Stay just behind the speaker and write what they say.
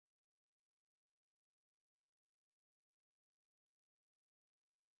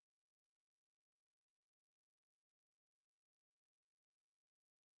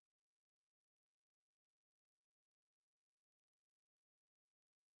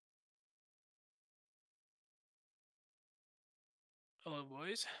Hello,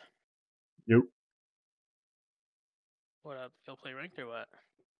 boys. Yep. What up? Y'all play ranked or what?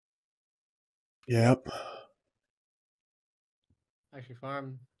 Yep. Actually,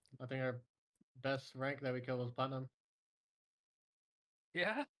 farm. I think our best rank that we killed was platinum.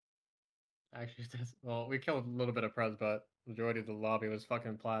 Yeah? Actually, well, we killed a little bit of Prez, but majority of the lobby was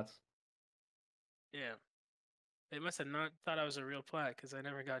fucking plats. Yeah. They must have not thought I was a real plat because I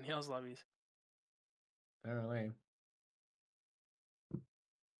never got in Hales lobbies. Apparently.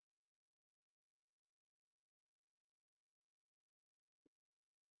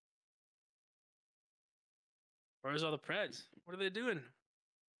 Where's all the Preds? What are they doing?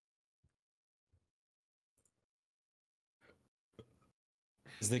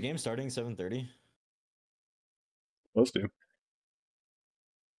 Is the game starting 7:30? Supposed to.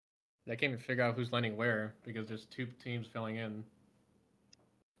 They can't even figure out who's landing where because there's two teams filling in.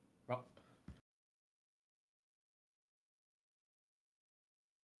 Well,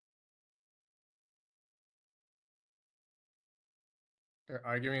 they're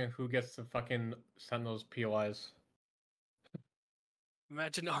arguing who gets to fucking send those POIs.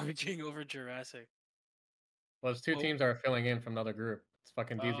 Imagine arguing over Jurassic. Well, there's two Oh. teams that are filling in from another group. It's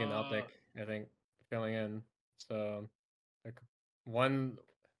fucking DZ and Oh. Optic, I think, filling in. So, like, one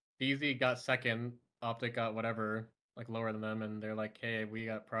DZ got second, Optic got whatever, like lower than them, and they're like, "Hey, we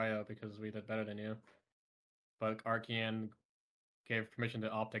got prio because we did better than you." But Archean gave permission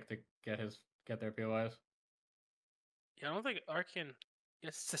to Optic to get their POIs. Yeah, I don't think Arcan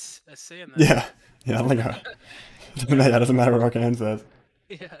gets a say in that. Yeah. Yeah, I don't think that doesn't matter what Arcane says.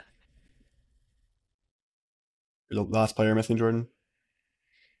 Yeah. You're the last player missing, Jordan.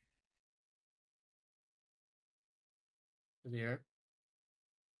 Is he here?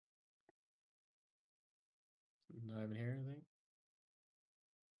 Not even here, I think.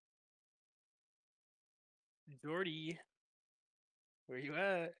 Jordy. Where you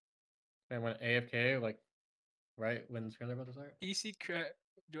at? And went AFK, like, right when the scrim's about to start. EC crap.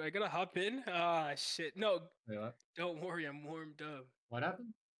 Do I gotta hop in? Ah, shit. No, Wait, what? don't worry. I'm warmed up. What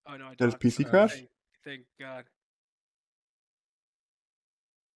happened? Oh, no, I Did don't his have to PC hop in. crash? Thank God.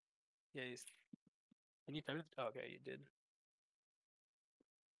 Yeah, he's... Can you type it? Oh, okay, you did.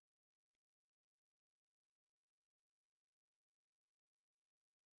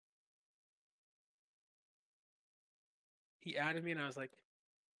 He added me and I was like,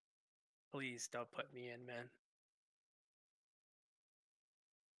 please don't put me in, man.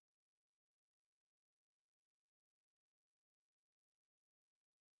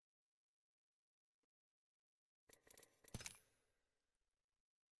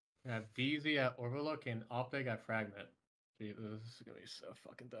 I have DZ at Overlook and Optic at Fragment. Gee, this is gonna be so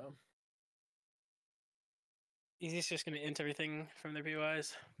fucking dumb. He's just gonna int everything from their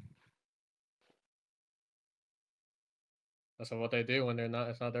POIs. That's what they do when they're not.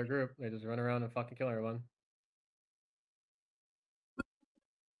 It's not their group. They just run around and fucking kill everyone.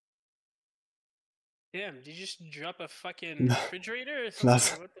 Damn, did you just drop a fucking refrigerator or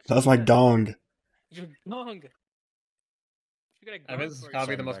something? That's my dong. Your gong. You got a gong Evan's for it.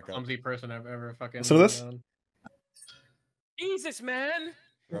 probably the Sign most back up. clumsy person I've ever fucking Listen to this. known. Jesus, man!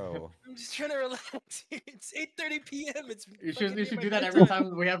 Bro. I'm just trying to relax. It's 8:30 p.m. It's You fucking should near do my that every bedtime.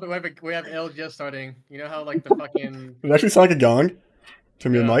 time we have ALGS starting. You know how like the fucking Does it actually sound like a gong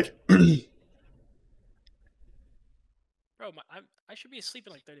from your Yeah. mic? Bro, I should be asleep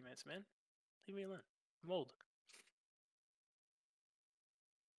in like 30 minutes, man. Leave me alone. I'm old.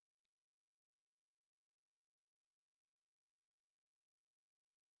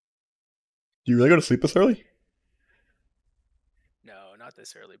 Do you really go to sleep this early? No, not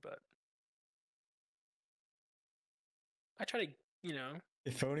this early, but I try to, you know.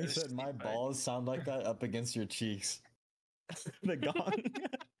 If only Just said sleep my by- balls sound like that up against your cheeks. The gong.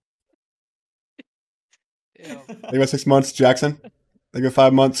 Yeah. Like about 6 months, Jackson. Like about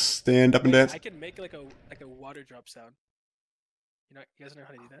 5 months, stand up and Wait, dance. I can make like a water drop sound. You guys know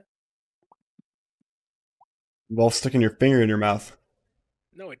how to do that? While sticking your finger in your mouth.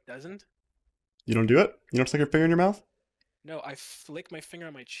 No, it doesn't. You don't do it? You don't stick your finger in your mouth? No, I flick my finger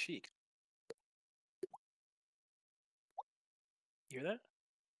on my cheek. You hear that?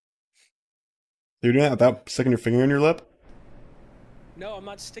 You're doing that without sticking your finger in your lip? No, I'm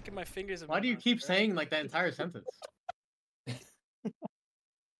not sticking my fingers in Why my do you mouth, keep bro. saying like that entire sentence? Kinda,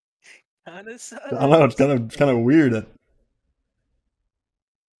 I don't know, it's kind of weird. I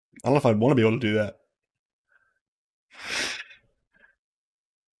don't know if I'd want to be able to do that.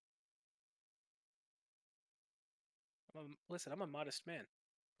 Listen, I'm a modest man.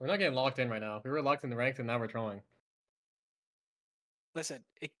 We're not getting locked in right now. We were locked in the ranks and now we're trolling. Listen,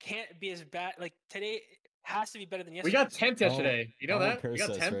 it can't be as bad. Like today, Has to be better than We yesterday. got 10th yesterday. You know Don't that? We curse got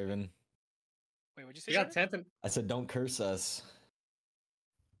us, 10th. Raven. Wait, what'd you say? We got Shannon? 10th. I said don't curse us.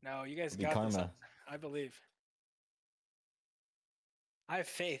 No, you guys It'll be got this. karma. I believe. I have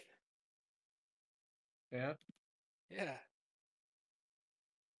faith. Yeah. Yeah.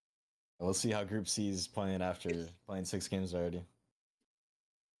 We'll see how Group C is playing after playing 6 games already.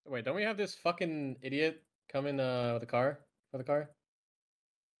 Wait, don't we have this fucking idiot coming with a car? For the car?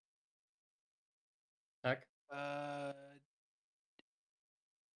 Heck.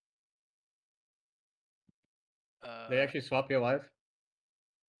 They actually swap you alive?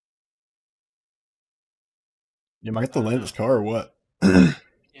 Yeah, am I get to I don't land know. this car or what? Yeah,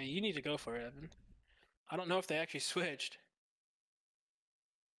 you need to go for it, Evan. I don't know if they actually switched.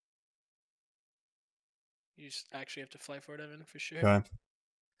 You just actually have to fly for it, Evan, for sure. Okay.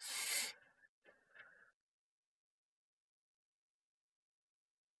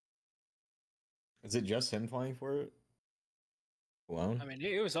 Is it just him playing for it? Alone? I mean,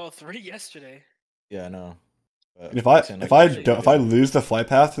 it was all 3 yesterday. Yeah, I know. But And if I'm saying, like, actually if I good. lose the flight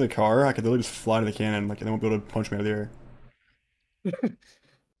path to the car, I could literally just fly to the cannon, like, and they won't be able to punch me out of the air.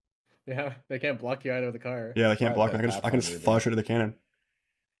 Yeah, they can't block you out of the car. Yeah, they can't block me. Probably I can just Pathfinder, fly dude. straight to the cannon.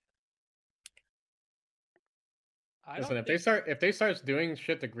 Listen, if they start doing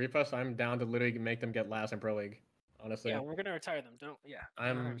shit to grief us, I'm down to literally make them get last in Pro League. Honestly. Yeah, we're gonna retire them. Don't. Yeah.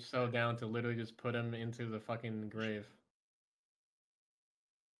 I'm so down to literally just put him into the fucking grave.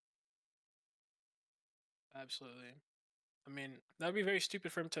 Absolutely. I mean, that would be very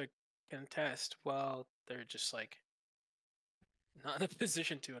stupid for him to contest while they're just like not in a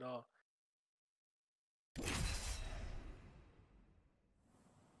position to at all.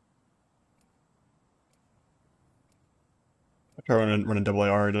 I try running double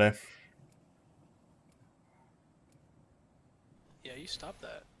AR today. Yeah, you stop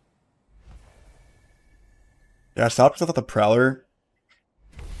that. Yeah, I stopped because I thought the Prowler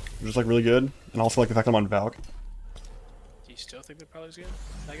was just like really good, and also like the fact I'm on Valk. Do you still think the Prowler's good?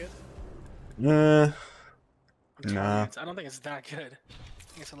 That good? Nah. I'm telling Nah. you, I don't think it's that good. I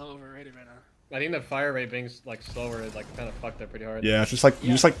think it's a little overrated right now. I think the fire rate being like slower is like kind of fucked up pretty hard. Yeah, it's just like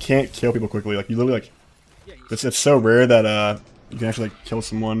you just like can't kill people quickly. Like you literally like Yeah, you it's so rare that you can actually like kill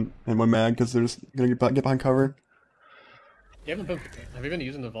someone in one mag because they're just gonna get behind cover. You haven't have you been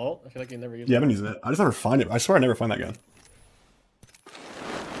using the vault? I feel like you never used Yeah, it. I've been using it. I just never find it. I swear I never find that gun.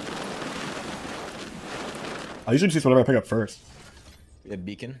 I usually choose whatever I pick up first. We had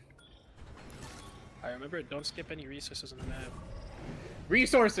Beacon. I remember. Don't skip any resources on the map.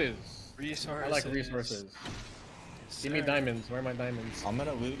 Resources! Resources. I like resources. Yes, Give me sir. diamonds. Where are my diamonds? I'm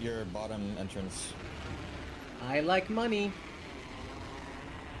gonna loot your bottom entrance. I like money.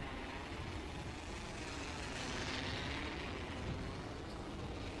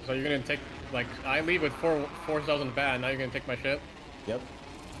 So you're gonna take, like, I leave with 4,000 bad, now you're gonna take my shit? Yep.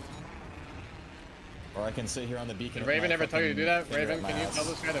 Or I can sit here on the beacon. Did with Raven my ever tell you to do that? fucking finger Raven, up can my you ass. tell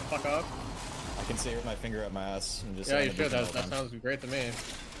this guy to fuck off? I can sit here with my finger up my ass and just. Yeah, sit on you the should. beacon all That the time. sounds great to me.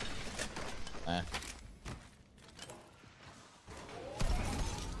 Eh.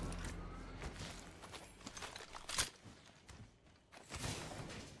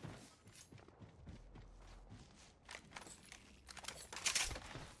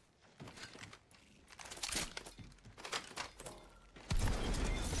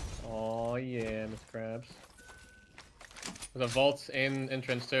 Oh yeah, Miss Krabs. There's a vault in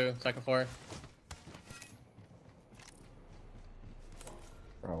entrance too, second floor.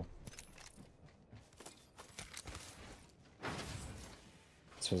 Bro.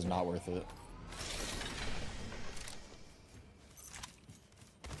 This was not worth it.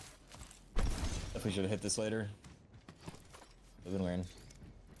 Definitely should have hit this later. I've been wearing.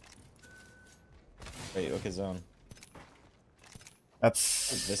 Wait, okay, zone. Is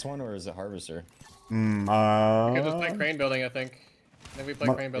That's this one or is it Harvester? We could just play I'm crane building, I think. Maybe we play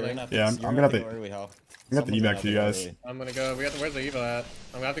Ma- crane You're building. gonna have to, Yeah, I'm you're gonna have to to- go early, Hal. gonna have to Someone's evac to you go guys. early. I'm gonna go. Where's the Evo at?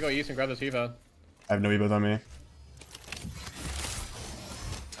 I'm gonna have to go east and grab this Evo. I have no evos on me.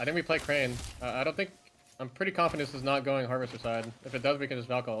 I think we play crane. I don't think. I'm pretty confident this is not going harvester side. If it does, we can just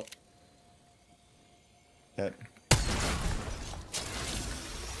Valk ult. Okay.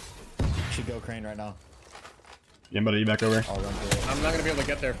 Should go crane right now. Yeah, I'm about to evac over. I'll run through it. I'm not gonna be able to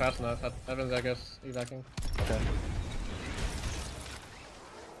get there fast enough. Evan's, I guess, evacing. Okay.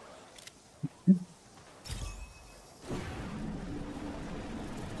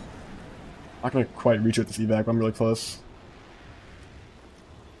 Not gonna quite reach it with this evac, but I'm really close.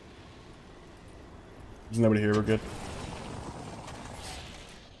 There's nobody here, we're good.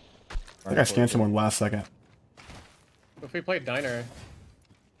 I think I scanned someone last second. If we play diner.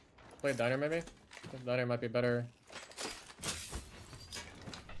 Play diner maybe? That area might be better.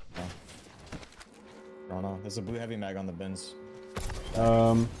 Oh. I don't know. There's a blue heavy mag on the bins.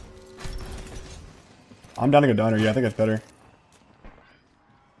 I'm down to go downer. Yeah, I think it's better.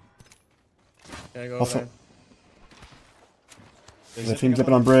 Yeah, go Also- over The team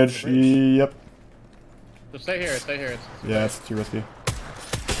zipping on bridge. Yep. Just stay here. Stay here. Yeah, it's too risky.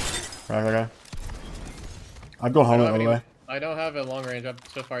 Crack that guy. I'd go I home don't by have the any- way. I don't have a long range. I'm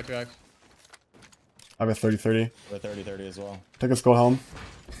just fire 2x. I have a 30-30. We're 30-30 as well. Take a skull helm.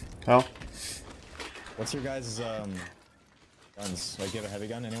 Hal? What's your guys' guns? Like, do you have a heavy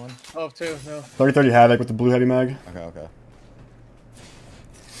gun? Anyone? Oh, 2. No. 30-30 Havoc with the blue heavy mag. Okay, okay.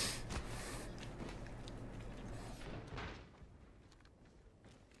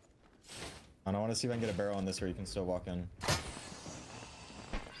 And I want to see if I can get a barrel on this where you can still walk in.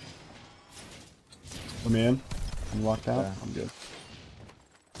 Let me in. I'm locked out. Yeah. I'm good.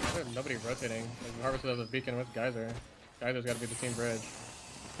 There's nobody rotating. Like, Harvester has a beacon with Geyser. Geyser's got to be the team bridge.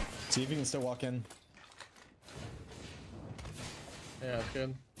 See if you can still walk in. Yeah, that's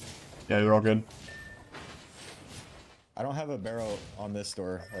good. Yeah, they're all good. I don't have a barrel on this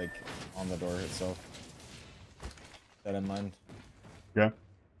door, like, on the door itself. That in mind. Okay.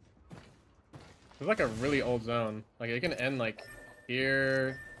 It's like a really old zone. Like, it can end, like,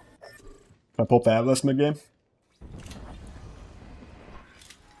 here. If I pull up the Atlas mid game.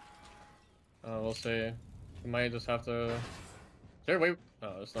 We'll see. We might just have to... Is there a way...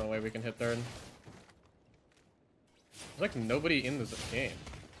 No, there's no way we can hit third. There's like nobody in this game.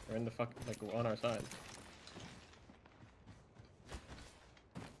 We're in the fuck... like, on our side.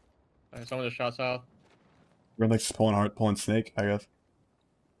 Alright, someone just shot south. We're like just pulling snake, I guess.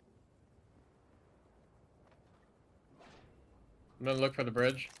 I'm gonna look for the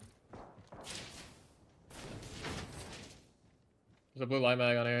bridge. There's a blue light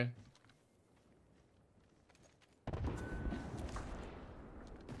mag on here.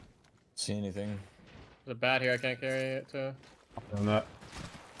 See anything? There's a bat here I can't carry it to. On that.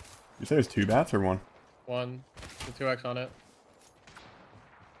 You say there's 2 bats or 1? 1. The 2x on it.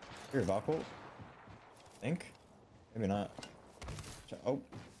 Here, Valko? Think? Maybe not. Oh.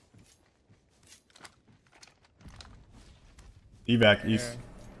 Evac Here. east.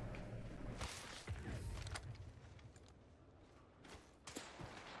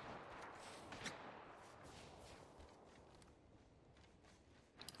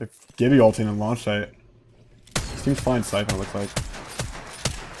 If Gibby ulting and launch site. Seems fine siphon, it looks like.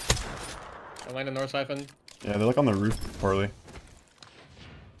 I landed north siphon. Yeah, they're like on the roof poorly.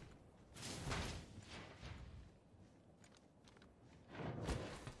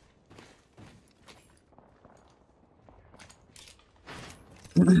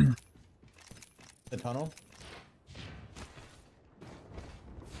 The tunnel?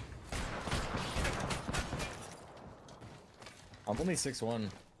 I'm only 6'1".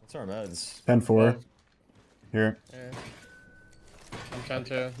 What's our meds? 10-4. Oh. Here. Yeah. I'm 10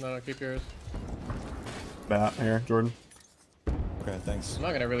 too. No, keep yours. Bat here, Jordan. Okay, thanks. I'm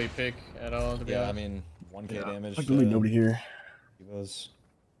not gonna really pick at all, to be Yeah, I honest. mean, 1k Yeah. damage. Like really nobody here. Evos.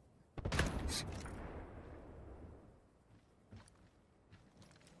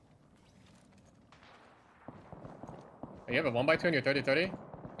 You have a 1x2 and you're 30-30?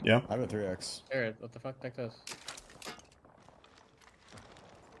 Yeah. I have a 3x. Here, what the fuck? Take this.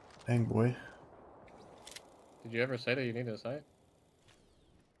 Dang boy. Did you ever say that you needed a site?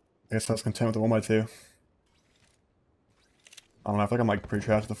 I guess I was content with the 1x2. I don't know, I feel like I'm like pretty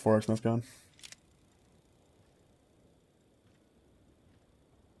trash with the 4x in this gun.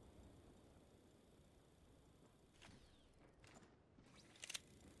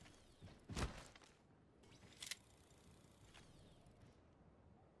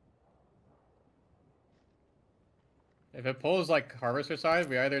 If it pulls like Harvester side,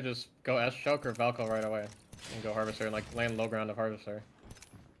 we either just go S choke or Valko right away. And go Harvester and like land low ground of Harvester.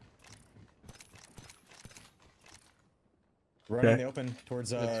 Running in Okay. the open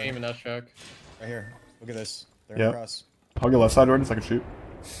towards The team and S choke. right here. Look at this. They're Yep. across. I'll get left side, Jordan, so I can shoot.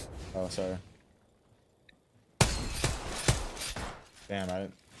 Oh, sorry. Damn, I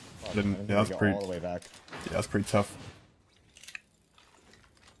didn't. Fuck, Didn't- I didn't yeah, that's go pretty- all the way back. Yeah, that's pretty tough.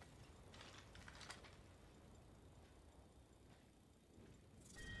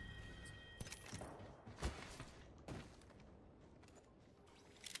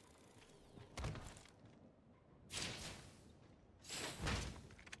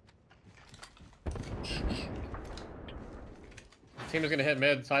 Team is gonna hit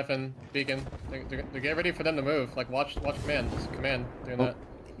mid, siphon, beacon. They get ready for them to move. Like watch command. Just command doing Oh. that.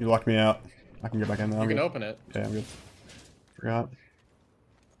 You locked me out. I can get back in now. You I'm can good. open it. Yeah, I'm good. Forgot.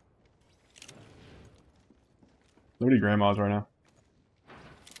 Nobody grandmas right now.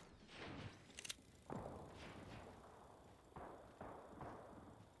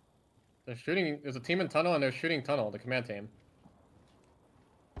 They're shooting. There's a team in tunnel and they're shooting tunnel. The command team.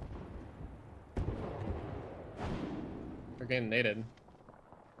 They're getting naded.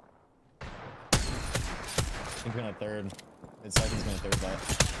 He's going to third. It's like he's going to third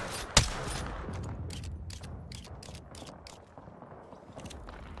that.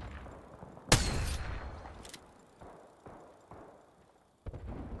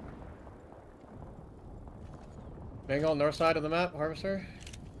 Bengal north side of the map, Harvester.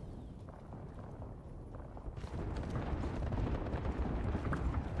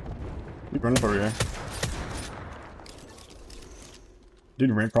 Keep running up over here.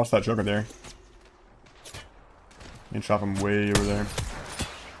 Dude ran across that choke right there. And shot him way over there.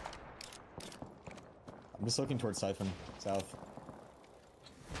 I'm just looking towards Siphon, south.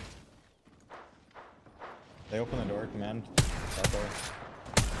 They open the door, command. South door.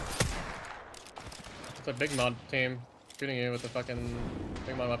 It's a big mod team shooting you with the fucking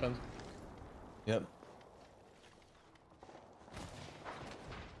big mod weapons. Yep.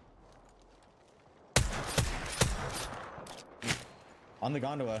 On the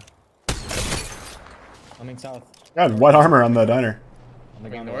gondola. Coming south. God, white armor on the diner. On the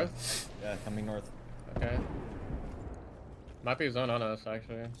Coming gondola. north? Yeah, coming north. Okay. Might be a zone on us,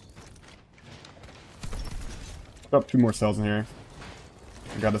 actually. Got 2 more cells in here.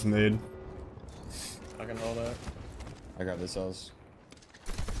 I got this nade. I can hold it. I got the cells.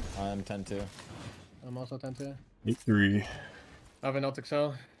 I'm 10-2. I'm also 10-2. 8-3. I have an Celtic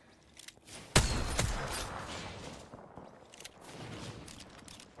cell.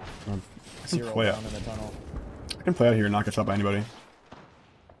 I can Zero play out. down in the tunnel. I can play out here and not get shot by anybody.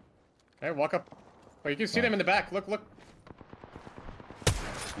 Okay, walk up. Oh, you can see them in the back. Look, look.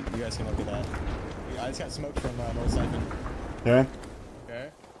 You guys can look at that. I just got smoked from North Siphon. Yeah? Okay.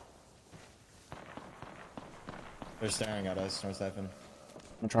 They're staring at us, North Siphon.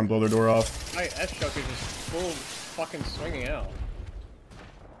 I'm trying to blow their door off. My S-choke is just full fucking swinging out.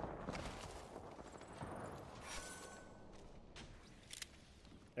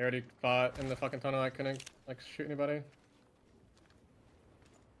 They already fought in the fucking tunnel. I couldn't like shoot anybody.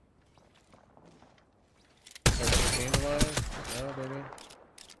 There's a team alive. Oh, baby.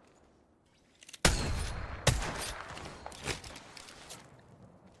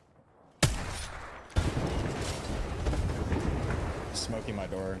 Smoking my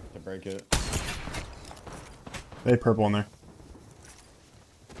door to break it. They had purple in there.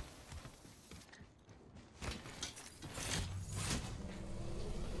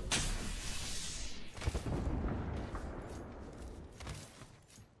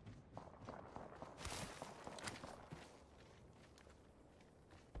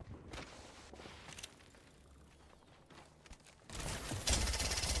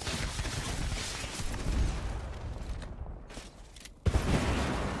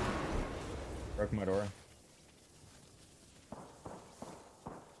 Broke my door.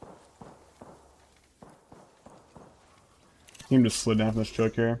 Team just slid down from this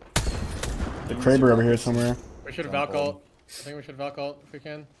choke here. The Kraber over here somewhere. We should Don't Valk hold. ult. I think we should Valk ult if we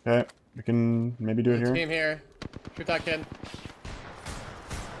can. Okay, we can maybe do it There's a here. team here. Shoot that kid.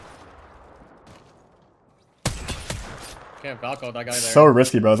 Can't Valk ult that guy there. So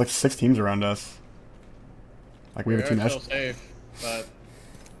risky, bro. There's like 6 teams around us. Like we have a team We're S. still safe, but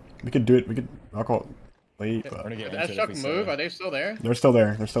We could do it. We could alcohol late, We're but gonna get did injured if S-choke we move? stay. Are they still there? they're still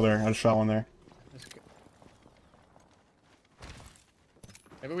there. They're still there. I just shot one there.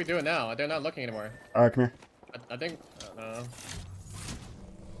 Maybe we do it now. They're not looking anymore. All right, come here. I think. I don't know.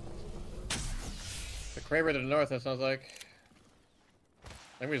 The Kraber to the north. It sounds like. I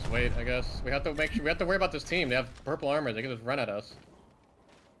think we just wait. I guess we have to make sure. We have to worry about this team. They have purple armor. They can just run at us.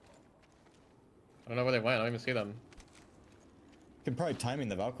 I don't know where they went. I don't even see them. You can probably timing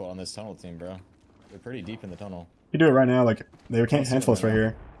the Valkyrie on this tunnel team, bro. They're pretty deep in the tunnel. You do it right now. Like they can't Don't see cancel us them right right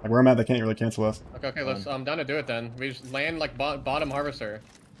here. Like where I'm at, they can't really cancel us. Okay, okay. Let's. I'm down to do it then. We just land like bottom harvester.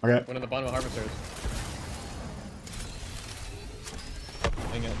 Okay. One of the bottom harvesters.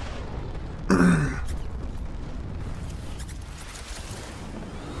 Dang it.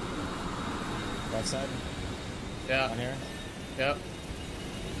 Right side, Yeah. on here. Yep.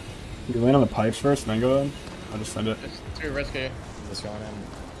 You land on the pipes first, then go in. I'll just send it. It's too risky. I'm just going in.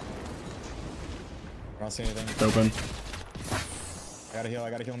 I don't see anything. It's open. I gotta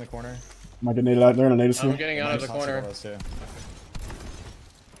heal in the corner. Might get naded out there, and a nade I'm too. getting out of the Nice corner. hospital, us, too.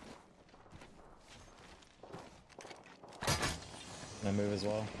 Gonna move as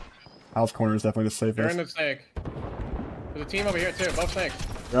well. House corner is definitely the They're in safest. the snake. There's a team over here too. Both snakes.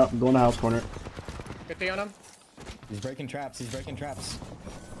 Yep, I'm going to house corner. 50 on them. He's breaking traps. He's breaking traps.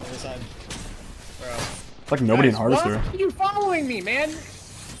 Other side. Bro. It's like nobody in Guys, Harvester. why are you following me, man?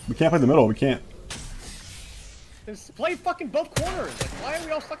 We can't play the middle. We can't. Just play fucking both corners. Like, why are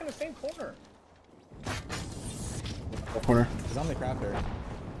we all stuck in the same corner? Left corner. He's on the crafter.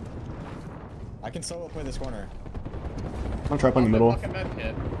 I can solo play this corner. I'm gonna try playing the middle. Fucking med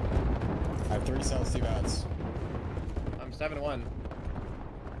kit. I have 3 cells, 2 bats. I'm 7-1.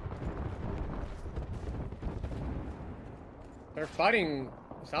 They're fighting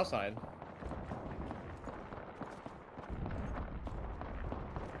south side.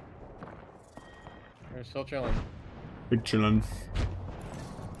 They're still chilling. Big chillin'.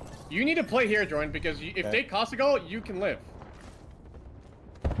 You need to play here, Jordan, because if they cost a goal, you can live.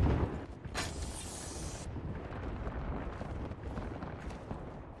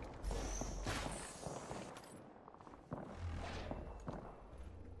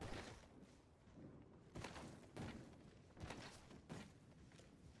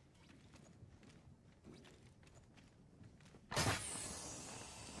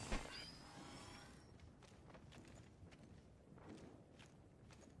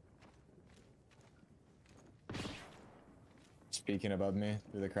 Peeking above me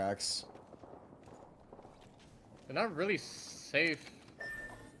through the cracks. They're not really safe.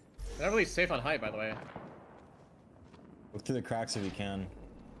 They're not really safe on height, by the way. Look through the cracks if you can.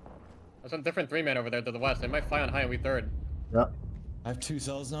 There's some different 3-man over there to the west. They might fight on height and we third. Yep. I have 2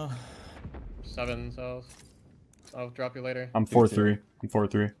 cells now. 7 cells. I'll drop you later. I'm 4-3. I'm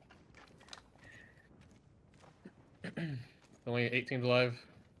 4-3. Only 8 teams alive.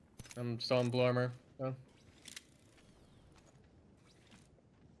 I'm still in blue armor. So.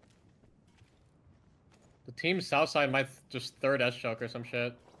 The team south side might just third S choke or some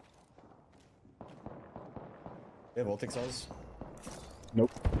shit. You have ultic cells?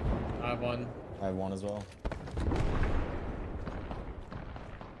 Nope. I have 1. I have 1 as well.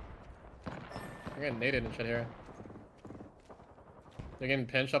 I'm getting naded and shit here. They're getting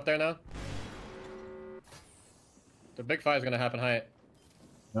pinched up there now. The big fight is gonna happen height.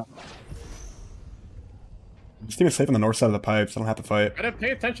 Yeah. This team is safe on the north side of the pipes. I don't have to fight. Gotta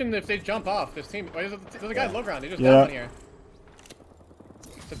pay attention if they jump off. This team. Wait, there's a guy low ground. They just Yeah. got one here.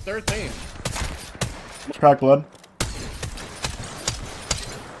 It's a third team. Crack blood.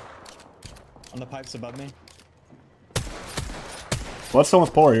 On the pipes above me. Blood's still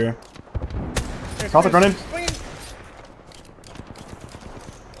with Polar here. Caustic running.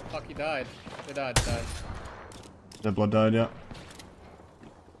 Fuck, he died. They died. They died. Dead blood died, yeah.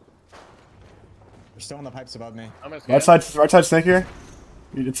 They're still on the pipes above me. I'm gonna Right side snake here.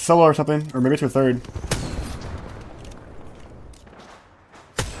 It's solo or something, or maybe it's your third.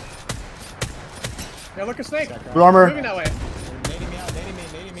 Yeah, look at snake. Blue armor. Moving that way. They're nading me out,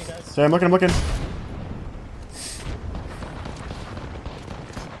 nading me, guys. Okay, I'm looking, I'm looking.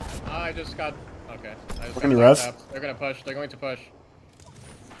 I just got. Okay. I just Looking got to res? tapped. They're gonna push. They're going to push.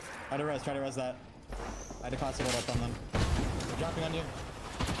 Try to res that. I had to classic ult up on them. They're dropping on you.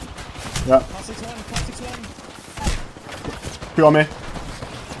 Yeah. Classic 1. 2 on me. I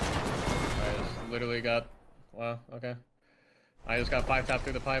just literally got. Wow. Okay. I just got 5 tapped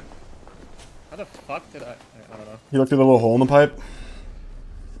through the pipe. How the fuck did I don't know. He looked through the little hole in the pipe.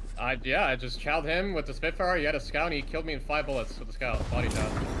 Yeah, I just chowed him with the Spitfire. He had a scout and he killed me in 5 bullets with the scout. Body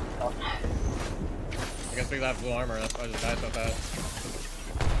shot. I guess because I have blue armor, that's why I just died so fast.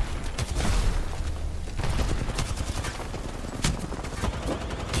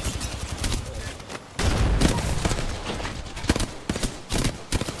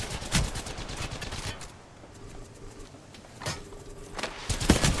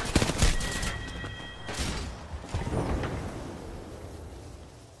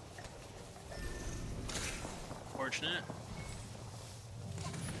 Fortunate.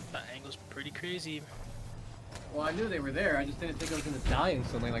 That angle's pretty crazy. Well, I knew they were there. I just didn't think I was gonna die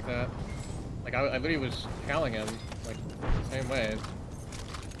instantly like that. Like I literally was chowing him like the same way.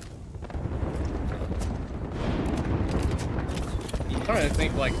 I'm starting to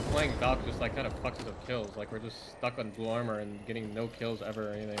think like playing Valk just like kind of fucks us up kills. Like we're just stuck on blue armor and getting no kills ever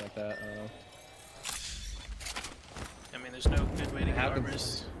or anything like that. I don't know. I mean, there's no good way to It get happens.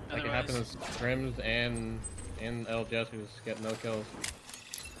 armors. Like it happens in scrims and in ALGS we just get no kills.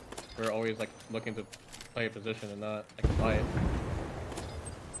 We're always like looking to play a position and not like fight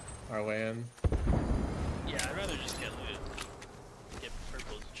our way in. Yeah, I'd rather just get loot, get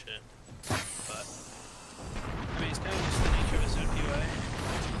purples and shit. But I mean, it's kind of just the nature of this OPUI.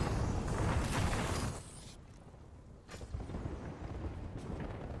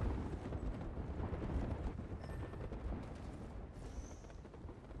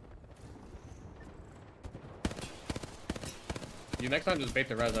 You next time just bait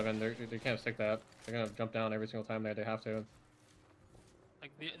the res, Evan. They can't stick that. They're gonna jump down every single time they have to.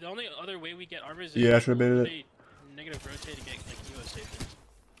 Like the only other way we get armors is Yeah, I should have baited it. literally negative rotate to get like Evo stations.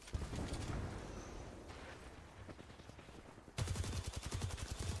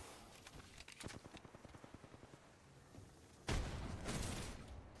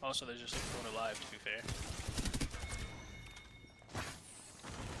 Also, there's just like going alive, to be fair.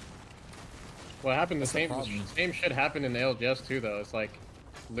 What happened? The That's the same problem. same shit happened in the ALGS too, though. It's like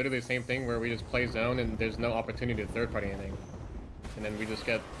literally the same thing where we just play zone and there's no opportunity to third party anything, and then we just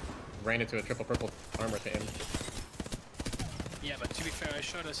get ran into a triple purple armor to him. Yeah, but to be fair, I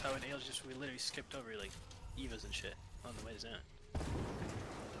showed us how in ALGS we literally skipped over like Evas and shit on the way down.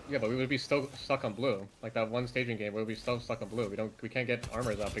 Yeah, but we would be still stuck on blue. Like that one staging game, we would be still stuck on blue. We can't get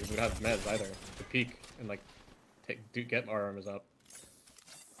armors up because we don't have meds either to peek and like get our armors up.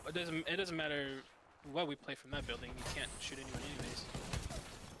 It doesn't matter what we play from that building. You can't shoot anyone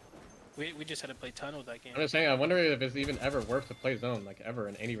anyways. We just had to play tunnel that game. I'm just saying, I wonder if it's even ever worth to play zone, like ever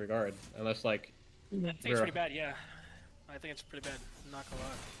in any regard, unless like. I think it's pretty bad. Yeah, I think it's pretty bad. I'm not gonna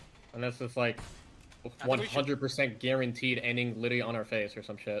lie. Unless it's like 100% guaranteed ending literally on our face or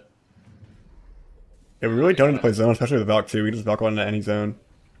some shit. Yeah, we really don't need to play zone, especially with Valk too. We can just Valk into any zone.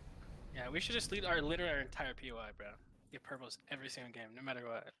 Yeah, we should just lead literally our entire POI, bro. Get purples every single game, no matter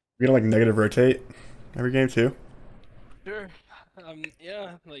what. We can like negative rotate every game too. Sure.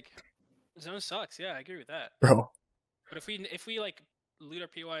 Yeah, like zone sucks. Yeah, I agree with that. Bro. But if we like loot our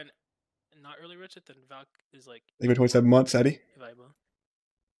POI and not early rotate, then Valk is like Even 27 months, Eddie. valuable.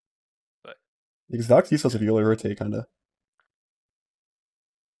 But Because Valk's useless if you only rotate, kinda.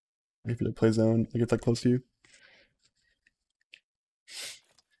 If you like play zone, like it's like close to you.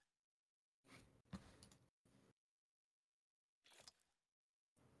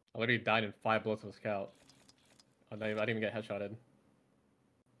 I literally died in 5 blows with a scout. I didn't even get headshotted.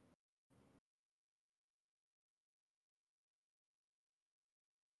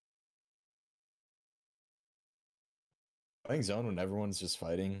 I think zone when everyone's just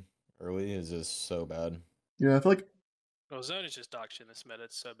fighting early is just so bad. Yeah, I feel like well, zone is just dog shit in this meta.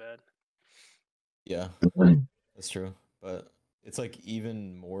 It's so bad. Yeah, that's true. But it's like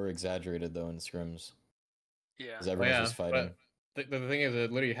even more exaggerated though in scrims. Yeah. Because everyone's just fighting. But the thing is,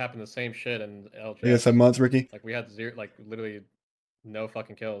 it literally happened the same shit in LGS. yeah, 7 months, Ricky. Like we had zero, like literally no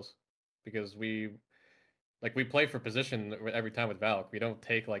fucking kills because we play for position every time with Valk. We don't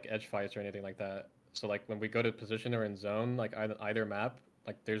take like edge fights or anything like that. So like when we go to position or in zone, like either map,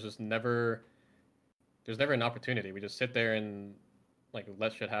 like there's never an opportunity. We just sit there and like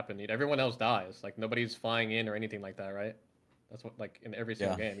let shit happen. Everyone else dies. Like nobody's flying in or anything like that, right? That's what like in every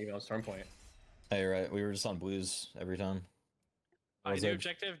single game, even on Stormpoint. Hey, right. We were just on blues every time. My new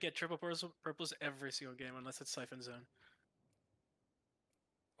objective: get triple purples every single game, unless it's Siphon Zone.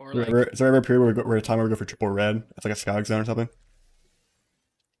 Or like, Is there ever a period where a time where we go for triple red? It's like a Skag zone or something.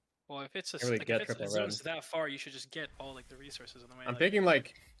 well, if it's a Really like, get if it's triple a red. zone's that far, you should just get all like the resources on the way. I'm like, thinking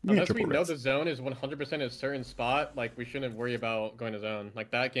like Yeah, unless we triple know reds. the zone is 100% a certain spot, like we shouldn't worry about going to zone. Like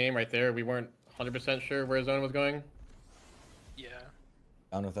that game right there, we weren't 100% sure where zone was going. yeah.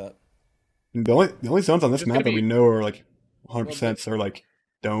 Down with that. The only zones on this It's map gonna that we be- know are like 100% are like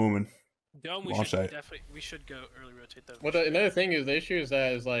dome and Dome, we launch should site. definitely go early rotate though. Well, another thing is the issue is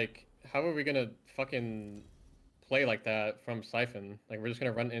that is like, how are we gonna fucking play like that from Siphon? Like we're just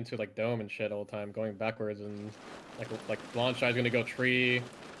gonna run into like dome and shit all the time, going backwards, and like launch site's gonna go tree,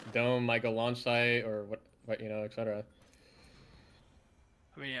 dome might go launch site or what you know, etc.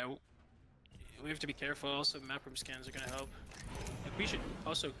 I mean, yeah, we have to be careful. Also, map room scans are gonna help. Like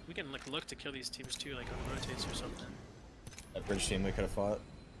we can like look to kill these teams too, like on rotates or something. That bridge team we could have fought.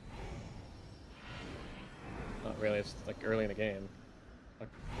 Not really. It's like early in the game. Fuck.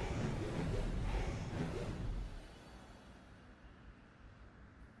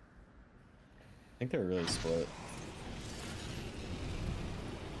 I think they were really split.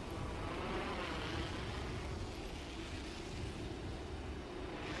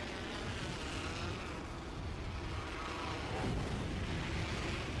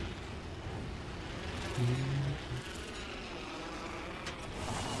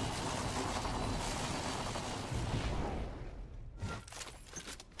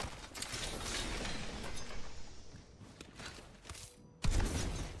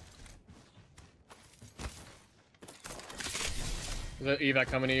 Is that evac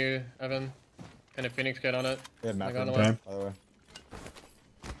coming to you, Evan? Can a Phoenix get on it? We have map Like, on room, the way. by the way.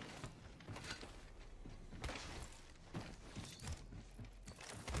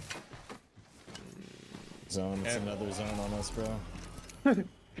 Zone, it's Okay. another zone on us, bro.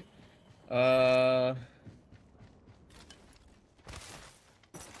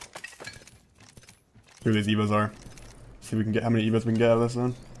 who these evos are. See if we can get how many evos we can get out of this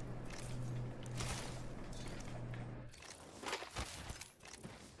zone.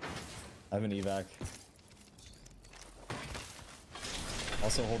 I have an evac.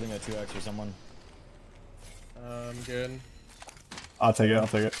 Also holding a 2x for someone. Good. I'll take it. I'll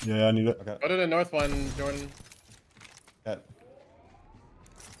take it. Yeah, I need it. Okay. Go to the north one, Jordan. Okay.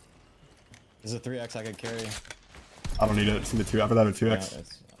 There's a 3x I could carry. I don't need it. It's in the 2. I'd rather have a 2x. Yeah,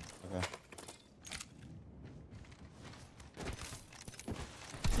 it's, okay.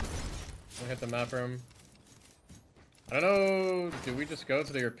 We'll hit the map room. I don't know. Do we just go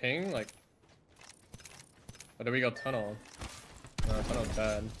to your ping? Like, or do we go tunnel? No, tunnel's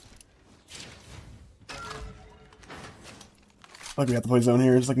bad. Like we have to play zone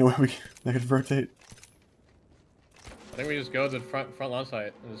here. There's like no way we could rotate. I think we just go to the front launch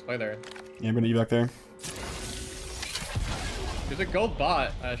site and just play there. Yeah, I'm gonna evac there. There's a gold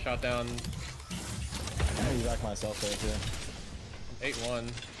bot I shot down. I'm gonna evac myself there too. 8-1.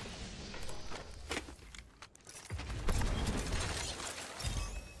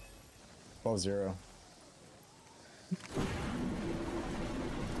 Oh, 0.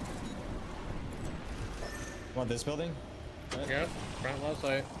 Want this building? Right. Yeah, front launch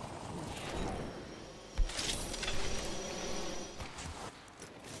site.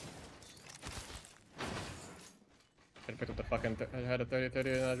 Could've picked up the fucking. I had a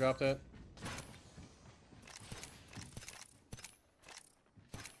 30-30 and I dropped it.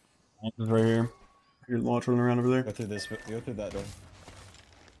 It's right here. Your launch running around over there. Go through this. Go through that door.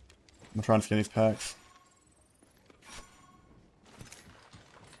 I'm trying to scan these packs.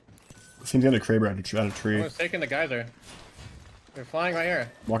 Seems to get a Kraber out of a tree. I was taking the geyser. They're flying right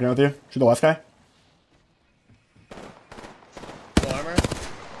here. Walking out with you. Shoot the last guy. Full armor.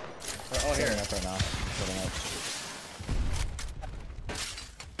 They're all here. Setting up right now. Setting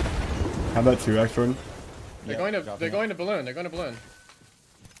up. Have that 2x, Jordan. They're Yeah, going to. dropping They're it. going to balloon. They're going to balloon.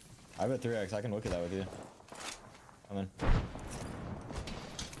 I have a 3x. I can look at that with you. I'm in.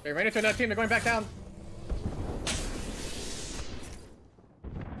 They ran into that team. They're going back down.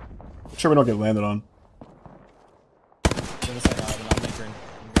 Sure we don't get landed on. Give us a dive and I'm anchoring.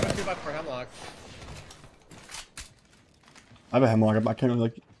 I'm gonna shoot back for Hemlock. I have a hemlock. I can't really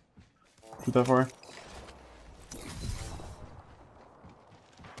like shoot that far.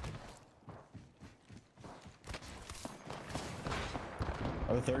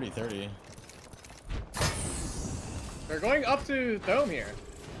 I have a 30-30. They're going up to dome here.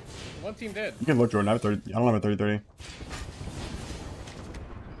 One team did. You can look, Jordan. I have a 30. I don't have a 30-30.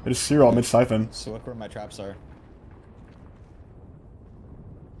 I just see her all mid-siphon. So look where my traps are.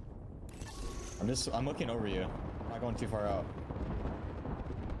 I'm looking over you. I'm not going too far out.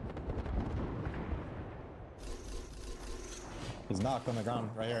 He's knocked on the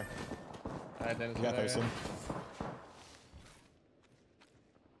ground right here. I didn't You got see that Thurston.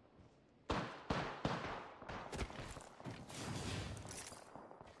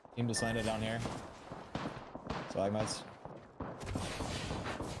 Team just landed down here. Slagmats.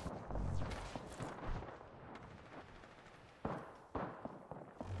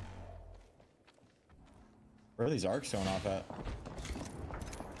 Where are these arcs going off at? yet.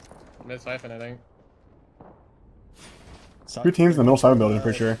 Mid-siphon, I think. Two teams in the middle siphon building, I'm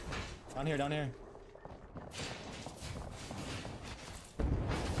pretty sure. Down here, down here.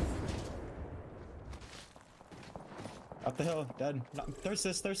 Up the hill, dead. No, thirst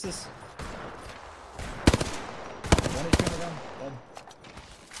this. One HP on the gun, dead.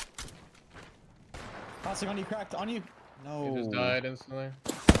 Crossing on you, cracked, on you. No. He just died instantly.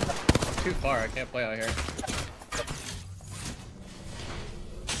 I'm too far. I can't play out here.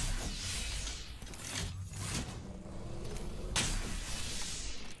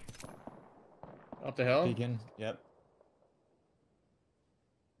 Up the hill? Peeking, yep.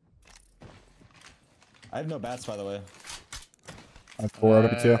 I have no bats, by the way. I have 4 out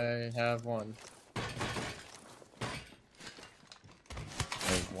of 2. I have 1. I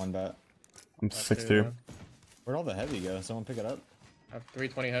have 1 bat. I'm I have 6-2. 2. Where'd all the heavy go? Someone pick it up? I have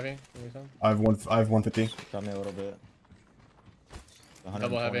 320 heavy. Give me some. I have 150. Drop me a little bit.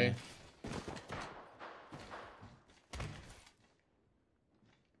 Double 120. heavy.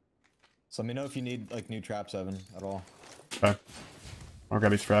 So let me know if you need like new traps, Evan, at all. Okay. I'll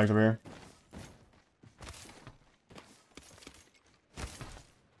grab these frags over here.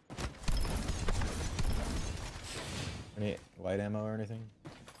 Any light ammo or anything?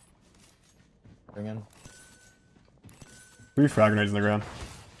 Bring in. 3 frag grenades on the ground.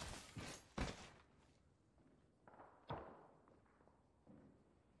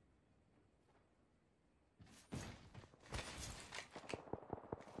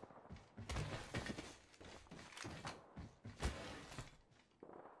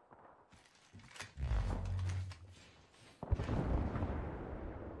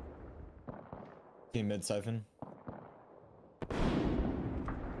 Team mid siphon.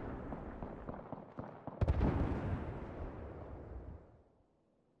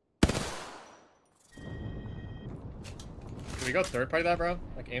 Can we go third party that, bro?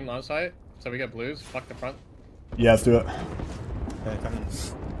 Like aim long sight, so we get blues. Fuck the front. Yeah, let's do it. Okay, come in.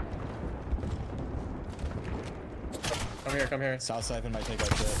 Come here, come here. South siphon might take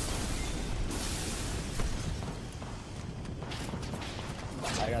our shit.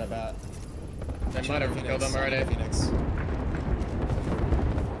 I got a bat. They might have killed them already. Phoenix.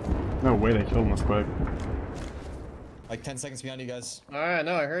 No way they killed him this quick. Like 10 seconds behind you guys. Alright,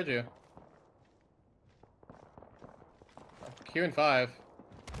 no, I heard you. Q and 5.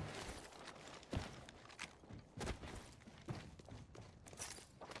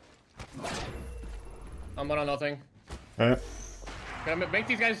 I'm one on nothing. Okay. Gonna make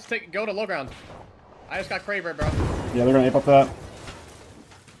these guys go to low ground. I just got Kraber, bro. Yeah, they're gonna ape up that.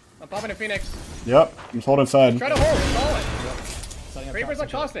 I'm popping a Phoenix. Yep, I'm just holding inside. Try to hold, stall it. Setting up Kraber's like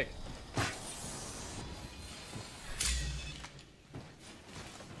toxic. caustic.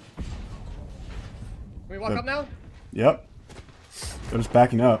 Can we walk Good. up now? Yep. They're just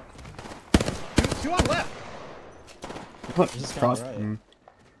backing up. Two on left. just Cross. kinda right.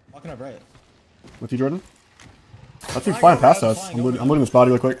 Walking up right. With you, Jordan? That team's Flying flying past over, us. flying I'm over. looting this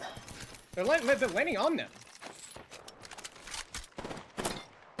body real quick. They're landing on them.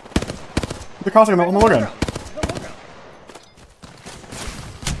 They're crossing on the low ground. He's on low ground.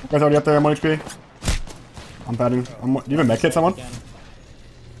 Guys already up there, I'm 1 HP. I'm batting. Do you have a med kit, someone?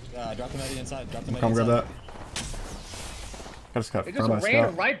 Yeah, drop the med inside. Drop the med Come grab inside. that. I just got They far just by ran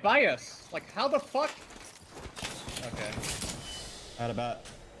scout. right by us. Like, how the fuck? Okay. I had a bat.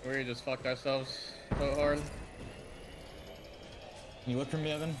 We just fucked ourselves so hard. Can you look for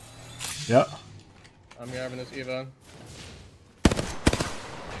me, Evan? Yep. I'm grabbing this Eva.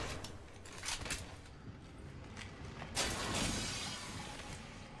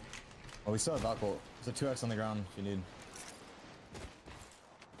 Oh, we still have Valcolt. There's a 2x on the ground if you need.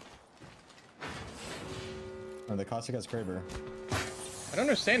 Oh, the Caustic has Kraber. I don't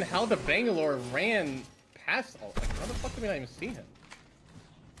understand how the Bangalore ran past all. Like, how the fuck did we not even see him?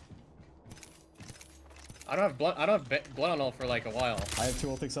 I don't have blood. I don't have blood on all for like a while. I have 2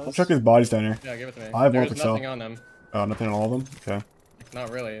 ultic cells. I'll check these bodies down here. Yeah, give it to me. I have one There's to sell. nothing on them. Oh, nothing on all of them? Okay. Not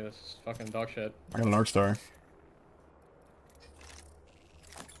really. This is fucking dog shit. I got an arc star.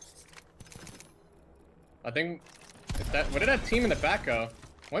 I think. If that. Where did that team in the back go?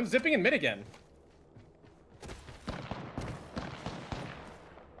 One's zipping in mid again.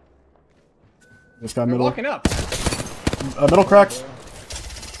 This guy They're middle. walking up. Middle cracked.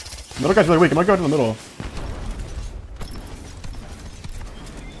 Middle guy's really weak. I'm gonna go to the middle.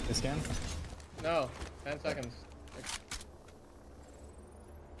 They scan? No. 10 seconds.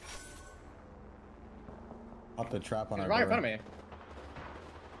 Up the trap on He's our right in door. front of me.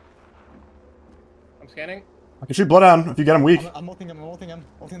 I'm scanning. I can shoot Bloodhound if you get him weak. I'm ulting him. I'm ulting him.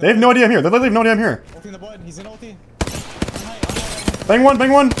 Ulting the They have blood. no idea I'm here. They literally have no idea I'm here. Ulting the blood. He's in ulti. On height. Bang one,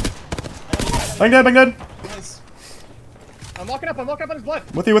 bang one. Bang dead, bang dead. Nice. I'm walking up on his blood.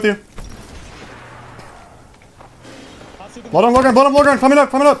 With you, with you. Caustic in Blood on low ground, blood on low ground. Coming up,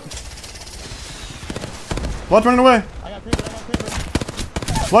 coming up. Blood's running away. I got Kraber. I got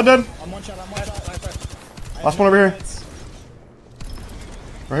Kraber. Blood dead. I'm one shot. I'm one shot. I Last have one over here. minutes.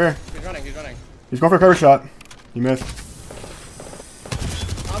 Right here. He's running, he's running. He's going for a cover shot. He missed.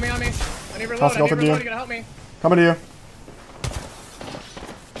 On me, on me. I need reload, Toss I need Delta, reload, dude. you gotta help me. Coming to you.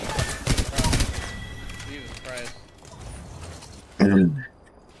 Jesus Christ.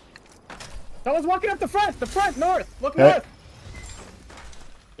 Someone's walking up the front, north. Look Okay. north.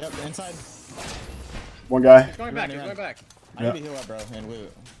 Yep, inside. One guy. He's going back, he's going back. I Yeah. need to heal up, bro, and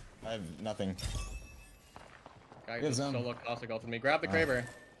loot. I have nothing. Guy Good just zone. solo caustic ulted me. Grab the Kraber.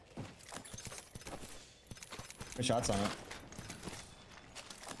 Good shots on it.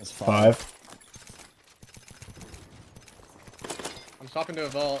 That's 5. I'm stopping to a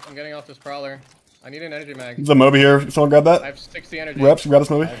vault. I'm getting off this prowler. I need an energy mag. There's a Moby here. Someone grab I that. have 60 energy. Reps, grab this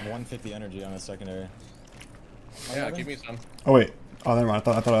I Moby. have 150 energy on a secondary. Yeah, give me some. Oh wait. Oh, never mind.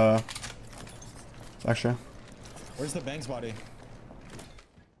 I thought it's extra. Where's the Bangs body?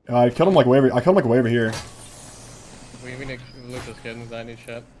 I killed him like way over. I killed him like way over here. We need to loot this kid. I need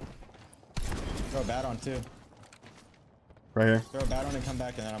shit. Throw a bat on too. Right here. Throw a bat on and come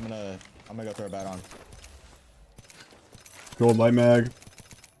back, and then I'm gonna go throw a bat on. Gold light mag.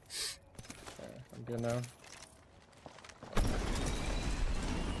 I'm good now.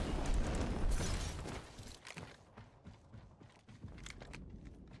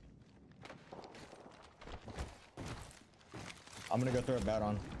 I'm gonna go throw a bat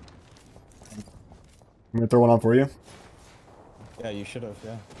on. I'm gonna throw one on for you. Yeah, you should have.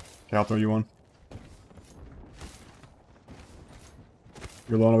 Yeah. Okay, I'll throw you one.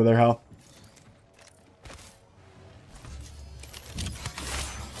 You're alone over there, Hal.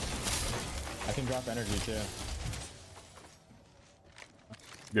 I can drop energy too.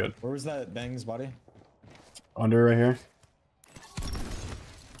 Good. Where was that Bang's body? Under right here.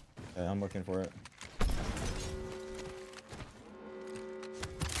 Okay, I'm looking for it.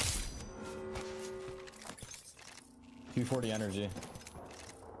 $240 energy.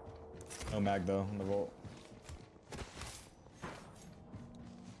 No mag though in the vault.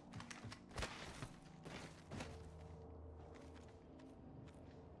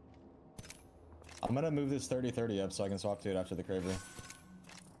 I'm gonna move this 30-30 up so I can swap to it after the Craver.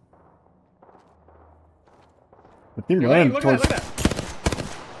 The team Yo, ran look towards. at that, look at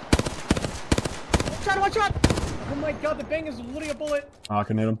that. One shot! Oh my god, the Bang is literally a bullet. Oh, I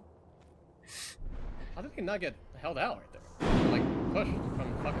couldn't hit him. How did he not get held out right there? Like, pushed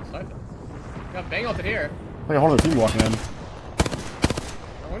from fucking siphon. We got Bang ulted here. Like a whole other team walking in.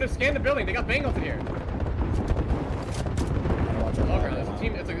 I'm gonna scan the building. They got Bang ulted here. Watch Low out. ground. It's a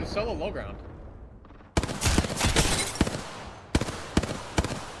team. It's a solo low ground.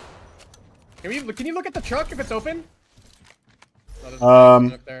 Can you look at the truck if it's open? Oh, there's a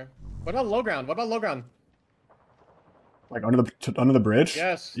truck there. What about low ground? What about low ground? Like under the bridge.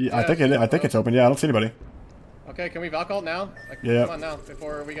 Yes. Yeah, yes. I think it's open. Yeah, I don't see anybody. Okay, can we Valk now? Like, Yeah. Come on now,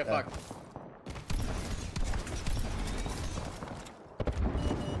 before we get fucked.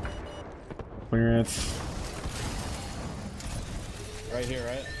 Clearance. Right here,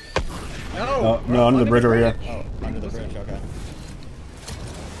 right? No. No, under the bridge over here. Oh, under the bridge. Okay.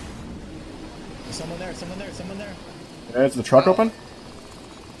 There's someone there. Someone there. Someone there. Yeah, is the truck open?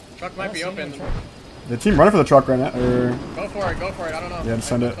 Truck might be open. The team running for the truck right now. Or Go for it. Go for it. I don't know. Yeah, just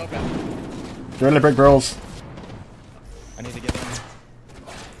send it. It's open. they're ready to break barrels. I need to get in.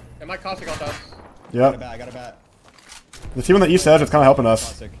 It might cost us. I got a Yep. bat. I got a bat. The team on the east edge is kind of helping us.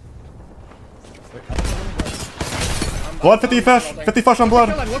 Classic. Wait, I think Blood 50 fish. 50 fish on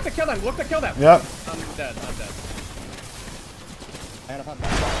blood. Look to kill them. Look to kill them. Yep. I'm dead. I'm dead. I gotta pop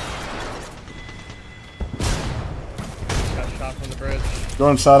back. Got shot from the bridge.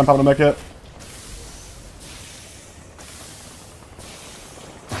 Go inside. I'm popping a mech hit.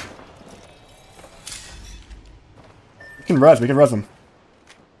 We can res them.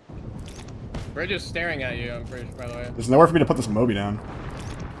 Bridge is staring at you, I'm pretty sure, by the way. There's nowhere for me to put this Moby down.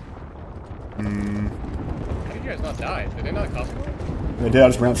 How did you guys not die? Did they not cost more? They did, I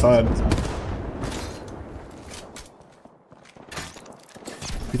just ran outside. If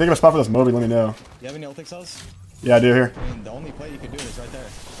you think of a spot for this Moby, let me know. You have any ultic cells? Yeah, I do here. I mean, the only play you could do is right there.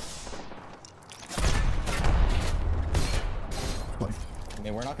 I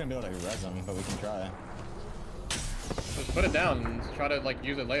mean, we're not gonna be able to res them, but we can try. Just put it down and try to, like,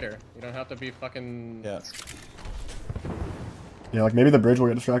 use it later. You don't have to be fucking... Yeah. Yeah, like maybe the bridge will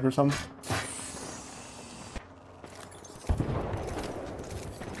get distracted or something.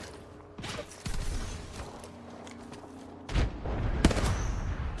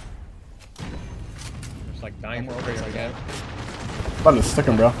 Just, like, dying for over here again. I'm about to stick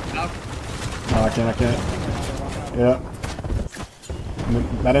him, bro. Out. No, I can't. Yeah.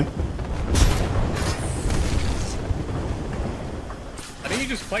 That in? I think you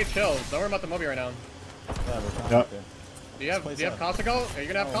just play chill. Don't worry about the Moby right now. Yeah, we're trying Yep. to. Do you have Consicle? Are you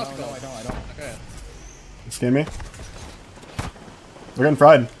gonna have Consicle? No, I don't. Okay. Scan me. We're getting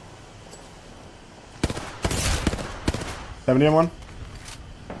fried. 70 on one.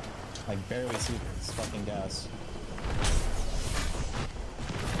 I barely see this fucking gas.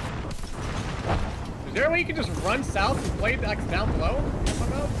 Is there a way you can just run south and play like down below?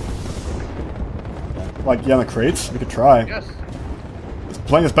 Somehow? Like, yeah, on the crates? We could try. Yes.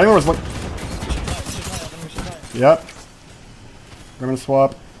 Playing this Bangalore is like. Yep. We're gonna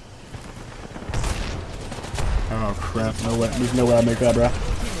swap. Oh crap, no way. There's no way I make that, bro.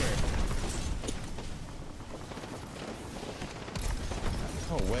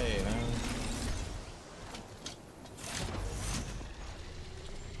 No way, man.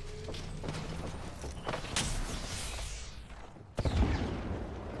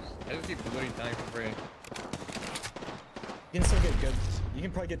 I just keep literally dying for free. You can still get good. You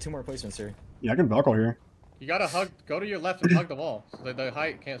can probably get 2 more placements here. Yeah, I can Valkyrie here. You gotta go to your left and hug the wall so that the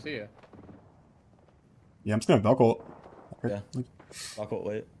height can't see you. Yeah, I'm just gonna Valkyrie. Yeah. Lock ult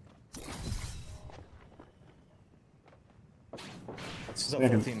late. This is a Yeah,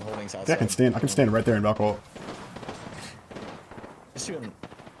 full team holding south Yeah, I can side. stand right there and Valkyrie. Just do it in...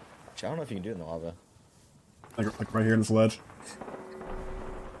 I don't know if you can do it in the lava. Like right here in this ledge.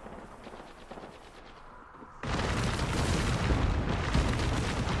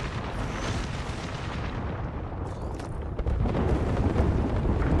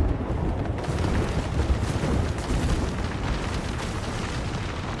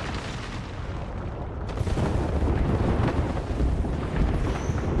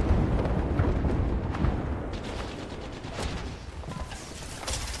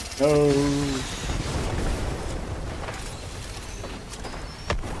 Oh.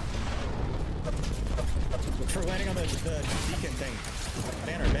 Look for landing on the beacon thing.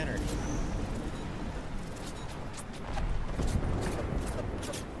 Banner.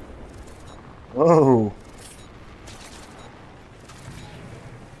 Whoa.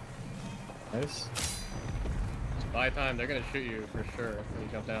 Nice. By the time, they're gonna shoot you for sure when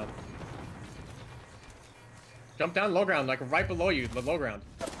you jump down. Jump down low ground, like right below you, the low ground.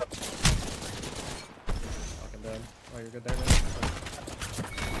 Fucking dead. Oh, you're good there,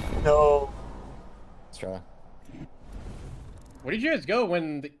 man. No. Let's try. Where did you guys go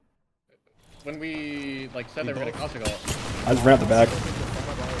when we like said they were gonna cross the goal? I just ran out the back.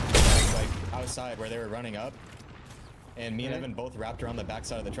 Like outside where they were running up, and me and Evan both wrapped around the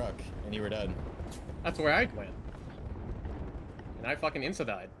backside of the truck, and you were dead. That's where I went. And I fucking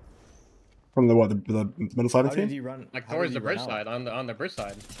insta-died. From the what? The middle side of How the did team? you run? Like how towards did the you run bridge out? side, on the bridge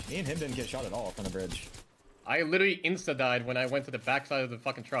side. Me and him didn't get shot at all from the bridge. I literally insta-died when I went to the backside of the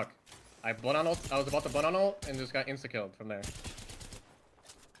fucking truck. I was about to blood on ult and just got insta-killed from there.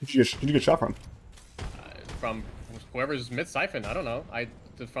 Who'd you get shot from? From whoever's mid-siphon, I don't know.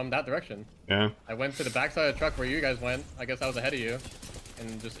 From that direction. Yeah. I went to the backside of the truck where you guys went. I guess I was ahead of you.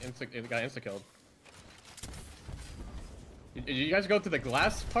 And just got insta-killed. Did you guys go to the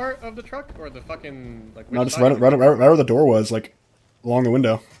glass part of the truck? Or the fucking, like, No, just right where the door was, like, along the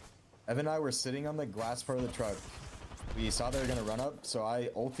window. Evan and I were sitting on the glass part of the truck. We saw they were gonna run up, so I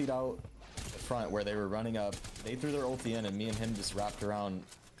ultied out the front where they were running up. They threw their ulti in, and me and him just wrapped around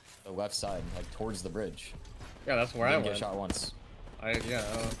the left side, like towards the bridge. Yeah, that's where I Didn't went. get shot once.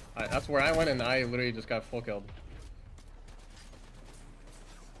 That's where I went, and I literally just got full killed.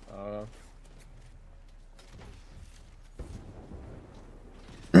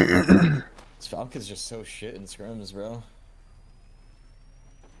 This Falcon's just so shit in scrims, bro.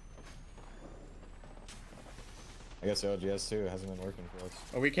 I guess ALGS too hasn't been working for us.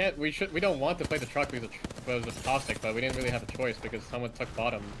 Well, we don't want to play the truck because it was caustic, but we didn't really have a choice because someone took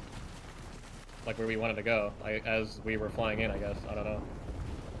bottom, like where we wanted to go, as we were flying in, I guess. I don't know.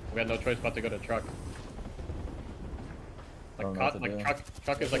 We had no choice but to go to the truck.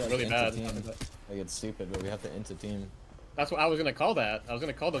 Truck is like really bad. Like it's stupid, but we have to int a team. That's what I was gonna call that. I was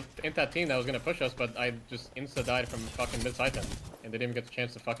gonna call the int that team that was gonna push us, but I just insta died from fucking mid-siphon, and they didn't even get the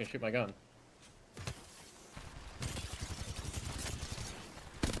chance to fucking shoot my gun.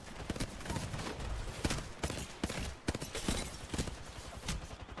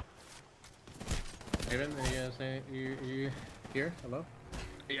 Raven, you here? Hello?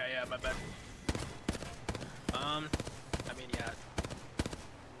 Yeah, my bad. I mean, yeah,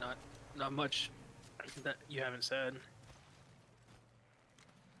 not much that you haven't said.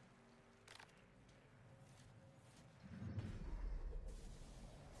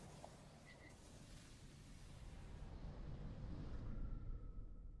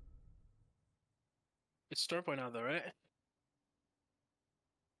 It's Starpoint now, though, right?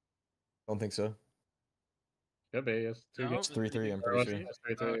 Don't think so. Could be. It's two No? games. 3-3, I'm pretty sure. It's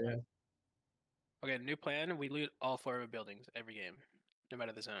 3-3, yeah. Okay, new plan. We loot all 4 of our buildings every game, no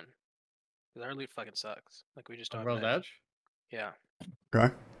matter the zone. Because our loot fucking sucks. Like, we just don't On have Rose an Edge? Yeah.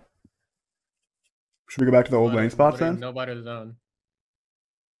 Okay. Should we go back to the old lane spots then? Nobody to zone.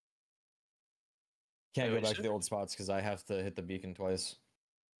 Can't Yeah, go we back to should. the old spots because I have to hit the beacon twice.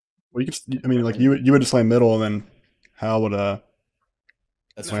 Well, you could, I mean, like you would just land middle, and then Hal would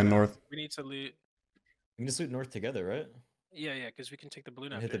That's land fine. north. We need to loot. We can just loot north together, right? Yeah, because we can take the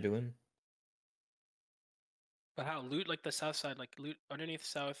balloon And after. hit the balloon. But how? Loot like the south side, like loot underneath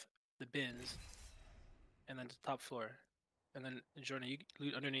south, the bins, and then the top floor. And then Jordan, you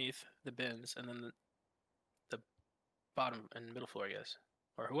loot underneath the bins, and then the bottom and middle floor, I guess.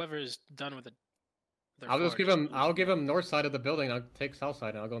 Or whoever is done with it. I'll just give him. I'll give him north side of the building. I'll take south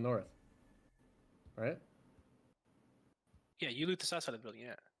side, and I'll go north. Right? Yeah, you loot the south side of the building,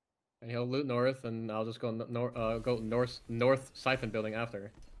 yeah. And he'll loot north, and I'll just go north siphon building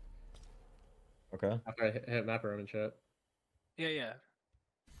after. Okay. After I hit map room and shit. Yeah.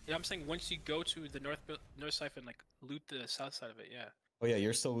 Yeah, I'm saying once you go to the north siphon, like loot the south side of it, yeah. Oh yeah,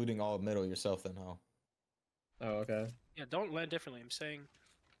 you're still looting all of middle yourself then, huh? Oh, okay. Yeah, don't land differently. I'm saying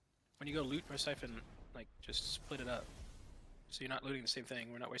when you go loot north siphon, like just split it up. So you're not looting the same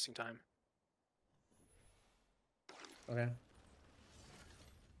thing. We're not wasting time. Okay.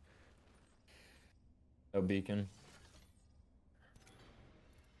 No beacon.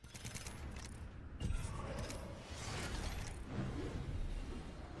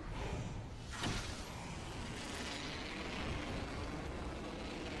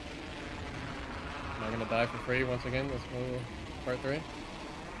 Am I gonna die for free once again? Let's go part 3.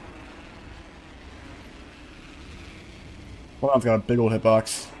 Bloodhound's got a big old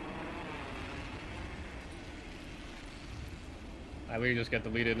hitbox. I literally just get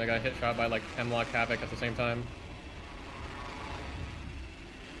deleted and I got hit shot by like Hemlock Havoc at the same time.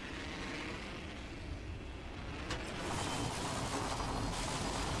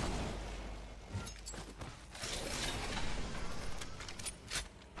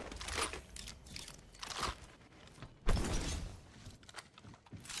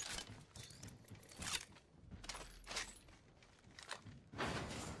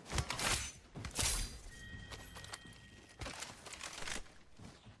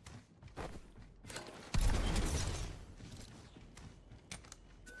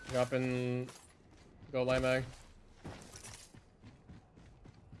 Dropping go line mag.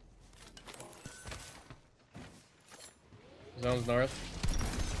 Zone's north.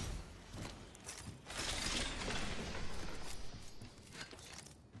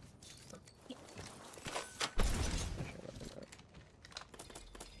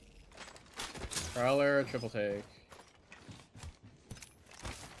 Prowler, triple take.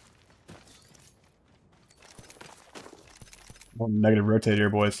 Negative rotate here,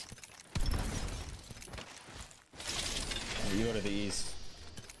 boys. You go to the east.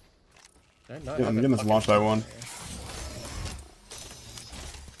 I'm I'm getting this launched by one.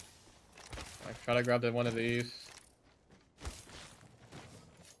 I try to grab the one of the east.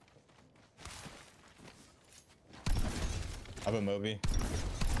 I have a Moby.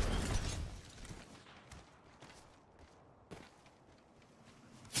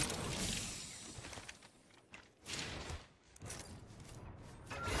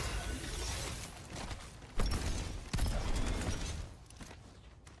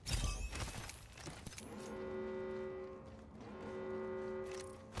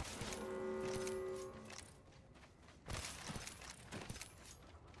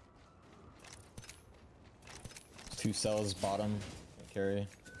 Two cells bottom. Can't carry.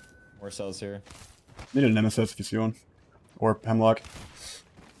 More cells here. Need a nemesis if you see one. Or Hemlock.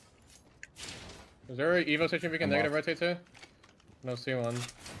 Is there an Evo station we can Hemlock. negative rotate to? No, see one.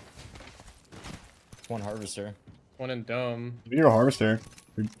 One harvester. One in dome. We can go harvester.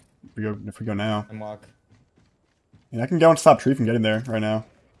 If we go now. Hemlock. Yeah, I can go and stop tree from getting there right now.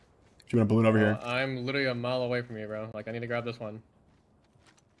 If you want a balloon over here. I'm literally a mile away from you, bro. Like, I need to grab this one.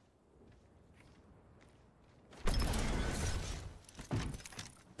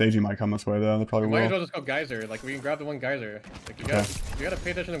 Daisy might come this way though. They probably We might as will. well just go geyser. Like, we can grab the one geyser. Like, you gotta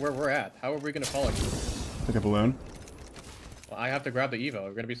pay attention to where we're at. How are we gonna follow you? Take a balloon. Well, I have to grab the Evo.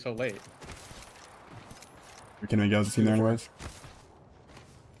 We're gonna be so late. We can make guys the team there anyways.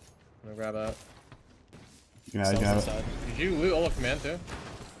 I'm gonna grab that. You can Cells have it. inside. Did you loot all of command too?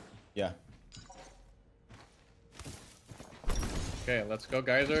 Yeah. Okay, let's go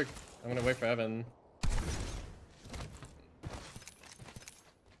geyser. I'm gonna wait for Evan.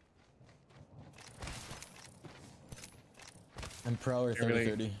 And Prowler You're really-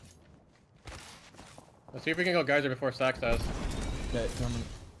 30-30. Let's see if we can go geyser before Sax does. Okay, coming.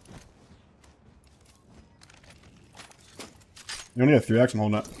 You only have 3x, I'm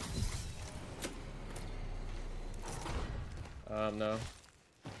holding it. No.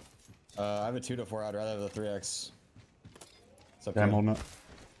 I have a 2 to 4. I'd rather have the 3x. It's up Yeah, I'm here. holding it.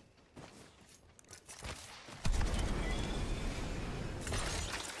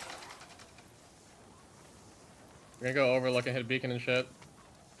 We're gonna go overlook and hit beacon and shit.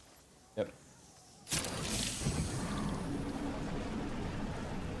 Yep.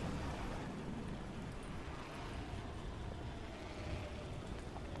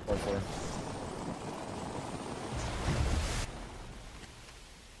 Four.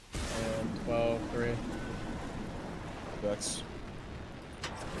 And 12-3. Ducks.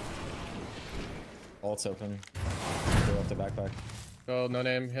 Alt's open. Go off the backpack. Go no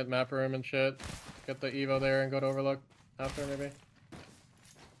name, hit map room and shit. Get the Evo there and go to overlook after maybe.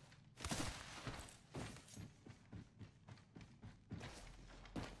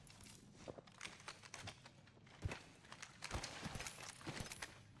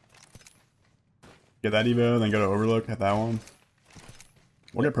 Get that Evo, then go to overlook, hit that one.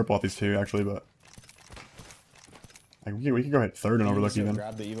 We'll get purple off these two actually, but like, we can go hit third and You overlook just even.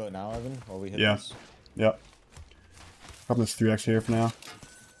 grab the Evo now, Evan, while we hit Yeah. this. Yep. Probably this 3x here for now.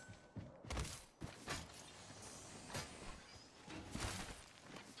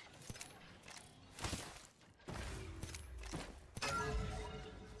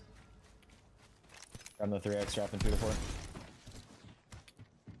 Grab the 3x, dropping 2 to 4.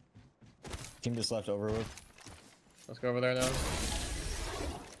 Team just left overlook. Let's go over there now.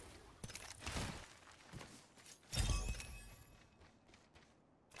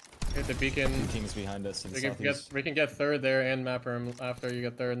 Hit the beacon. 2 teams behind us in the We can get third there and map room after you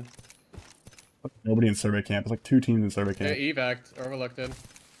get third. Nobody in survey camp. It's like 2 teams in survey camp. Yeah, evac'd, overlooked.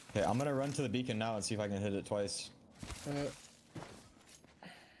 Okay, I'm gonna run to the beacon now and see if I can hit it twice.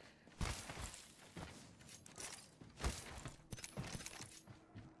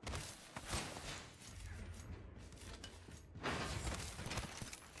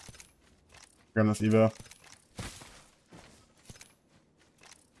 Grab this Evo.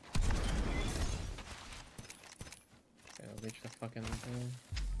 Yeah, reach the fucking thing.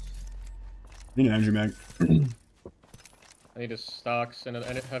 I need an energy mag. I need a stocks and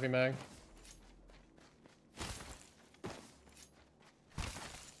a heavy mag.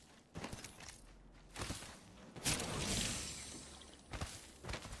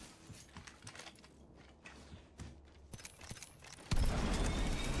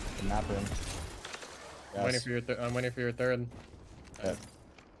 The map room. I'm waiting for your third. Yeah.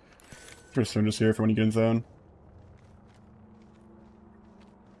 Just just here for when you get in zone.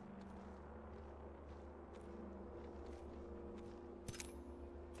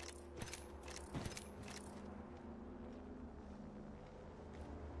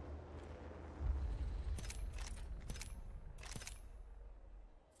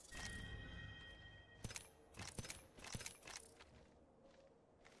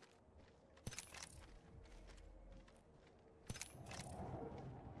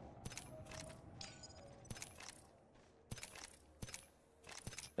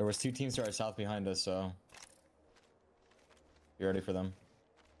 There was 2 teams to our south behind us, so be ready for them.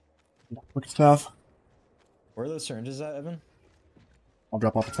 Look at south. Where are those syringes at, Evan? I'll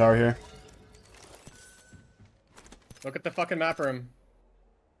drop off the tower here. Look at the fucking map room.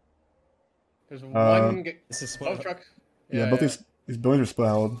 There's one. This is split. Truck. Yeah, both these buildings are split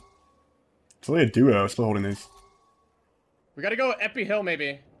held. It's only a duo still holding these. We gotta go Epi Hill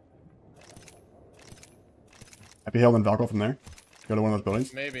maybe. Happy Hill and Valkyrie from there. Go to one of those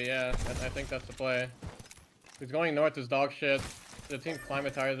buildings. Maybe, yeah. I think that's the play. He's going north is dog shit. The team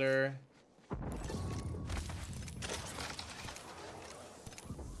climatizer.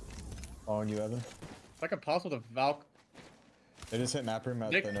 Following you, Evan. It's like impossible to Valk. They just hit map room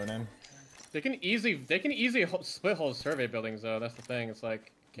at the no name. They can easily split whole survey buildings though. That's the thing. It's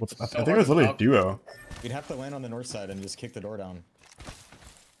like I think it was literally a duo. We'd have to land on the north side and just kick the door down.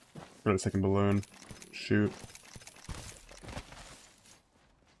 For the second balloon. Shoot.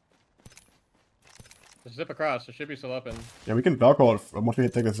 Just zip across. It should be still open. Yeah, we can Valkyrie it once we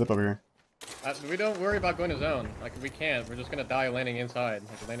take a zip over here. We don't worry about going to zone. Like we can't. We're just gonna die landing inside.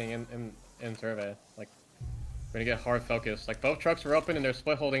 Like landing in survey. Like we're gonna get hard focused. Like both trucks are open and they're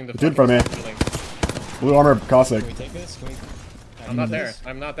split holding the. Dude in front of me. Building. Blue armor Cossack. Can we take this? I'm not there.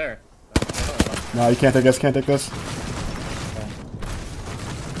 I'm not there. No, you can't take this. Can't take this. Could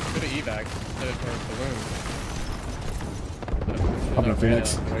have evac instead of balloon. Up in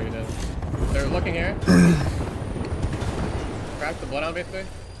Phoenix. They're looking here. Crack the Bloodhound basically.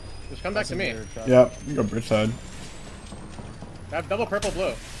 Just come back to me. Yeah, you can go bridge side. I have double purple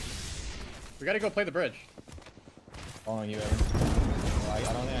blue. We gotta go play the bridge. Following you, Evan. Oh, I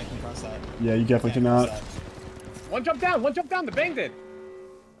don't think I can cross that. Yeah, you definitely cannot. One jump down, the bang did.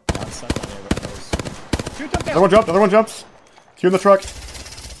 I'm stuck on there, but close. 2 jump down. Other one jumps. Q in the truck.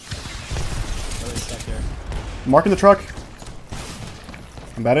 Really stuck here. Marking the truck.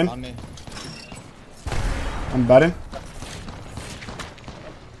 I'm batting. On me. I'm batting.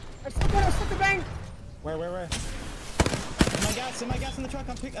 I stuck the bang. Where? In my gas in the truck.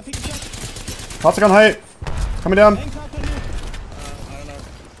 I'm picking truck. Cossack on height. Coming down. Bang, truck on you. I don't know.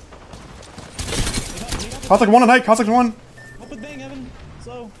 Cossack 1 on height. Cossack 1. Up with bang, Evan.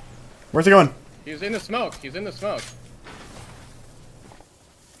 Slow. Where's he going? He's in the smoke. Kill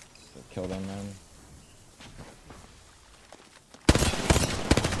them, man.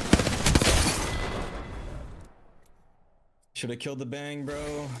 Should have killed the bang,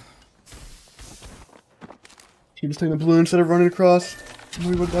 bro. He just taking the balloon instead of running across.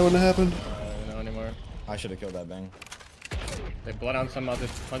 Maybe that wouldn't have happened. I don't know anymore. I should have killed that bang. They Bloodhound somehow did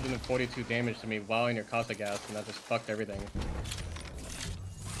 142 damage to me while in your Cossack gas, and that just fucked everything.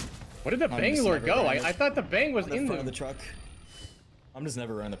 Where did the bang lord go? I thought the bang was in front of the truck. I'm just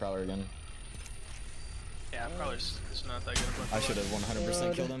never running the Prowler again. Yeah, Prowler's it's not that good of a I should have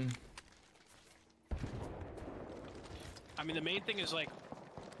 100% killed him. I mean, the main thing is like,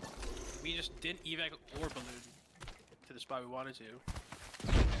 we just didn't evac or balloon to the spot we wanted to.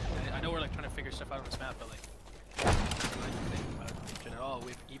 I know we're like trying to figure stuff out on this map, but like, I don't think about it at all.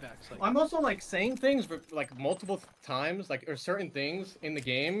 We have evacs. Like, I'm also like saying things like multiple times, like or certain things in the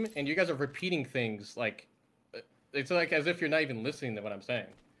game, and you guys are repeating things like it's like as if you're not even listening to what I'm saying.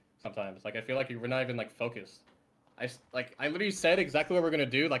 sometimes. Like I feel like we're not even like focused. I literally said exactly what we're gonna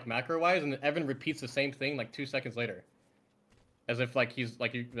do, like macro wise, and Evan repeats the same thing like 2 seconds later, as if like he's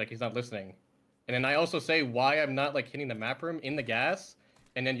not listening. And then I also say why I'm not like hitting the map room in the gas,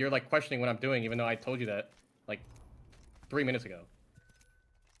 and then you're like questioning what I'm doing, even though I told you that like 3 minutes ago.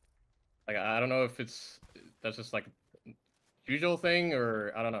 Like I don't know if that's just like usual thing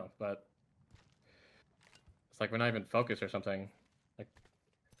or I don't know, but it's like we're not even focused or something. Like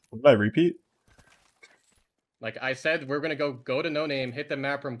What did I repeat? Like I said, we're gonna go to no name, hit the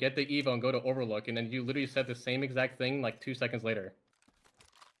map room, get the evo, and go to overlook, and then you literally said the same exact thing like 2 seconds later.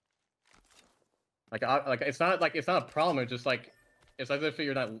 Like it's not a problem. It's just like it's as if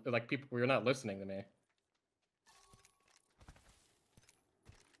you're not like you're not listening to me.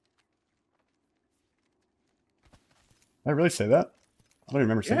 Did I really say that? I don't even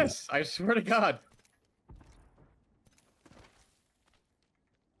remember saying that. Yes, I swear to God.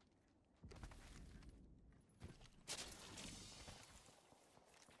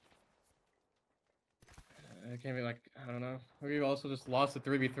 I can't be like, I don't know. We also just lost the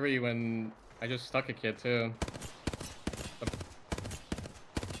 3v3 when I just stuck a kid too.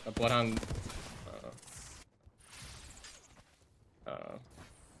 A Bloodhound.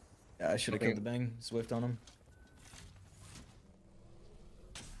 Yeah, I should have killed the bang Swift on him.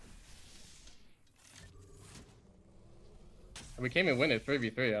 We came and win it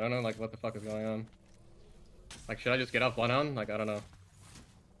 3v3. I don't know like what the fuck is going on. Like, should I just get off Bloodhound? Like, I don't know.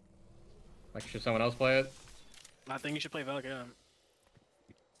 Like, should someone else play it? I think you should play Valk, yeah.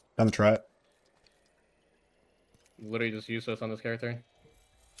 Time to try it. Literally just useless on this character.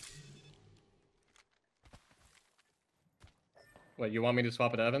 Wait, you want me to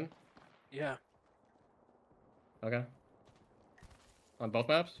swap it to Evan? Yeah. Okay. On both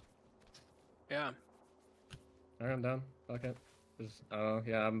maps? Yeah. Alright, I'm down. Fuck it.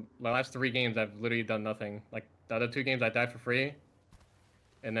 Yeah, my last 3 games I've literally done nothing. Like, the other 2 games I died for free.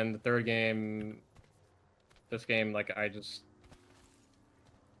 And then the 3rd game, this game, like, I just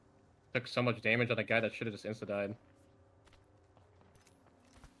took so much damage on a guy that should have just insta-died.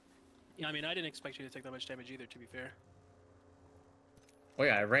 Yeah, I mean, I didn't expect you to take that much damage either, to be fair. Oh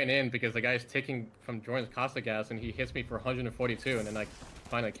yeah, I ran in because the guy's taking from Jordan's Costa gas and he hits me for 142 and then like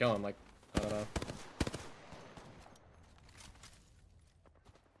finally kill him. Like, I don't know.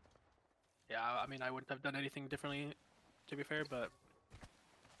 Yeah, I mean, I wouldn't have done anything differently, to be fair, but...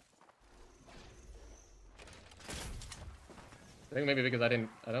 I think maybe because I don't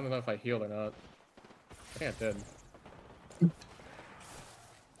know if I healed or not. I think I did.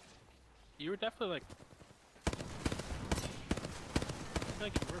 You were definitely like... I feel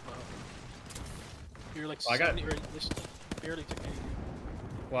like you were low. You were like Well, 70 or just barely took 80.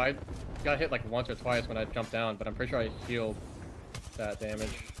 Well, I got hit like once or twice when I jumped down, but I'm pretty sure I healed that damage.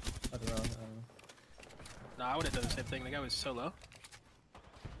 I don't know. No, I would have done the same thing. The guy was so low.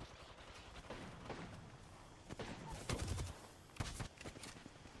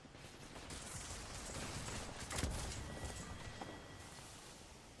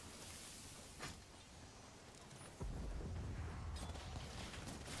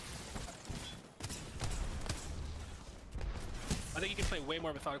 I think you can play way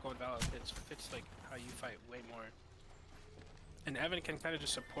more methodical and valid. It fits like how you fight way more. And Evan can kind of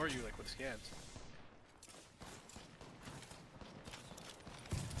just support you like with scans.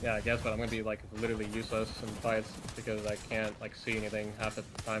 Yeah, I guess, but I'm gonna be like literally useless in fights because I can't like see anything half the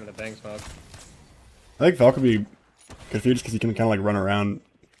time in the bang smoke. I think Valk would be good for you just because you can kind of like run around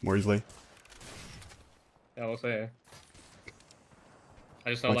more easily. Yeah, we'll see. I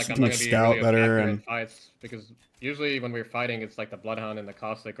just know Like, like you I'm can, not like, gonna be scout really better effective in and- fights because usually when we're fighting, it's like the Bloodhound and the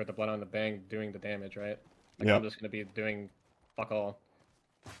Caustic or the Bloodhound and the Bang doing the damage, right? Like Yep. I'm just gonna be doing fuck all.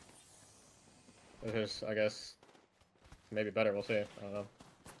 Which is, I guess, maybe better. We'll see. I don't know.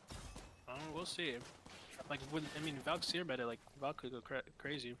 We'll see. Like, I mean, Valk's Seer meta, like, Valk could go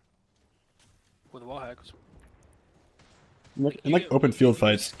crazy with wall hacks. In like open field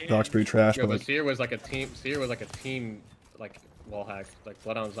fights, Valk's pretty trash, Yeah, but but like Seer was like a team. Seer was like a team, like wall hack. Like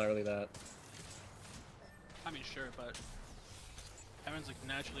Bloodhound's not really that. I mean, sure, but Evan's like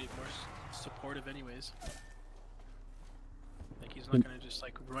naturally more supportive anyways. Like, he's not gonna just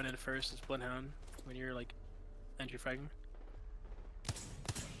like run in first as Bloodhound when you're like entry fragging.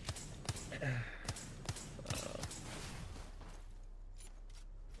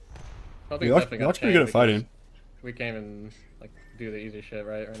 Valk's pretty good at fighting. We came and like do the easy shit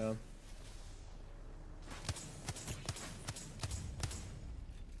right now.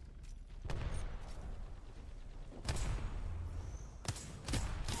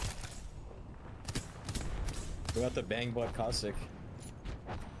 We got the bang butt Caustic.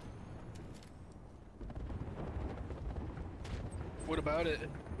 What about it?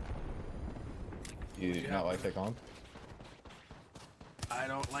 You not like the comp? I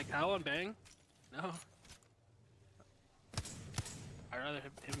don't like Hal on Bang. No. I'd rather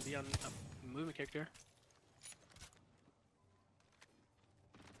him be on a movement character.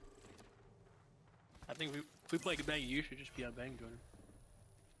 I think if we play good Bang, you should just be on Bang, Jordan.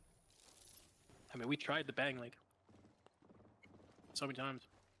 I mean, we tried the Bang like so many times.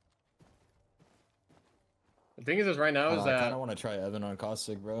 The thing is right now I is that kind of want to try Evan on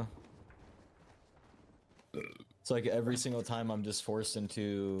Caustic, bro. It's like every single time I'm just forced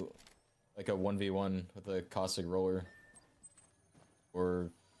into like a 1v1 with a Caustic roller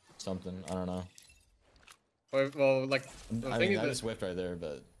or something. I don't know. well, like the I thing mean, is I that just whiffed right there,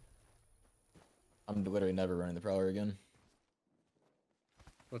 but I'm literally never running the Prowler again.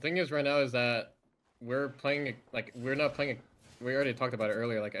 the thing is right now is that we're playing like we're not playing. We already talked about it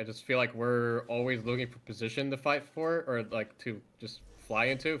earlier. Like I just feel like we're always looking for position to fight for, or like to just fly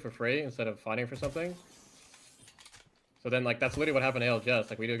into for free instead of fighting for something. So then, like that's literally what happened to ALGS.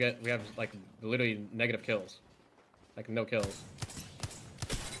 Like we have like literally negative kills, like no kills,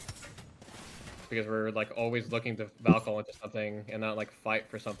 because we're like always looking to Valkyrie into something and not like fight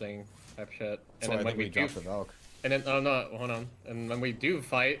for something type shit. That's And why then I when think we do, dropped the Valk. and then oh no, hold on. And when we do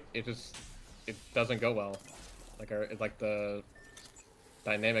fight, it doesn't go well. Like like the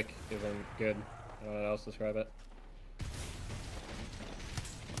dynamic isn't good. I don't know how else to describe it.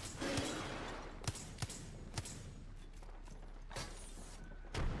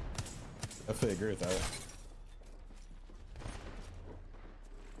 Definitely agree with that.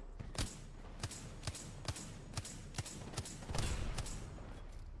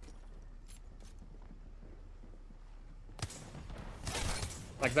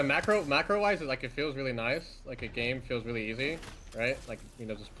 Like the macro wise, like it feels really nice. Like a game feels really easy, right? Like you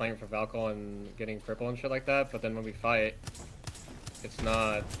know, just playing for Valkyrie and getting purple and shit like that. But then when we fight, it's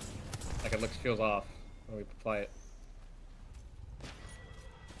not like it feels off when we fight.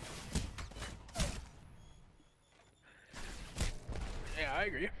 Yeah, I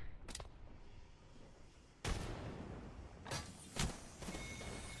agree.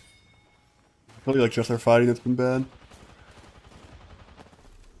 Probably like just our fighting that's been bad.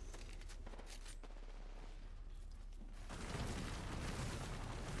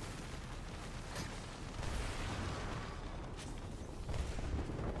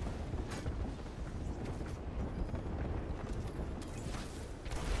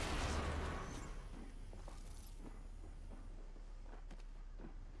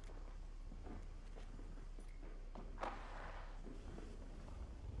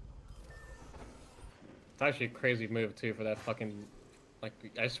 It's actually a crazy move too for that fucking. Like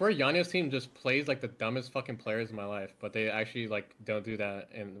I swear, Yanya's team just plays like the dumbest fucking players in my life, but they actually like don't do that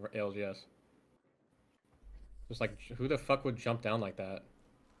in ALGS. Just like who the fuck would jump down like that?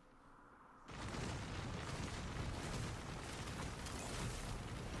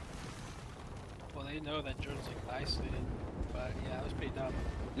 Well, they know that Jordan's like isolated, but yeah, that was pretty dumb.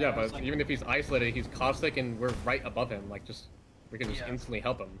 Yeah, I was but like, even if he's isolated, he's caustic and we're right above him. Like just we can just Yeah. instantly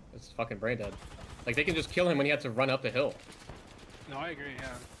help him. It's fucking brain dead. Like they can just kill him when he had to run up the hill. no, I agree.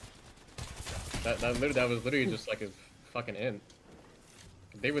 Yeah. That was literally just like a fucking int.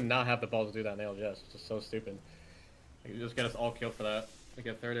 They would not have the balls to do that in ALGS. It's just so stupid. Like, you just get us all killed for that. We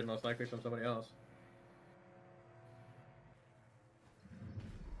get thirded most likely from somebody else.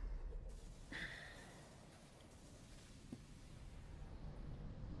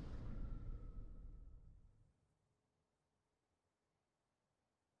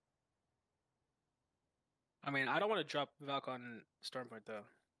 I mean, I don't want to drop Valk on Stormpoint though.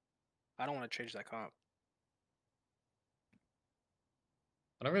 I don't want to change that comp.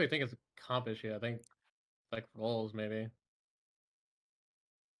 I don't really think it's a comp issue. I think it's like roles maybe.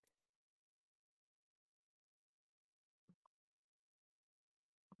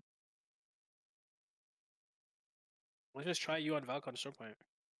 Let's just try you on Valk on Stormpoint.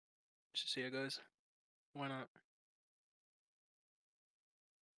 Just to see how it goes. Why not?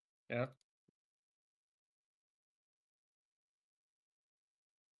 Yeah.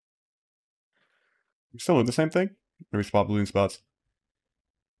 We still doing the same thing? Or we swap balloon spots?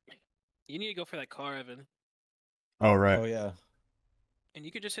 You need to go for that car, Evan. Oh, right. Oh yeah. And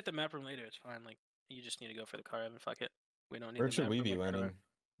you could just hit the map room later. It's fine. Like you just need to go for the car, Evan. Fuck it. We don't need. Where the should map we room be like right landing? away.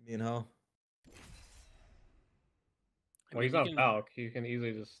 Me and Ho? I Well, mean, he's you on can- Valk. He can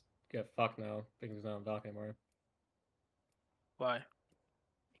easily just get fucked now because he's not on Valk anymore. Why?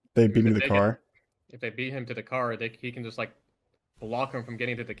 They Because beat me if to the they car. If they beat him to the car, he can just like block him from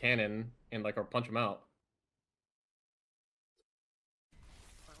getting to the cannon and like or punch him out.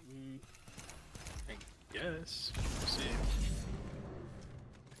 I guess. We'll see.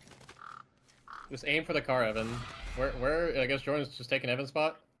 Just aim for the car, Evan. Where? I guess Jordan's just taking Evan's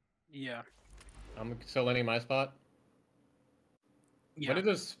spot. Yeah. I'm still landing my spot. Yeah.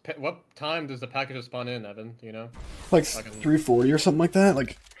 What time does the packages spawn in, Evan? Do you know? Like 340 or something like that.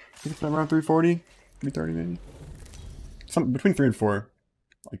 Like I think it's around 340, 330 maybe. Some between 3 and 4.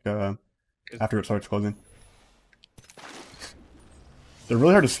 Like after it starts closing. They're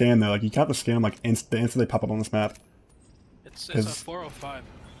really hard to scan though. Like you can't have to scan them like the instant they pop up on this map. It's a 405.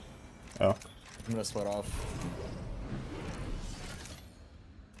 Oh. I'm gonna split off.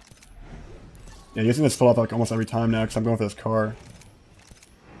 Yeah, you're gonna split off like almost every time now because I'm going for this car.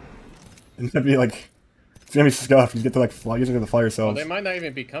 And it's gonna be like, it's gonna be scuffed. You get to like fly, you just get to fly yourselves. Well, they might not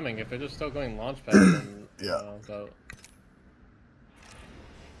even be coming if they're just still going launch pad. Then, Yeah. So.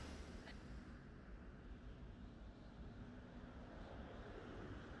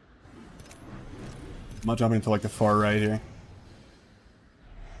 I'm not jumping into like the far right here.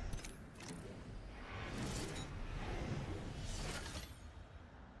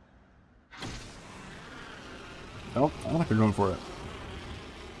 I don't think they're going for it.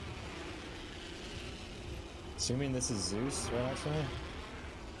 Assuming this is Zeus right next to me.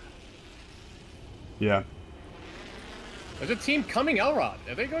 Yeah. There's a team coming Elrod.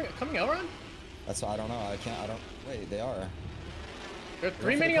 Are they coming Elrod? That's why I don't know. I don't. Wait, they are. There are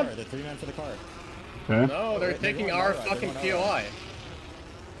 3 men on. They're 3 men for the car. Okay. No, they're They're taking going our Elrod. fucking They're going POI.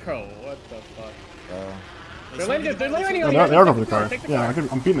 Bro, what the fuck? They're landing They on are you. going for the car. Take the Yeah, car.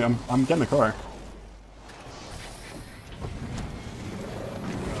 I'm beating them. I'm getting the car.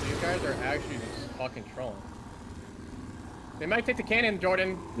 These guys are actually just fucking trolling. They might take the cannon,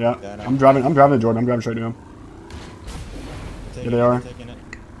 Jordan. Yeah. Yeah, I know. I'm driving to Jordan. I'm driving straight to him. They're Here they are. taking it.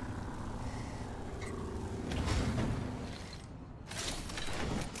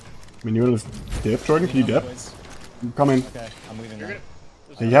 I mean, you want to just dip, Jordan? Can you dip? Boys. I'm coming. Okay, I'm leaving You're now.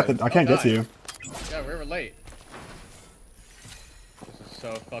 gonna. You have to. I can't get to you. Yeah, we were late. This is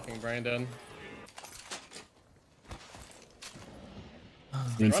so fucking Brandon.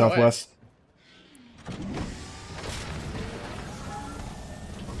 You're in Run away. southwest.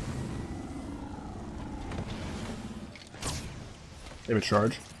 They have a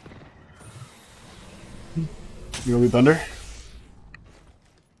charge. You gonna lead thunder?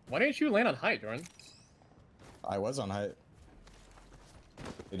 Why didn't you land on height, Jordan? I was on height.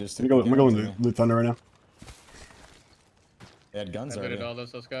 They just I'm took the going gun to to me. lead thunder right now. They had guns I already. did all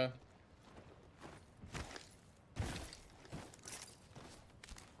this, let's go.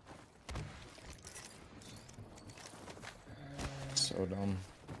 So dumb.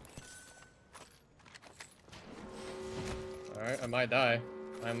 Alright, I might die.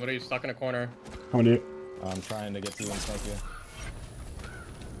 I'm literally stuck in a corner. Coming to you. I'm trying to get to you and smoke you.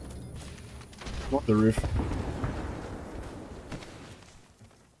 Go up the roof.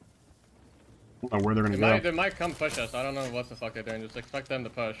 I don't know where they're gonna go. They might come push us. I don't know what the fuck they're doing. Just expect them to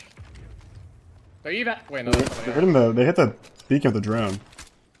push. They're even. Wait, no, that's They're somebody hitting else. they hit the beacon of the drone.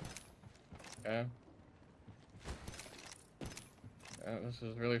 Okay. Yeah, this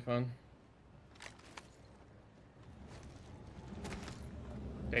is really fun.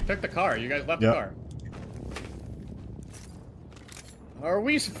 They took the car. You guys left Yep. the car. Are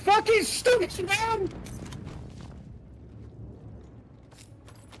we fucking stupid, man?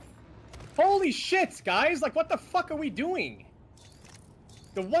 Holy shit, guys! Like, what the fuck are we doing?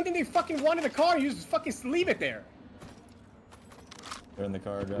 The one thing they fucking want in the car, you just fucking leave it there. They're in the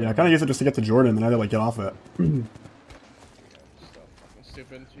car. Yeah, I kind of use it just to get to Jordan, and I had to like get off it. So fucking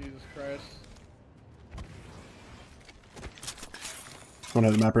stupid, Jesus Christ. Going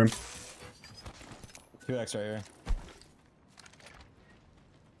to the map room. 2x right here.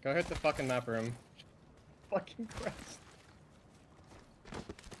 Go hit the fucking map room. Fucking Christ.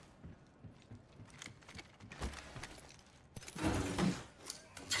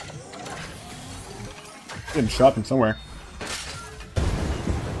 Getting shot from somewhere.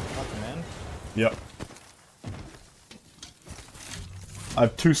 Fucking man. Yep. I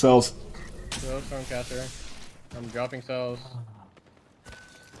have 2 cells. Go Stormcaster. I'm dropping cells.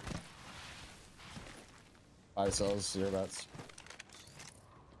 5 cells, 0 bats.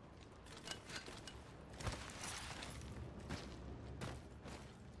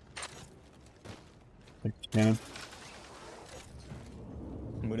 Like cannon.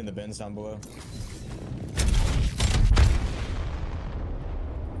 I'm moving the bins down below.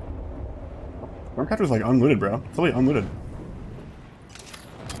 Stormcatcher's like unlooted, bro. It's totally unlooted.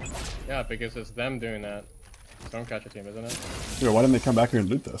 Yeah, because it's them doing that. Stormcatcher team, isn't it? Dude, why didn't they come back here and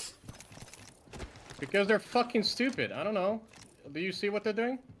loot this? Because they're fucking stupid. I don't know. Do you see what they're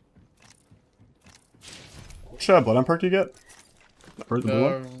doing? Which Bloodhound perk do you get? The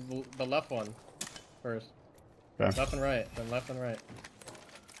blue one? The left one. first. Okay. Left and right, then left and right.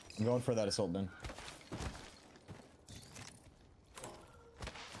 I'm going for that assault bin.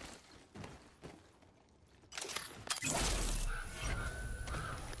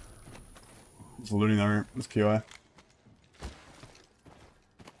 It's looting there. It's POI.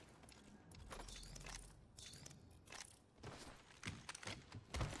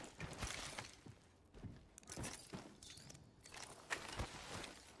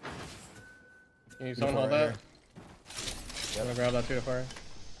 Can you someone hold that? Yep. I'm gonna grab that 2 to fire.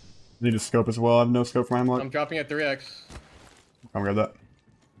 Need a scope as well. I have no scope for my hemlock. I'm dropping at 3x. Come grab that.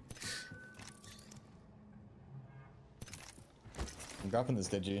 I'm dropping this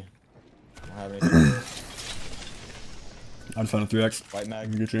digi. I don't have anything. I just found a 3x. White I mag.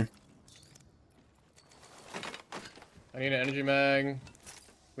 can get you. I need an energy mag.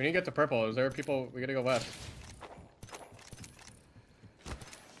 We need to get to purple. Is there people? We gotta go west.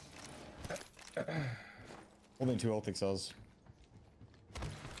 Holding 2 ultic cells.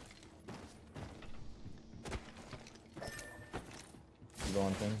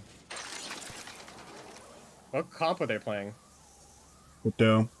 Going thing. What comp are they playing?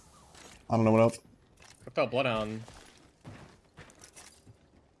 Crypto. I don't know what else. Crypto Bloodhound.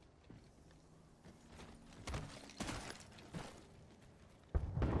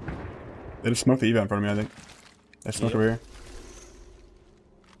 They just smoked the Eva in front of me, I think. They smoked over here.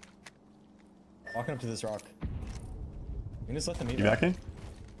 Walking up to this rock. You can just let them eat. You back in?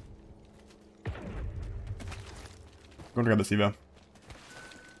 Going to grab this Eva.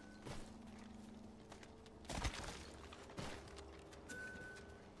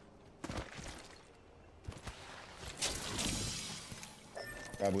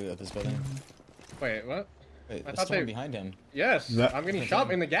 Grab loot at this building. Wait, what? Wait, I there's thought someone they- behind him. Yes, Is that- I'm getting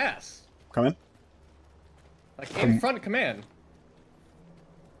shot in the gas. Come in. Like in front of command.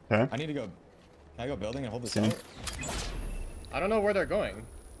 Okay. I need to go. Can I go building and hold this See me? out? I don't know where they're going.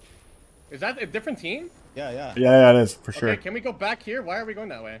 Is that a different team? Yeah, yeah. Yeah, it is, for sure. Okay, can we go back here? Why are we going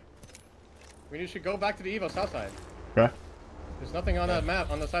that way? We should go back to the Evo south side. Okay. There's nothing on that map,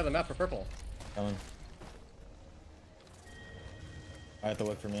 on the side of the map for purple. Coming. I have to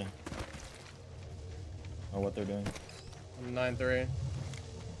look for me. Know what they're doing. I'm 9-3.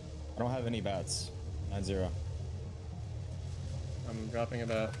 I don't have any bats. 9-0. I'm dropping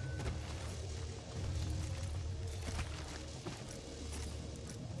it out.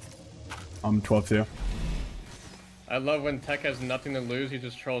 I'm 12-2. I love when Tech has nothing to lose, he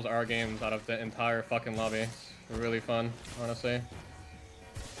just trolls our games out of the entire fucking lobby. It's really fun, honestly.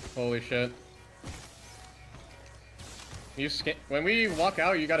 Holy shit. You scan when we walk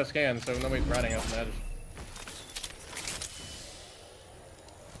out, you gotta scan so nobody's ratting us on the edge.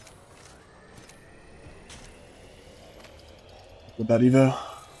 With that Evo.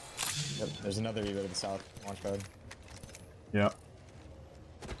 Yep, there's another Evo to the south. Launch pad. Yeah.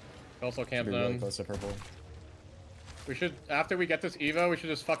 Also camp Should be really zone. close to purple. We should, after we get this Evo, we should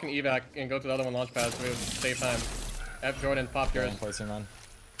just fucking evac and go to the other one launch pad so we have save time. F Jordan, pop yours. I'm placing on.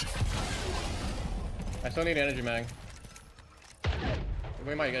 I still need energy mag.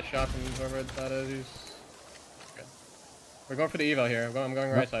 We might get shot from whoever that is. Good. We're going for the Evo here. I'm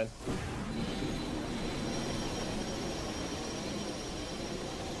going right side.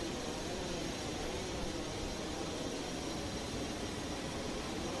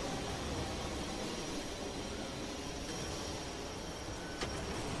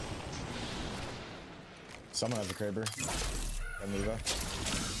 Someone has a Kraber. And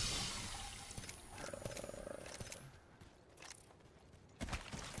Evo.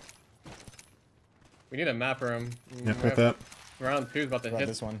 We need a map room. Yeah, put that. Round 2's about to Grab hit.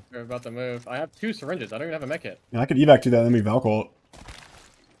 this one. We're about to move. I have 2 syringes. I don't even have a mech kit. Yeah, I could evac to that, then we Valcolt.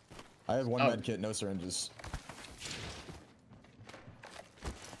 I have 1 Oh. med kit, no syringes.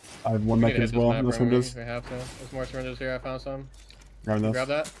 I have one We mech need to as hit this well. map No room syringes. if we have to. There's more syringes here. I found some. Grabbing those. Grab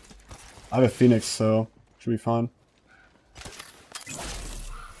that. I have a Phoenix, so should be fine.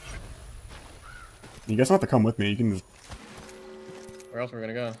 You guys don't have to come with me. You can just. Where else are we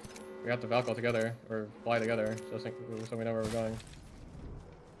gonna go? We have to Valco together, or fly together, so we know where we're going.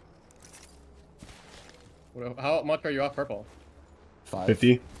 How much are you off purple? 5.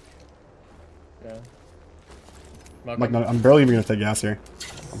 50. Yeah. I'm, like, I'm barely even gonna take gas here.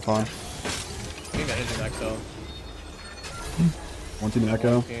 I'm fine. I need the engine back though. One team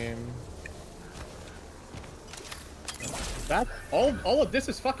Echo. Team. That all of this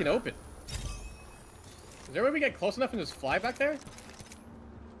is fucking open. Is there a way we get close enough and just fly back there?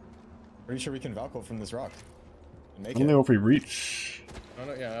 Pretty sure we can Valco from this rock. And I make don't it. know if we reach. I don't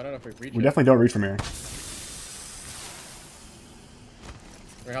know. Yeah, I don't know if we reach We it. definitely don't reach from here.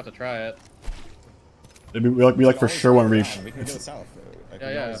 We have to try it. We like for always sure go want to reach. around. We can go south. Like, Yeah,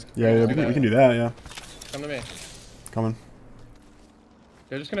 we yeah. always- Yeah, we can do that. Yeah, Come to me. coming.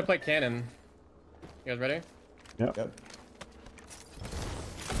 They're just gonna play cannon. You guys ready? Yep. Yep.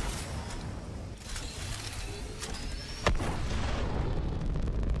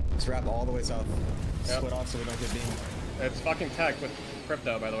 Let's wrap all the way south. Yep. Split off so we don't get beamed. It's fucking tech with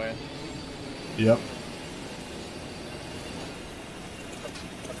crypto, by the way. Yep.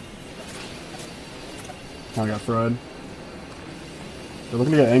 Kind of got fried. They're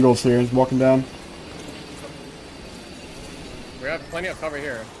looking to get angles here. He's walking down. We have plenty of cover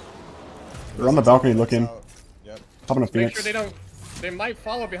here. They're on the balcony looking. South. Yep. Popping a Make Phoenix. sure they don't. They might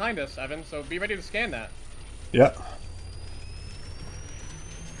follow behind us, Evan. So be ready to scan that. Yeah.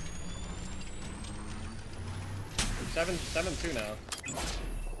 It's 7-2 now.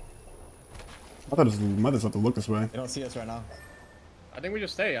 I thought it might just have to look this way. They don't see us right now. I think we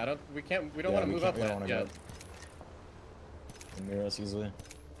just stay. I don't. We can't. We don't Yeah, want to we move can't- up we don't yet. wanna go up. They mirror us easily.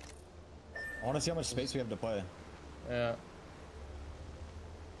 I want to see how much space we have to play. Yeah.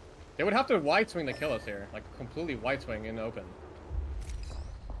 They would have to wide swing to kill us here, like completely wide swing in the open.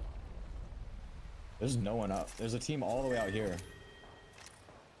 There's no one up. There's a team all the way out here.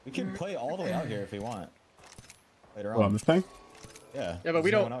 We can play all the way out here if we want. Later Oh, on. this thing? Yeah. Yeah, but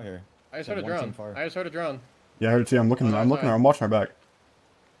we there's no don't- one out here. I just Like heard a one team drone. far. I just heard a drone. Yeah, I heard it too. I'm looking. Oh, no, I'm looking. sorry. I'm watching our back. I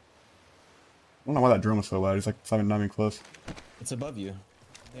don't know why that drone was so loud. He's like not even close. It's above you.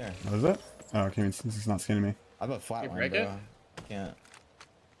 Yeah. Oh, is it? Oh, okay. This is not scanning me. I have a flat line, break bro. it? Can't.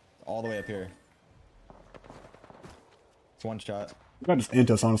 All the way up here. It's one shot. You gotta just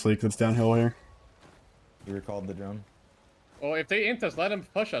int us honestly, because it's downhill here. You recalled the drone. Well, if they int us, let them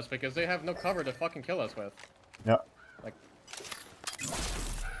push us because they have no cover to fucking kill us with. Yeah. Like,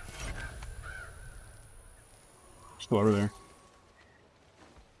 Still over there.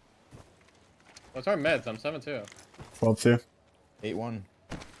 what's our meds? I'm 7-2. 12-2. 8-1.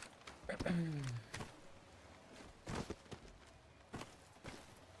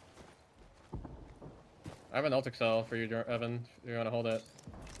 I have an ult cell for you, Evan. If you want to hold it.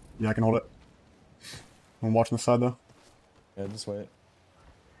 Yeah, I can hold it. I'm watching the side though. Yeah, just wait.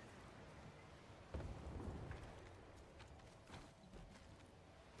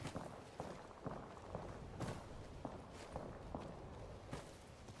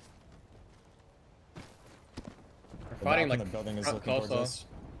 We're fighting back like in the building is front looking towards torso. us.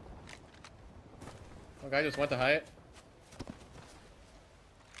 Oh, guy just went to height.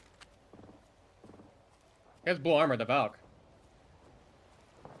 He has blue armor, the Valk.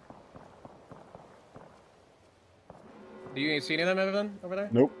 Do you see any of them, Evan, over there?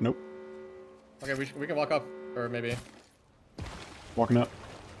 Nope. Nope. Okay, we can walk up, or maybe. Walking up.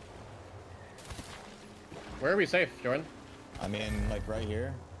 Where are we safe, Jordan? I mean, like right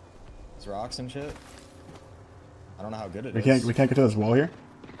here. There's rocks and shit. I don't know how good it We is. can't get to this wall here.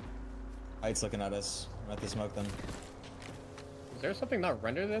 Heights looking at us. I'm at the smoke them. Is there something not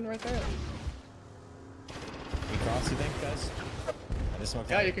rendered in right there? We cross, you think, guys? I just smoked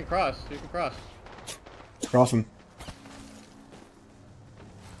Yeah, height. you can cross. You can cross. Crossing.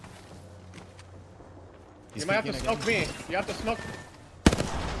 He's You might have to peeking smoke again. me. You have to smoke.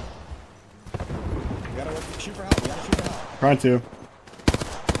 We gotta shoot for help. We gotta shoot for help. Trying to.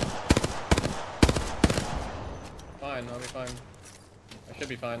 Fine, I'll be fine. I should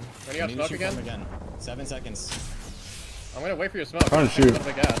be fine. When you We have need to smoke shoot again? for him again. 7 seconds. I'm gonna wait for your smoke. Trying to Take a shoot.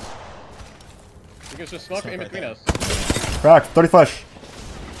 little bit of gas. You can just smoke Smoke in right between there. us. Crack. 30 flash.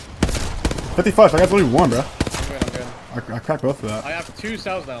 50 flash. I got literally one, bro. I'm good, I'm good. I cracked both of that. I have 2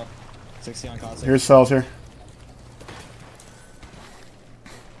 cells now. 60 on Cossack. Here's cells here.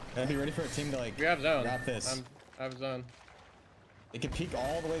 Gotta be ready for a team to like We have zone. wrap this. I have zone. They can peek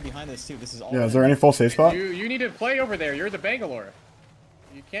all the way behind us too. This is all. Yeah. Is there any full safe spot? You need to play over there. You're the Bangalore.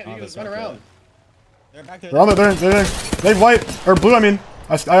 You can't. Oh, You can just that's run right, around. They're back there. They're on there. They're there. They have white or blue. I mean,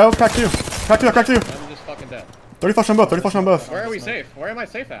 I cracked two. Cracked two. I cracked two. I'm just fucking dead. 30 flash on both. 30 flash on both. Where are we safe? Where am I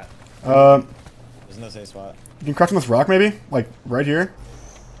safe at? There's no safe spot. You can crack on this rock maybe, like right here.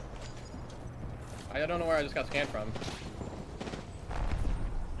 I don't know where I just got scanned from.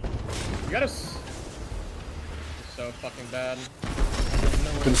 You gotta. It's so fucking bad.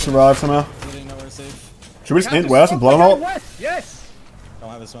 Couldn't survive somehow. We didn't know we're safe. Should we just You have int to west and smoke blow them the guy all? west. Yes. Don't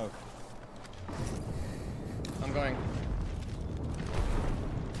have a smoke. I'm going.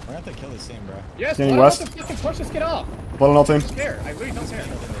 We're gonna have to kill this team, bro. Yes. Scanning Why west. don't the fucking push this kid off? Blood on all team. I care. I really don't care.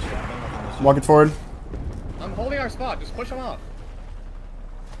 Walking forward. I'm holding our spot. Just push him off.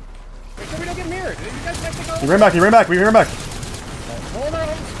 Make sure we don't get mirrored. You guys might take He over. ran back. He ran back. We ran back. Hold our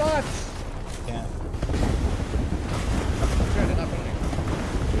own spots. Can't. Sure, they're not pushing.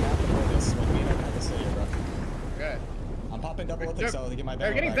 We have to play this. Smoke me and I can stay here, bro. popping double ult cell to get my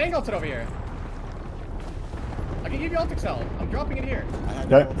They're bangle getting back. bang ulted over here. I can give you ult cell. I'm dropping it here. I have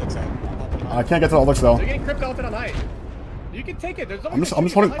Okay. double ult cell. I'm popping I can't get to the ult cell. They're getting crypto ulted on height. You can take it. There's I'm just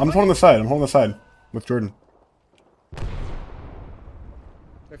holding the side. I'm holding the side with Jordan.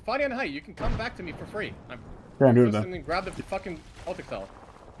 They're fighting on height. You can come back to me for free. Yeah, I'm doing it Listen then. and grab the fucking ult cell.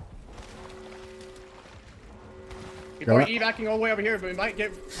 People are evacuating all the way over here, but we might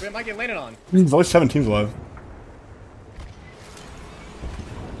get landed on. There's only 7 teams alive.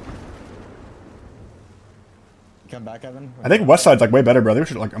 Come back, Evan. I think West side's like way better, bro. I think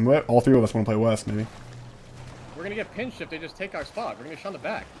we should like. All 3 of us want to play West, maybe. We're gonna get pinched if they just take our spot. We're gonna get shot in the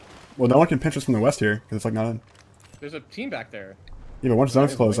back. Well, no one can pinch us from the West here because it's like not in. There's a team back there. Yeah, but once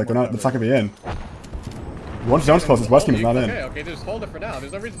zone's closed, like they're not. It's not gonna be in. Once zone's closed, this West team is not in. Okay, just hold it for now.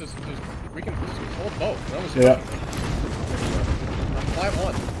 There's no reason to just we can just hold both. Yeah.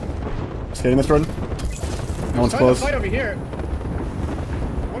 5-1. Skating this, Jordan. No one's close. Fight over here.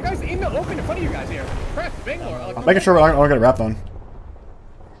 One guy's in the open in front of you guys here. Crap, Bangalore. I'm making sure I don't get wrapped on.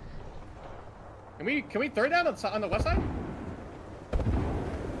 Can we third down on the west side?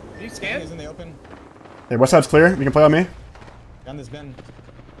 Can you scan? Is in the open. Hey, West side's clear. You can play on me. Gun this bin.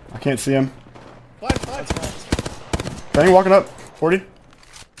 I can't see him. Flash. Bang, walking up. 40.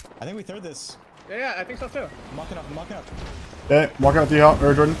 I think we third this. Yeah, I think so too. I'm walking up. I'm walking up. Okay, walking up to you,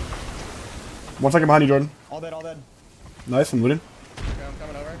 or Jordan. 1 second behind you, Jordan. All dead. All dead. Nice, I'm looting. Okay, I'm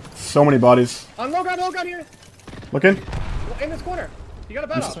coming over. So many bodies. On low gun here. Looking. In this corner. You got a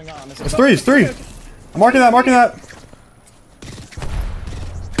battle. Swing out. It's 3. It's 3. I'm marking that. Marking that.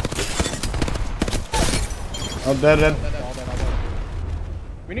 Oh, dead. All dead.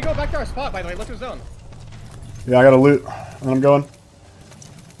 We need to go back to our spot, by the way. Look at the zone. Yeah, I gotta loot. And I'm going.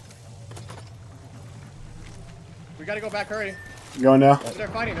 We gotta go back, hurry. I'm going now. They're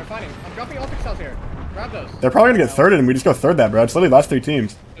fighting. I'm dropping ultic cells here. Grab those. They're probably gonna get thirded and we just go third that, bro. It's literally the last 3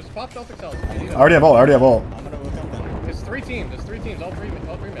 teams. Just pop the ultic cells. I already have ult. I'm gonna look up then. There's 3 teams. All three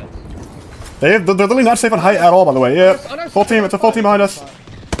minutes. They're literally not safe on height at all, by the way. Yeah. Full team. It's a full team behind us.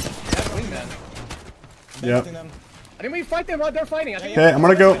 That's wingman. Yeah. I think we fight them while they're fighting. I think Okay, I'm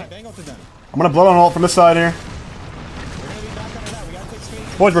gonna go. I'm gonna blow on ult from this side here. We're gonna be back under that. We gotta take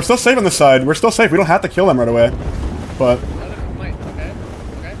space. Boys, we're still safe on this side. We're still safe. We don't have to kill them right away. But, Okay.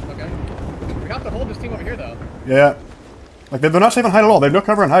 We have to hold this team over here, though. yeah. Like, they're not safe on height at all. They have no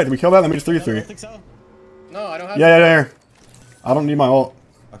cover on height. We kill that, then we just 3-3. No, I don't have. Yeah. I don't need my ult.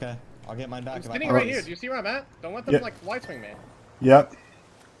 Okay, I'll get mine back. I'm if I sitting pop right this. here. Do you see where I'm at? Don't let them, Yeah. like, wide swing me. Yep.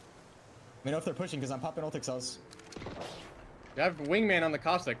 Let me know if they're pushing, because I'm popping ultic cells. You have wingman on the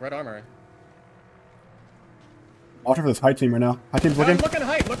caustic, red armor. Watching for this high team right now. High team's looking. Looking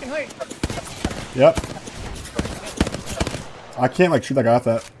height. Yep. I can't, like, shoot that guy off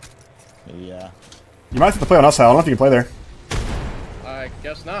that. Yeah. You might have to play on us, Hal. I don't know if you can play there. I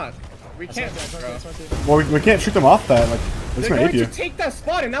guess not. We can't, bro. Well, we can't shoot them off that. Like, They're it's gonna going ape you. to take that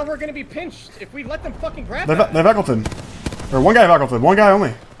spot, and now we're gonna be pinched if we let them fucking grab They've that. Eccleton. Or one guy have Eccleton. One guy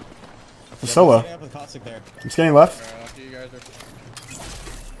only. It's a solo. I'm scanning left. You guys are...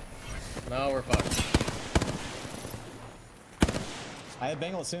 No, we're fucked. I have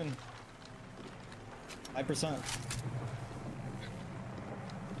Bangle soon. 5%.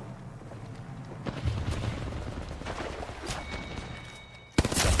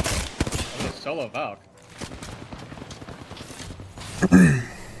 Solo Valk.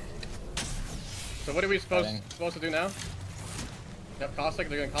 So what are we supposed to do now? We have Caustic,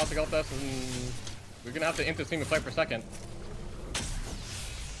 they're gonna Caustic ult us, and we're gonna have to int this team and play for second.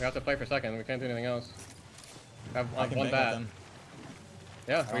 We have to play for second, we can't do anything else. We have like one bat.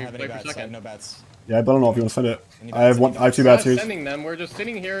 Yeah, we play for second. No bats. Yeah, I don't know if you want to send it. I have 2 bats here. Sending them, we're just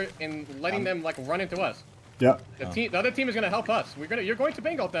sitting here and letting them like run into us. Yeah. The other team is gonna help us. You're going to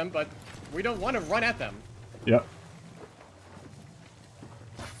Bengal them, but we don't want to run at them. Yep.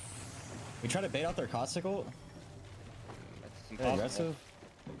 We try to bait out their caustic ult. It's Very impossible.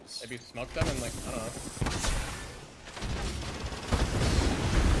 aggressive. Maybe smoke them and like, I don't know.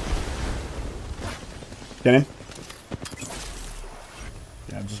 Get in.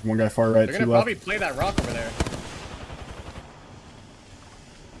 Yeah, just one guy far right, They're 2 gonna left. probably play that rock over there.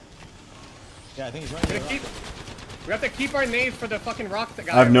 Yeah, I think he's running. We have to keep our nades for the fucking rock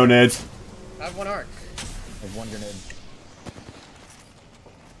guy. I have no nades. I have 1 arc. I have 1 grenade.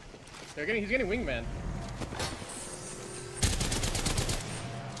 He's getting wingman.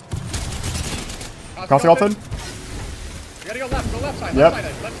 Caustic ulted? You gotta go left side, Yep.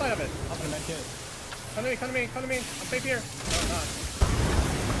 left side of it. I'm gonna med kit. Come to me. I'm safe here. No, I'm not.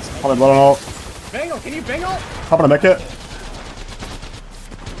 Probably blood on ult. Bangle, can you bangle? Hop on a mech kit.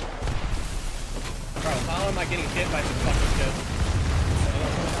 Bro, follow am I getting hit by this fucking shit?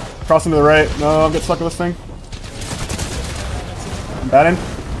 Crossing to the right. No, I'm getting stuck with this thing. I'm batting,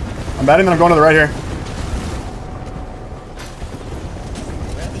 then I'm going to the right here.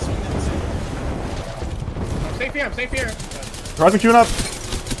 I'm safe here. Horizon queuing up.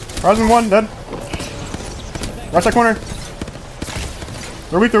 Horizon 1, dead. Right side corner.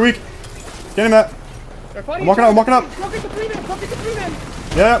 They're weak. Getting that. I'm walking up.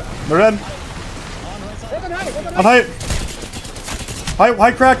 Yeah, they're dead. On height.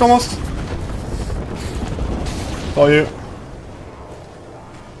 Height cracked almost. It's all you.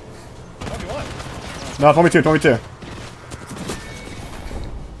 No, it's only two.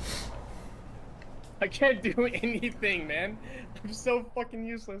 I can't do anything, man. I'm so fucking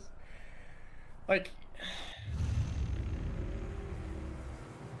useless. Like,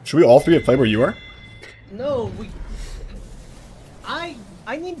 Should we all three play where you are? no, I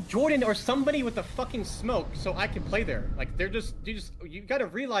need Jordan or somebody with a fucking smoke so I can play there. Like, you gotta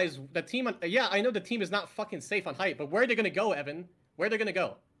realize the team on, yeah, I know the team is not fucking safe on height, but where are they gonna go, Evan? Where are they gonna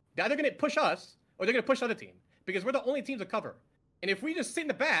go? They're either gonna push us or they're gonna push the other team because we're the only teams to cover. And if we just sit in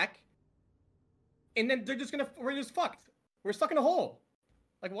the back, and then we're just fucked. We're stuck in a hole.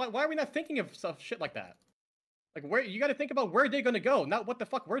 Like, why are we not thinking of shit like that? Like, where you got to think about where they're gonna go, not what the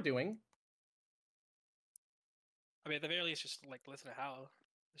fuck we're doing. I mean, at the very least, just like listen to Hal.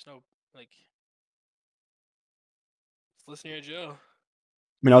 There's no like, just listen to your Joe. I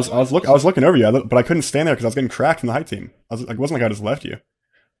mean, I was looking over you, but I couldn't stand there because I was getting cracked from the height team. It wasn't like I just left you.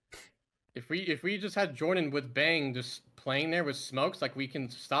 If we just had Jordan with Bang just playing there with smokes, like we can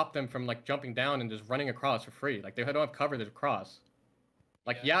stop them from like jumping down and just running across for free. Like they don't have cover to cross.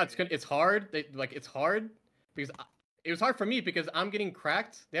 Like yeah, it's hard. It's hard because it was hard for me because I'm getting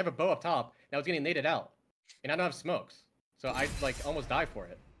cracked. They have a bow up top, and I was getting naded out, and I don't have smokes, so I like almost die for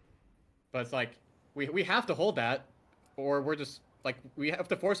it. But it's like we have to hold that, or we're just like we have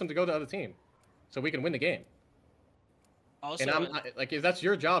to force them to go to the other team, so we can win the game. Also, And like, that's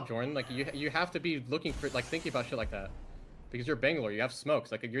your job, Jordan. Like, you have to be looking for, like, thinking about shit like that, because you're Bangalore. You have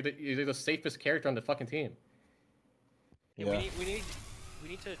smokes. Like, you're the safest character on the fucking team. yeah. We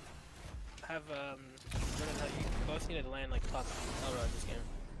need to have you both need to land like top Elrod this game,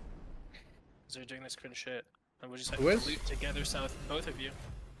 because they're doing this cringe shit. And we'll just have to loot together south, both of you,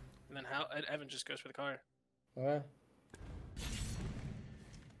 and then Evan just goes for the car. And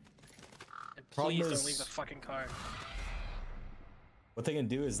please don't leave the fucking car. What they can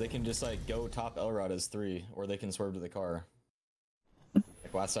do is they can just like go top Elrod as 3, or they can swerve to the car.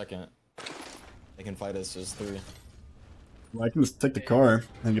 Like last second, they can fight us as 3. Well, I can just take the car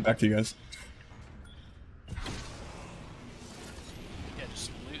and get back to you guys. Yeah,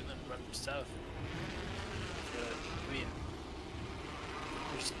 just loot and then run south.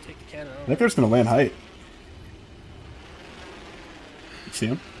 Just take the cannon. I think they're just gonna land height. See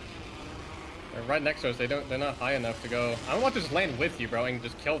him? They're right next to us. They're not high enough to go. I don't want to just land with you, bro, and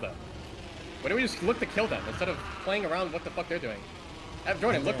just kill them. Why don't we just look to kill them instead of playing around what the fuck they're doing?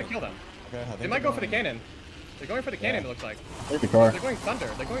 Jordan, look to kill them. Okay, they might go for the cannon. They're going for the cannon, it looks like. Take the car. They're going thunder.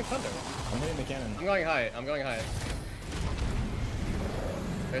 They're going thunder. I'm hitting the cannon. I'm going high.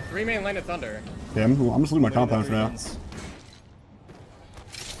 There's 3 main landed thunder. Yeah, I'm just looting my compound for now. I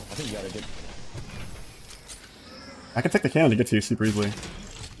think you gotta get... I can take the cannon to get to you super easily.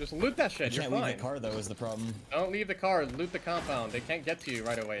 Just loot that shit, you're can't fine. leave the car though is the problem. Don't leave the car, loot the compound. They can't get to you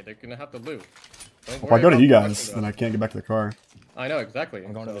right away. They're gonna have to loot. If I go to you guys, then I can't get back to the car. I know, exactly.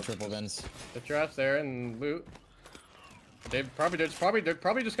 I'm going to the triple bins. Get your ass there and loot. They're probably just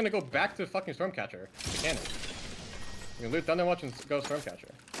gonna go back to fucking Stormcatcher. The cannon. You can loot Thunderwatch and go Stormcatcher.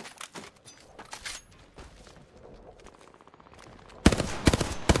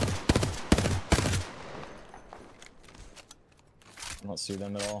 I don't see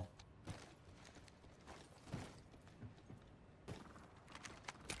them at all.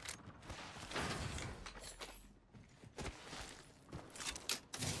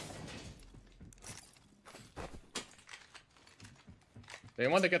 They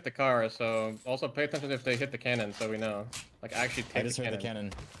want to get the car, so also pay attention if they hit the cannon, so we know. Like, actually take the cannon. I just heard the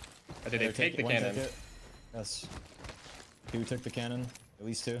cannon. Or did they take the cannon? Yes. 2 took the cannon. At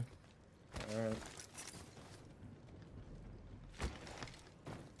least 2. Alright.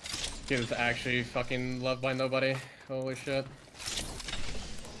 Kid is actually fucking loved by nobody. Holy shit.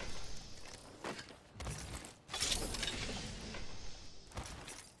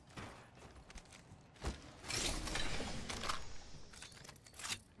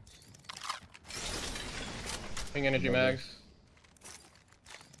 Ping energy mags.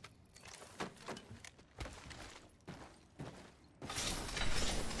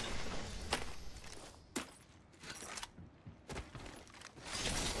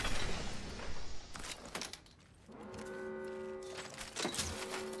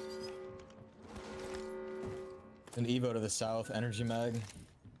 An Evo to the south, energy mag.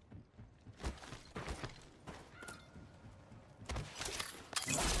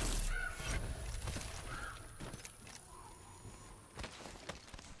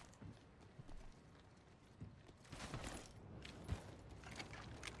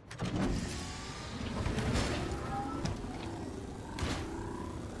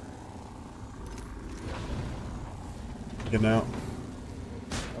 Getting out.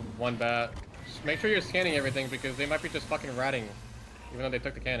 One bat. Just make sure you're scanning everything because they might be just fucking ratting, even though they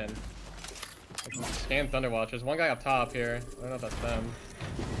took the cannon. Like, scan Thunderwatch. There's one guy up top here. I don't know if that's them.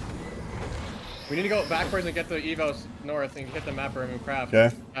 We need to go backwards and get the Evos north and hit the map or remove craft.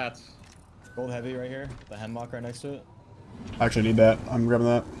 Okay. Bats. Gold heavy right here. The hemlock right next to it. I actually need that. I'm grabbing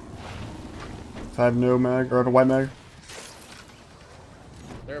that. If I have no mag, or I have a white mag.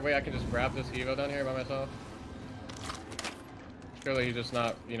 Is there a way I can just grab this Evo down here by myself? Surely he's just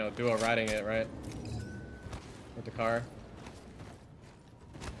not, you know, duo riding it, right? With the car.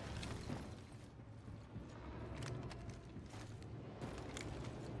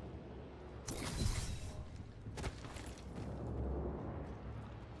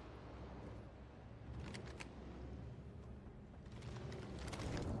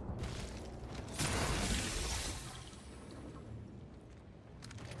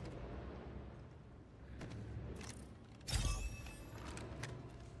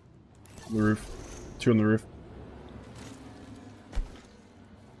 The roof. 2 on the roof.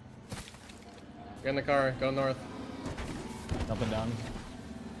 Get in the car, go north. Up and down.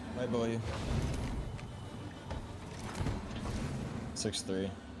 Right below you. 6-3.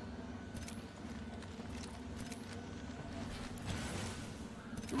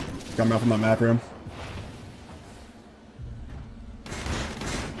 Got me off in that map room.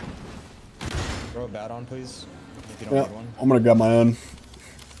 Throw a bat on, please. If you don't Yeah, need one. I'm gonna grab my own.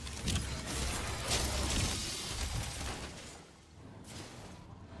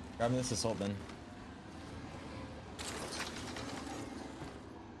 Grab me this assault bin.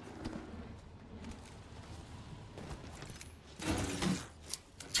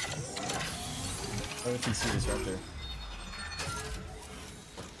 OTC disruptor.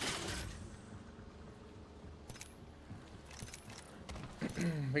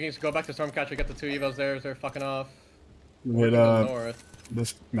 We can just go back to Stormcatcher, get the 2 Evos there as they're fucking off. Hit We can go north.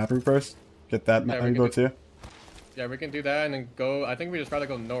 this map room first. Get that Yeah, map we and can go do- too. Yeah, we can do that and then go. I think we just rather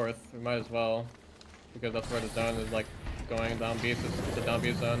go north. We might as well. Because that's where the zone is like going down beast. It's the down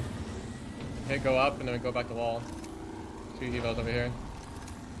beast zone. Okay, go up and then we go back to wall. 2 Evos over here.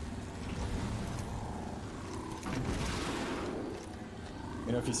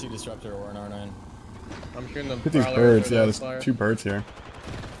 You know if you see disruptor or an R9. I'm shooting the Look at these Prowlers birds. or Yeah, the there's Flyer. 2 birds here.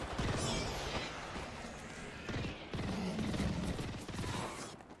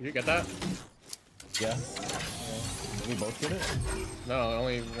 Did you get that? Yeah. Did we both get it? No,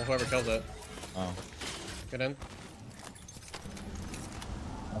 only whoever kills it. Oh. Get in.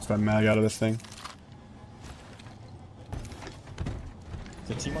 That's that mag out of this thing.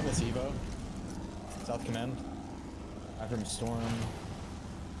 So team on this Evo. South Command. After Storm.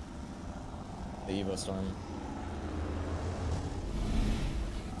 The Evo Storm.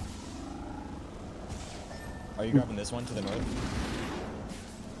 Are you grabbing this one to the north?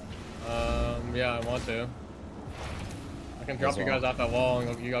 Yeah, I want to. I can drop As you well. guys off that wall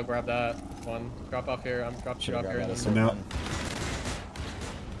and you go grab that one. Drop off here. I'm dropping you Should've off here. grabbed that And assault No. bin.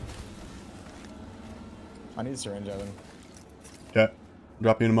 I need a syringe, Evan. Okay.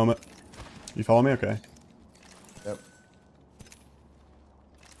 Drop you in a moment. You follow me? Okay. Yep.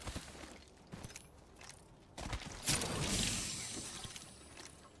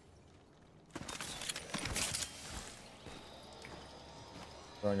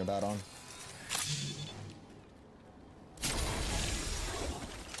 Throwing a bat on.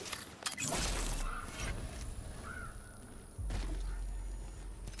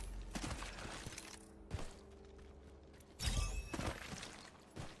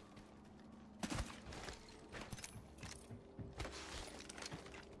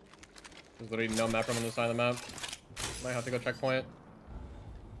 there's literally no map room on the side of the map. Might have to go checkpoint.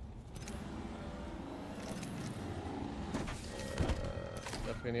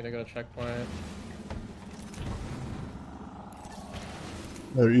 Definitely need to go to checkpoint.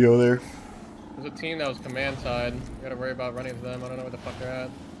 Another EO there. There's a team that was command side. You gotta worry about running to them. I don't know where the fuck they're at.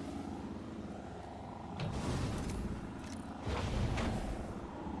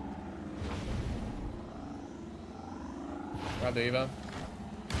 Grab the Eva.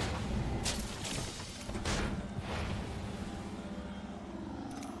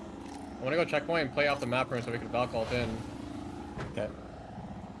 I wanna go checkpoint and play off the map room so we can Valk ult in. Okay.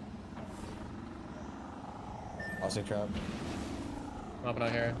 Plastic trap. Hopping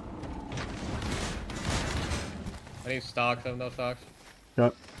out here. I need stocks. I have no stocks.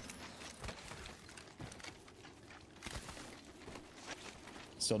 Got.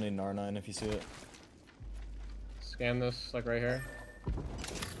 Still need an R9 if you see it. Scan this, like right here.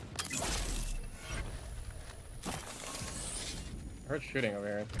 I heard shooting over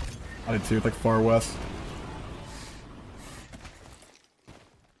here. I did too. It's like far west.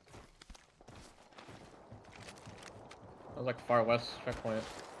 That was like far west checkpoint.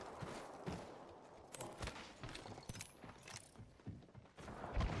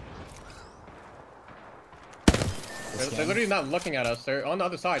 They're literally not looking at us. They're on the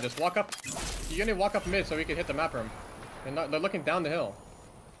other side. Just walk up. You're gonna walk up mid so we can hit the map room. They're looking down the hill.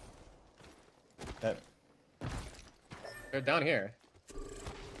 They're down here.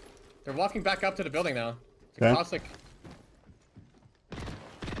 They're walking back up to the building now. It's a classic.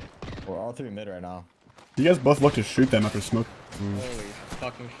 We're all through mid right now. You guys both look to shoot them after smoke. Holy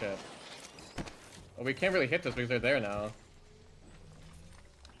fucking shit. Well, we can't really hit this because they're there now.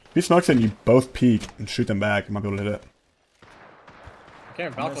 If he smokes it and you both peek and shoot them back, you might be able to hit it. We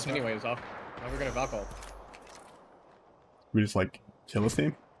can't Valkyrie anyways. How are we gonna Valkyrie? We just like kill this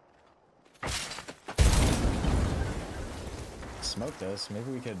team? Smoke this.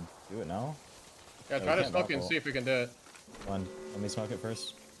 Maybe we could do it now. Yeah, try to smoke it and see if we can do it. Come on, let me smoke it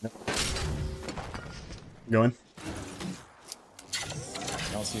first. Going.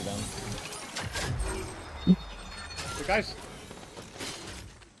 I don't see them. The guys.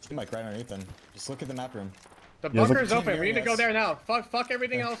 See Mike right underneath them. Just look at the map room. The Yeah, bunker's look- open. We need to go there now. Fuck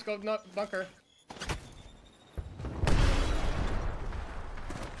everything Yeah. else. Go bunker.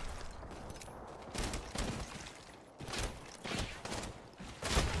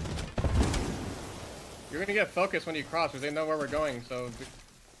 You're gonna get focused when you cross because they know where we're going. So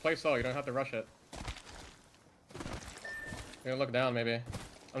play slow. You don't have to rush it. You're gonna look down maybe. I'm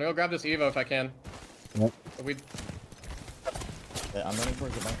gonna go grab this Evo if I can. Yep. But we. Yeah, I'm running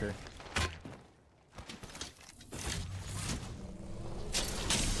towards the bunker.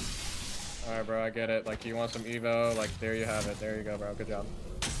 Alright, bro, I get it. Like, you want some Evo? Like, there you have it. There you go, bro. Good job.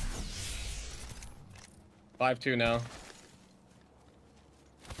 5-2 now.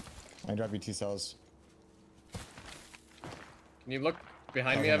 I drop you T-cells. Can you look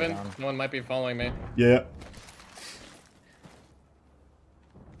behind me, Okay, Evan? down. No one might be following me. Yeah.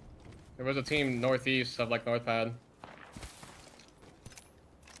 There was a team northeast of, like, North Pad.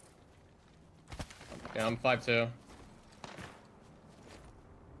 Yeah, I'm 5-2.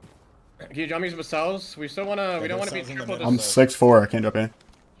 Can you drop me some cells? We still wanna. We don't wanna be cells in the triple middle. I'm this. 6'4". I can't drop in.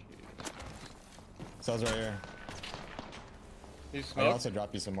 Cells right here. You I smoke? also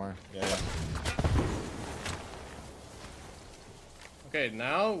drop you some more. Yeah. Okay,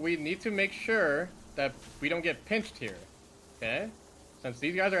 now we need to make sure that we don't get pinched here. Okay? Since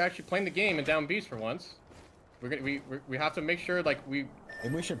these guys are actually playing the game and down beast for once, we have to make sure like we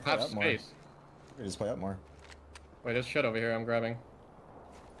Maybe we should play have up more. space. We just play up more. Wait, there's shit over here. I'm grabbing.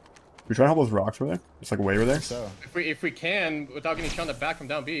 We try to hold those rocks over there? Just like way over there? So If we can, without getting shot in the back from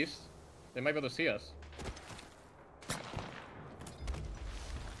down beast, they might be able to see us.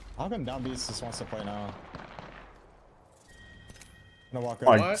 how come Down Beast just wants to play now? I'm gonna walk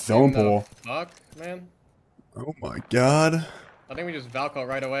Oh, up. I- What zone in the pull. fuck, man? Oh my god. I think we just Valko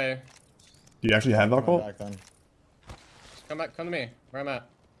right away. Do you actually have Coming alcohol? back then. Just come back, come to me. Where I'm at.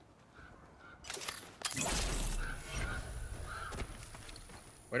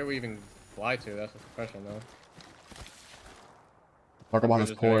 Where do we even fly to? That's the question, though. Talk about this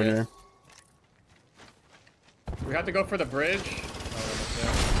Just core in doing it. here. We have to go for the bridge.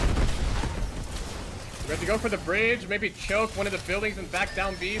 We have to go for the bridge, maybe choke one of the buildings and back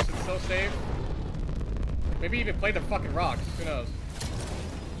down beast. It's so safe. Maybe even play the fucking rocks. Who knows?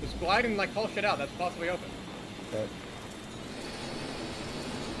 Just glide and like call shit out. That's possibly open. Okay.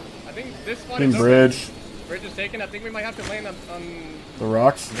 I think this spot Team is open. bridge. Bridge is taken. I think we might have to land on The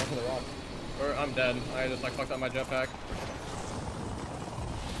rocks. Go for the rock. or I'm dead. I just like fucked up my jetpack.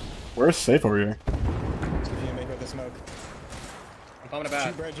 Where's safe over here? So you can make with the smoke. I'm coming Shoot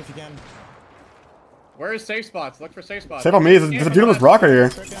back. bridge if you can. Where is safe spots? Look for safe spots. Safe on me. There's a dude on this rock right here.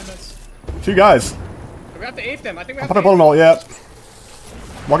 Quick bandits. 2 guys. We have to ape them. I think we I'll have put to a ape bullet all. Yeah.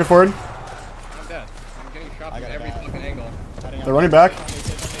 Walking forward. I'm dead. I'm getting shot I from got a every bat. fucking angle. Heading They're out. running back. Take on me,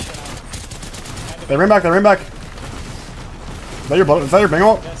 take on me, take on me. They ran back. They ran back. Is that your bullet? Is that your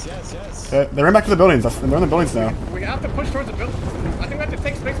bingo? Yes, yes, yes. They ran back to the buildings. They're in the buildings now. We have to push towards the building. I think we have to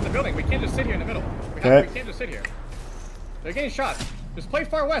take space in the building. We can't just sit here in the middle. We Okay. can't just sit here. They're getting shot. Just play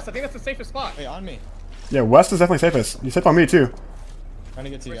far west. I think that's the safest spot. Wait, on me. Yeah, west is definitely safest. You safe on me too. Trying to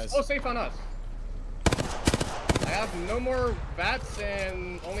get to you We're guys. so safe on us. I have no more bats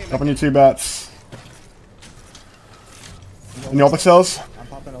and only. Dropping you 2 bats. Any Optic cells? I'm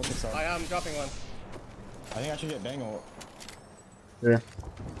popping Optic cell. I am dropping one. I think I should get bang ult. Here.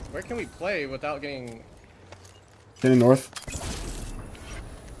 Where can we play without getting? Getting north.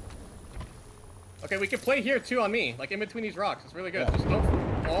 Okay, we can play here too on me, like in between these rocks. It's really good. Just don't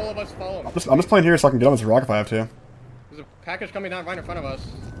all of us follow me. I'm just playing here so I can get on this rock if I have to. There's a package coming down right in front of us.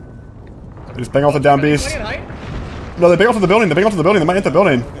 They just bang off the down Are they beast. playing height? No, they bang off to the building. They bang off to the building. They might hit the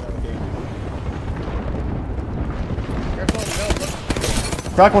building. Careful, no, look.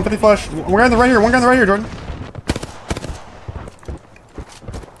 Crack 150 flash. One guy on the right here. One guy on the right here, Jordan.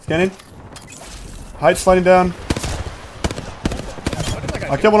 Scanning. Height sliding down. What did that guy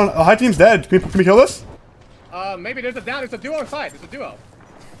I do? killed one. High team's dead. Can we kill this? Maybe there's a down. There's a duo inside. There's a duo.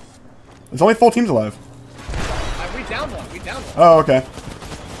 There's only full teams alive. We downed one. We downed one. Oh, okay.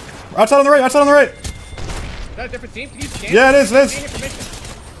 Outside on the right. Outside on the right. Is that a different team? Can you scan? Yeah, it is. It is. Scan information.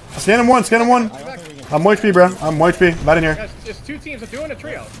 Scan him one. Scan him one. I don't think we can. I'm 1 HP, bro. I'm 1 HP. Bat in here. Guys, there's 2 teams. A duo and a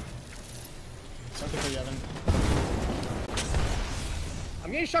trio. Something for Yevon.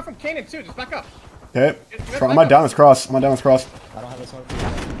 I'm getting shot from cannon too. Just back up. Okay. I'm not down this cross. I'm not down this cross. I don't have a smoke for you.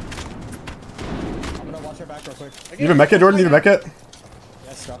 I'm gonna watch her back real quick. You even mech it, Jordan? You even mech it?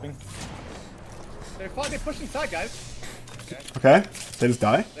 Yes, dropping. They pushed inside, guys. Okay. They just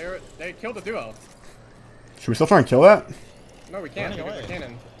die? They killed the duo. Should we still try and kill that? No, we can't Running because away. of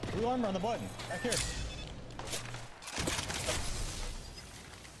cannon. Blue armor on the button. Back here.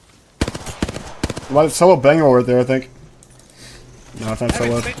 Well, it's solo bang over there, I think. No, it's not Evan,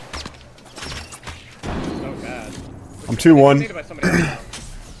 solo. stay- So bad. I'm 2-1. Saved by somebody else now.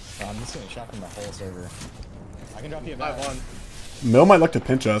 I'm just getting shot from the whole server. I can drop you a bat. 5-1. Mill might look to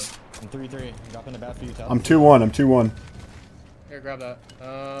pinch us. I'm 3-3. I'm dropping the bat for you, Tal. I'm 2-1. I'm 2-1. Here, grab that.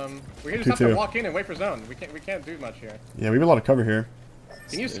 We just have to 2-2. walk in and wait for zone. We can't do much here. Yeah, we have a lot of cover here.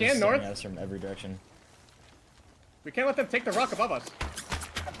 Can you They're scan just north? staring at us from every direction. We can't let them take the rock above us.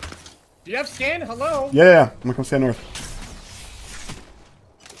 Do you have scan? Hello? Yeah. I'm gonna come stand north.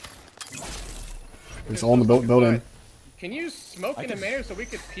 It's all in the building. Can you smoke in a manner so we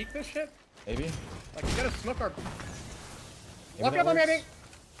could peek this shit? Maybe. Like, you gotta smoke our... Maybe Walk that up on me, I works.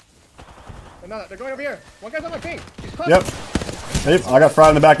 think. They're going over here. One guy's on my ping. He's close. Yep. Hey, I got fried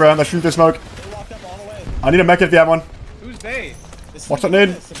in the background. Let's shoot this smoke. They walked up all the way. I need a mech kit if you have one. Who's they? This Watch thing that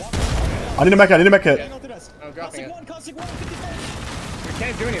nade. is this. They walked up. I need a mech kit. I need a mech kit. Bang ulted us. I'm dropping it. Caustic one, 55. We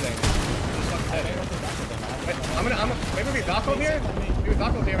can't do anything. Just fucking dead. Bang ulted back with them. Wait, maybe we Valko here? Maybe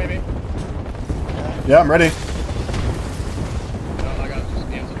Valko's here, maybe. Yeah, I'm ready. Oh my god, just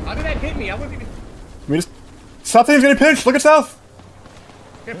cancel. How did that hit me? I wasn't even... We just... South team's getting pinched. Look at south.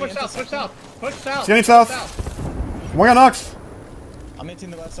 Okay, push south, push south. Push south. Scanning south. One guy knocks. I'm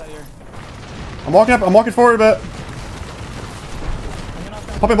hitting the left side here. I'm walking up. I'm walking forward a bit. I'm gonna knock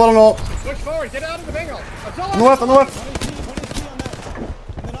down. Popping blood on ult. Push forward, get out of the bangle. On the left. On the left. 1 HP on that.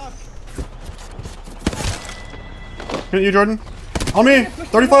 I'm the knock. Hit you, Jordan. On me.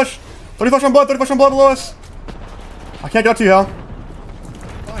 30 flash. 30 flash on blood. 30 flash on blood below us. I can't get up to you, Hal.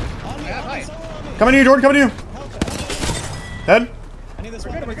 Fine. On me, I have on me, height. solo on me. Coming to you, Jordan. Coming to you. Help. Dead. I need this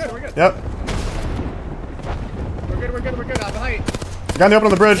We're one. good, we're good, we're good. Yep. We're good. I have height. Guy in the open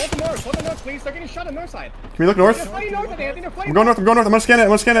on the bridge. Hold the north, please. They're getting shot on the north side. Can we look They're north? fighting north of there. I think they're fighting. I'm going north. I'm going north. I'm gonna scan it. I'm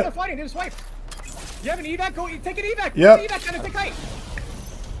gonna scan They're it. fighting. They're just swipe. You have an evac? Go take an evac. Yep. Take an evac, gotta take height.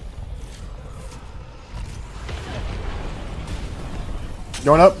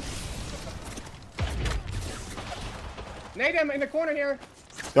 Going up. Nade him in the corner here.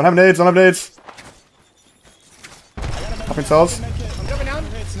 Don't have nades. Don't have nades. Popping cells. I'm jumping down. No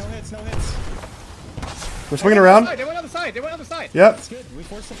hits, no hits. We're swinging around. They went on the side. Yep. It's good. We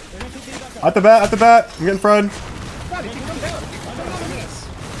forced them. They're gonna take the back up. At the bat. At the bat. I'm getting fried. God, you can come down. You can come down to me. You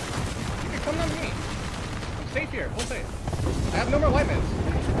can come down to me. I'm safe here. Full safe. I have no more white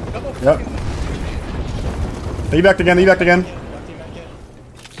meds. Double. Yep. fucking- Evac again. Evac again. Left team back in.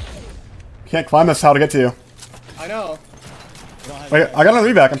 Can't climb this. How to get to you? I know. We don't have Wait, I got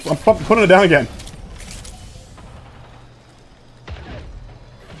another evac. I'm putting it down again.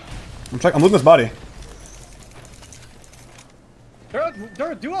 I'm looting this body.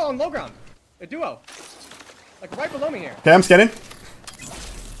 They're a duo on low ground. A duo. Like right below me here. Okay, I'm scanning.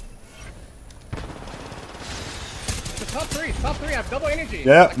 The top three. I have double energy.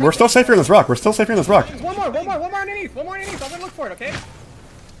 Yeah, we're still safe here in this rock. We're still safe here in this rock. There's one more underneath. I'm gonna look for it, okay?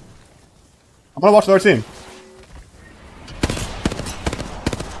 I'm gonna watch the other team.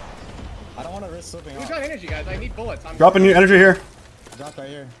 I don't want to risk slipping Who's off. got energy, guys? I need bullets. Dropping new energy here. Drop right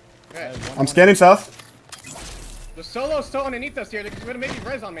here. Okay. I'm scanning south. The solo's still underneath us here. They're gonna make you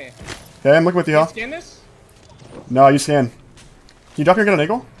res on me. Okay, I'm looking with you, Can you Hal. scan this? No, you scan. Can you drop your gun on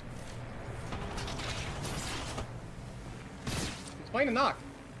angle? He's playing a knock.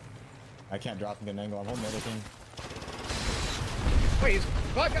 I can't drop and get an angle. I'm holding everything. Wait, he's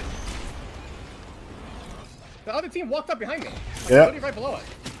back. The other team walked up behind me. Like, Yeah. literally right below us.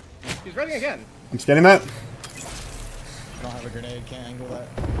 He's ready again. I'm scanning that. I don't have a grenade. Can't angle that.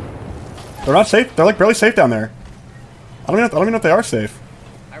 They're not safe. They're like barely safe down there. I don't even know if they are safe.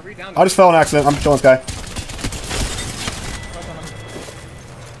 I read down. I just fell on accident. I'm killing this guy.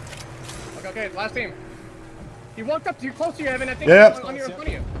 Okay, last team. He walked up too close to you, Evan. I think Yeah. on your in front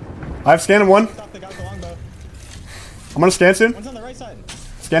of you. I've scanned one. Stop the guy with the longbow. I'm gonna scan soon. One's on the right side.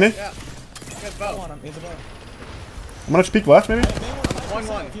 Scanning. Yeah. He has Bow bow. on him. He has a bow. I'm gonna peek left maybe. Bang with 5%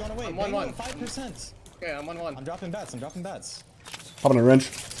 1-1. If you want to wait. I'm Bang 1-1. with 5%. Okay, I'm 1-1. I'm dropping bats. I'm dropping bats. Popping a wrench.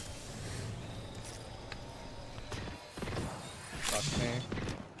 Fuck me.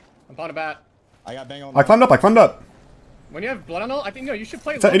 I'm on a bat. I got bang on. I climbed up. I climbed up. When you have blood on all, I think no, you should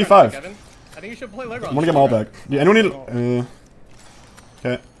play. It's at Logran, 85. Evan. I think you should play Logran. I'm gonna get my all back. Yeah, anyone need?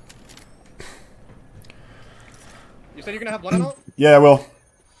 Okay. You said you're gonna have blood on all? Yeah, I will.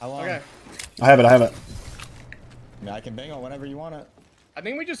 How long? Okay. I have it. I have it. I mean, I can bang on whenever you want it. I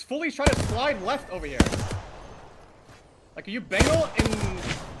think we just fully try to slide left over here. Like, you bangle and...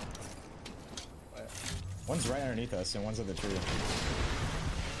 One's right underneath us and one's at the tree.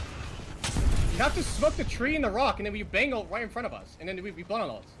 You have to smoke the tree and the rock, and then we bangle right in front of us. And then we blood on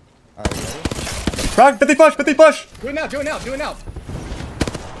all. Alright, you ready? Crack. 50 push. 50 push. Do it now, do it now, do it now.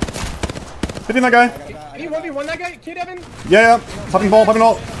 50 that guy. Can you 1v1 that guy, kid Evan? Yeah, yeah. Popping ball. Popping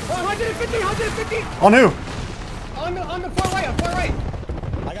all. 150, 150! On who? On the far right, far right.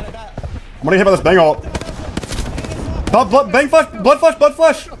 I got a bat. I'm gonna hit by this bang ult. Blood, bang flush. Blood flush. Blood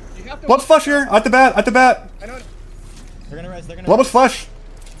flush. You have to... Blood flush here. At the bat. At the bat. I know. They're gonna res. They're gonna Blood was flush.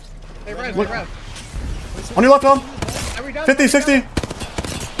 They res, they res. On your left arm. I read down. 50, 60.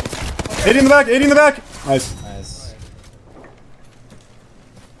 80 in the back. 80 in the back. Nice. Nice.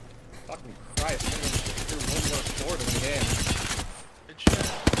 Fucking Christ. I'm gonna do one more score to the game. Good shit.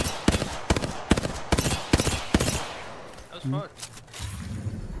 That was fun.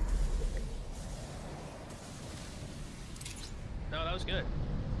 No, that was good.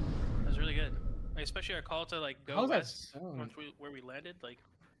 That was really good. Like, especially our call to like go How's that west sound? once where we landed. Like,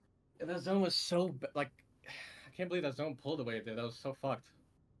 Yeah, that zone was so like, I can't believe that zone pulled away there. That was so fucked.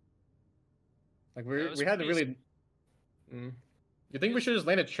 Like Yeah, it was we had to crazy. really. You think we should just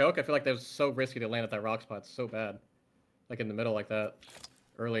land a choke? I feel like that was so risky to land at that rock spot. It's so bad, like in the middle like that,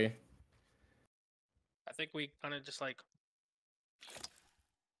 early. I think we kind of just like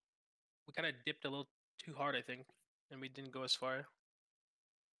we kind of dipped a little too hard. I think, and we didn't go as far.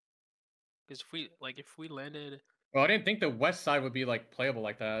 Because if we landed, Well, I didn't think the west side would be like playable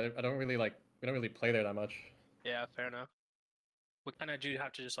like that. I don't really like. We don't really play there that much. yeah, fair enough. We kind of do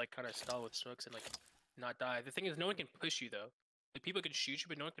have to just like kind of stall with smokes and like not die. The thing is, no one can push you though. Like people can shoot you,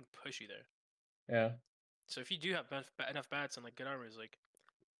 but no one can push you there. Yeah. So if you do have enough bats and like good armors, like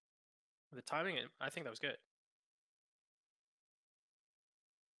the timing, I think that was good.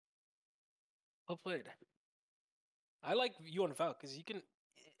 Well played. I like you on Val because you can.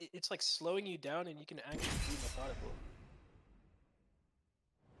 It's like slowing you down, and you can actually be methodical.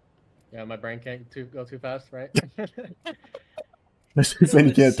 Yeah, my brain can't go too fast, right? There's too many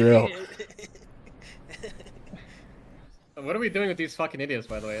you can't throw. What are we doing with these fucking idiots,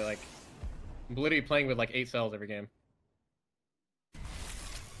 by the way? Like, I'm literally playing with like 8 cells every game.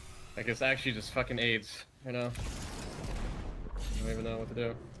 Like, it's actually just fucking AIDS, you know? I don't even know what to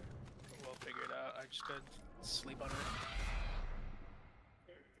do. We'll figure it out. I just gotta sleep on it.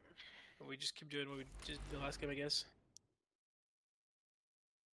 We just keep doing what we did the last game, I guess.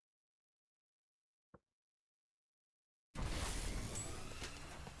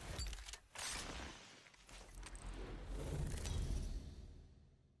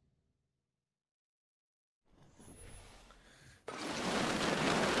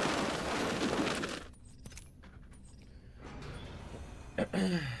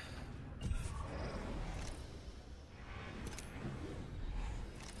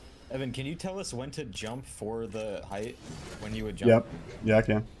 Evan, can you tell us when to jump for the height? When you would jump? Yep. Yeah, I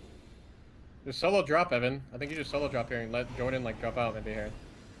can. Just solo drop, Evan. I think you just solo drop here and let Jordan like drop out maybe here.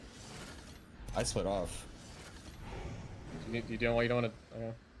 I split off. You don't want to.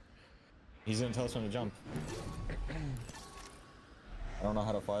 He's gonna tell us when to jump. I don't know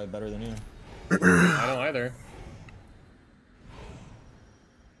how to fly better than you. I don't either.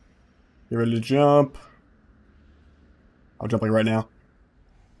 You ready to jump? I'll jump like right now.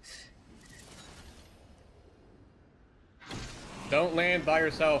 Don't land by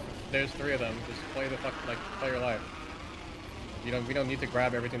yourself. There's 3 of them. Just play the play your life. We don't need to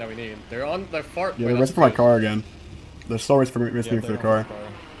grab everything that we need. They're on the far. Yeah, they're racing for my car again. They're still racing for me for the car.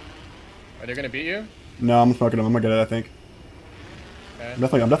 Are they gonna beat you? No, I'm smoking them. I'm gonna get it, I think. Okay. I'm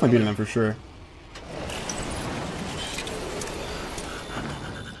definitely beating them for sure.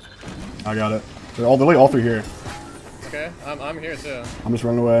 I got it. They're really all 3 here. Okay, I'm here too. I'm just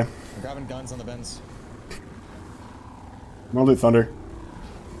running away. I'm grabbing guns on the bends. I'm gonna loot Thunder.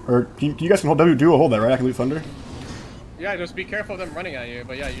 Or you guys can do a hold that, right? I can loot Thunder. Yeah, just be careful of them running at you.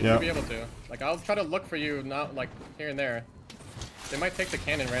 But yeah, you should be able to. Like I'll try to look for you, not like here and there. They might take the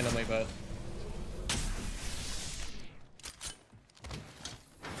cannon randomly, but.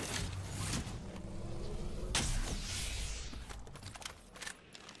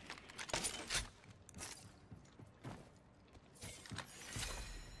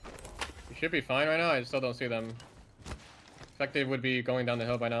 Should be fine right now. I still don't see them. Effective would be going down the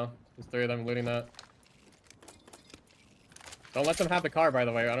hill by now. There's 3 of them looting that. Don't let them have the car, by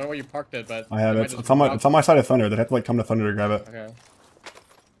the way. I don't know where you parked it, but I have it. It's on my side of Thunder. They have to like come to Thunder to grab it. Okay.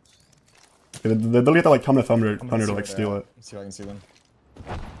 They'll get to like come to Thunder to like steal it. Let's see if I can see them.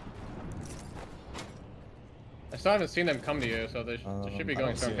 I still haven't seen them come to you, so they should be going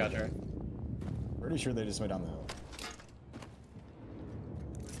don't see Stormcatcher. Pretty sure they just went down the hill.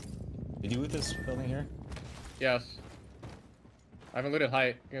 Did you loot this building here? Yes. I haven't looted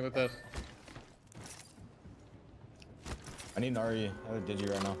height. You can loot this. I need an RE. I have a Digi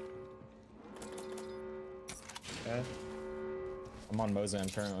right now. Okay. I'm on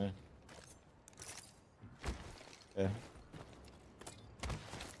Mozan currently. Okay.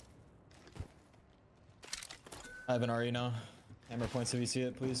 I have an RE now. Hammer points if you see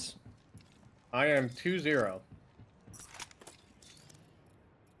it, please. I am 2-0.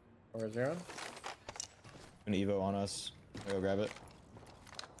 Or 0? An Evo on us. I'll go grab it.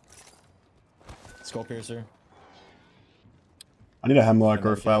 Skull Piercer. I need a Hemlock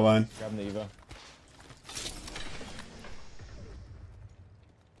or a Flatline. Grab the Evo.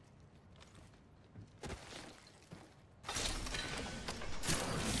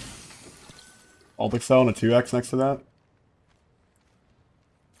 Alt Excel and a 2x next to that.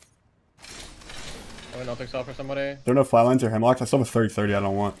 I have an Ultic Cell for somebody. There are no Flatlines or Hemlocks. I still have a 30-30 I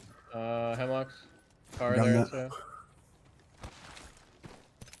don't want. Hemlocks. Car Got there that. too.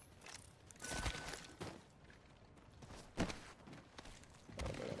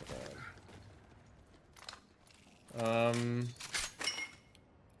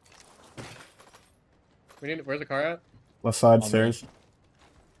 Where's the car at? Left side On stairs.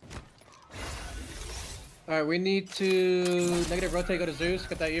 Alright, we need to negative rotate, go to Zeus,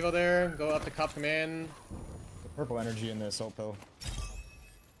 get that Evo there, go up to Cop Command. The purple energy in the assault pill.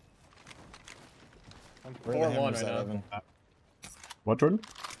 I'm Where are the 4-1 hammers right at, now. Evan? What, Jordan?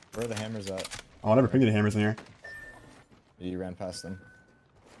 Where are the hammers at? Oh, I never pinged any hammers in here. You ran past them.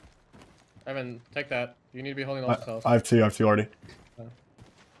 Evan, take that. You need to be holding all the cells. I have two already.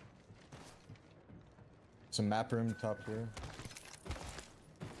 Some map room top here.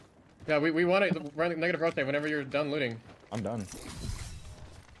 Yeah, we want to run negative rotate whenever you're done looting. I'm done.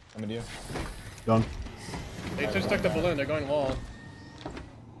 I'm with you. Done. They just took the balloon, they're going wall.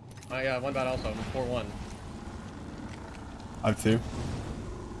 Yeah, one bad also, 4-1. I have two.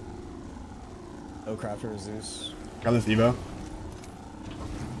 No Crafter or Zeus. Got this Evo.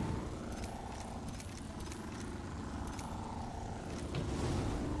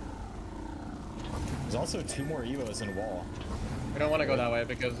 There's also 2 more Evos in wall. We don't want to go that way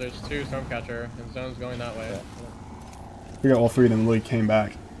because there's 2 Stormcatcher and zone's going that way. Yeah. We got all three of them really came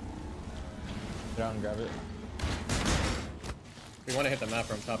back. Get out and grab it. We want to hit the map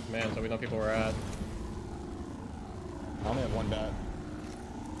from top command so we know people where we're at. I only have 1 bat.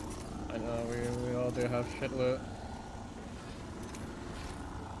 I know, we all do have shit loot.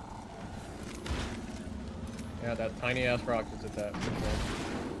 Yeah, that tiny ass rock is at that.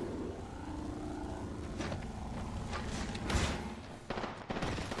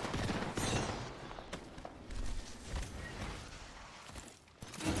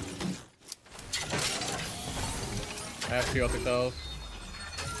 I have 2 other cells.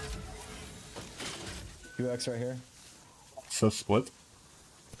 2x right here. So split.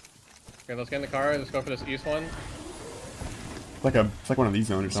 Okay, let's get in the car. Let's go for this east one. It's like one of these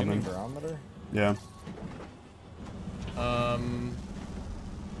zones or Assuming something. barometer? Yeah.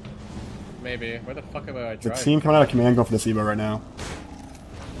 Maybe. Where the fuck am I The driving? team coming out of command going for this Evo right now.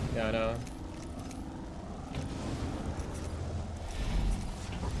 Yeah, I know.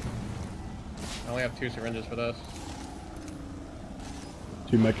 I only have 2 syringes for this.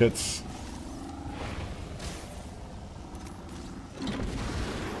 2 medkits.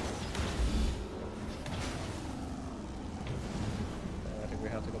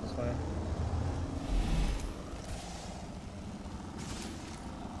 play.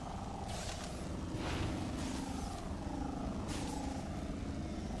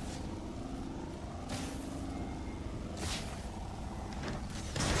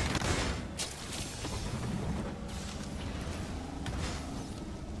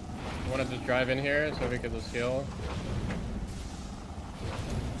 I want to just drive in here so we can just heal.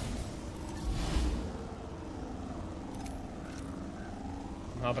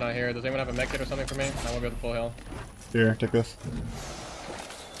 I'm hopping out here. Does anyone have a med kit or something for me? I won't go to full heal. Here, take this.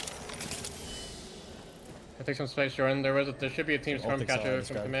 I take some space, Jordan. There should be a team scrum Ultic catcher cells,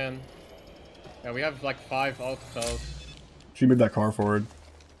 from guys. command. Yeah, we have like 5 ult cells. She moved that car forward.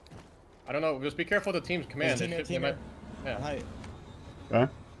 I don't know. Just be careful of the team's command. There's a They team might- here. yeah. Hi.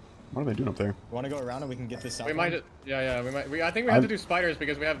 Okay. What are they doing up there? Want to go around and we can get this south We one? might. Yeah. We might. I think we have to do spiders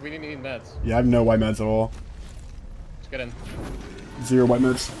because we need meds. Yeah, I have no white meds at all. Let's get in. 0 white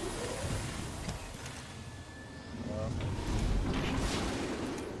meds.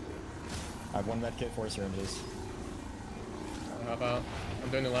 I have 1 med kit, 4 syringes. I'll hop out. I'm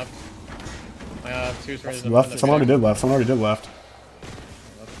doing the left. I have 2 syringes. Left. Someone already did left. Someone already did left.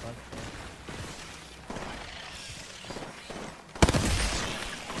 That's fine.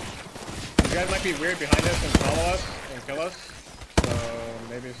 You guys might be weird behind us and follow us and kill us, so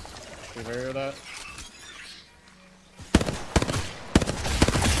maybe be wary of that.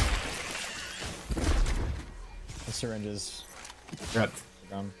 The syringes.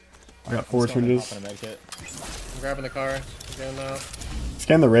 I got 4 syringes. I'm grabbing the car again now.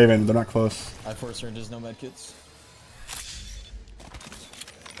 Scan the Raven. They're not close. I have 4 syringes, no med kits.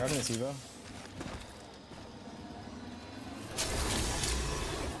 Grabbing this Evo.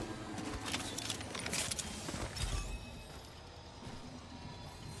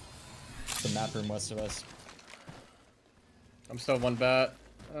 The map room west of us. I'm still 1 bat.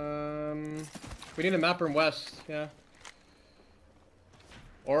 We need a map room west, yeah.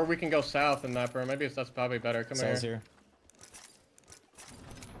 Or we can go south in map room. Maybe that's probably better. Come Cells here. here.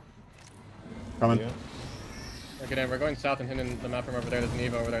 Coming. Yeah. Okay, then we're going south and hitting the map room over there. There's an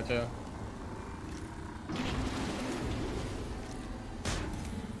Evo over there too.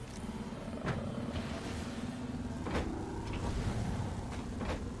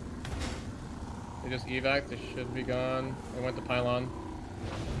 They just evac. They should be gone. They went to pylon.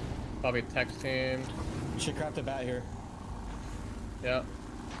 Probably text team. You should craft a bat here. Yeah.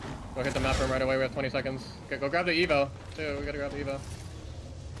 Go hit the map room right away. We have 20 seconds. Okay, go grab the Evo too. We gotta grab the Evo.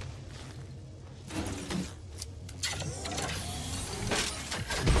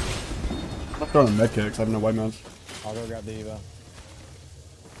 I'm throwing a med kit because I have no white meds. I'll go grab the Evo.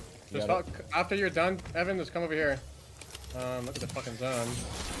 You Just got it. after you're done, Evan, just come over here. Look at the fucking zone.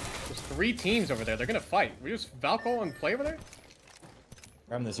 There's 3 teams over there. They're gonna fight. We just Valkyrie and play over there?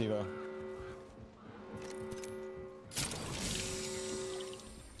 Grab this Evo.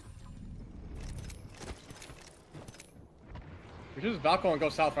 We should just Valkyrie and go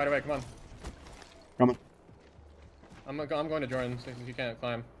south right away. Come on. Coming. I'm going to Jordan since you can't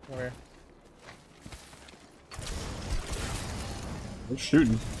climb. Over here. They're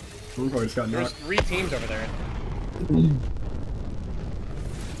shooting. One probably just got There's knocked. 3 teams over there.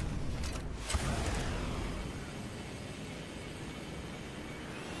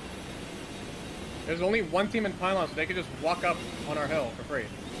 There's only 1 team in pylon, so they could just walk up on our hill for free.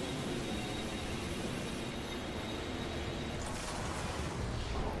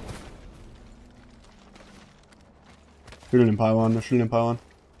 Shooting in pylon. They're shooting in pylon.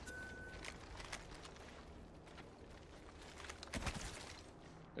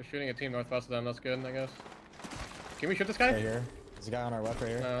 They're shooting a team northwest of them. That's good, I guess. Can we shoot this guy? Right here. There's a guy on our left right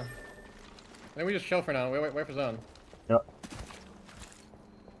here. No. I think we just chill for now. Wait for zone. Yep.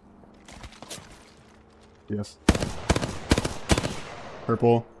 Yes.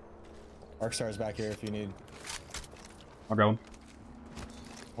 Purple. Arcstar's back here if you need. I'll grab him.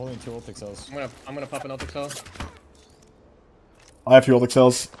 Holding 2 ultic cells. I'm gonna pop an ultic cell. I have 2 ult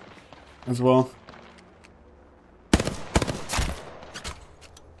cells as well.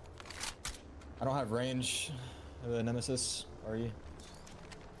 I don't have range of the Nemesis. Are you?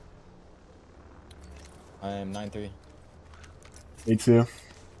 I am 9-3. 8-2.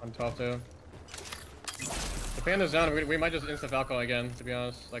 I'm 12-2. Depending on the zone, we might just insta Falco again, to be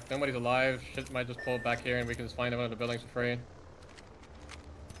honest. Like, nobody's alive. Shit might just pull back here and we can just find one of the buildings for free.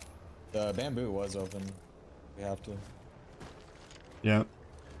 The bamboo was open. We have to. Yeah.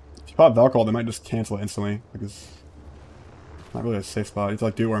 If you pop Valkyrie, they might just cancel it instantly. Like it's not really a safe spot. It's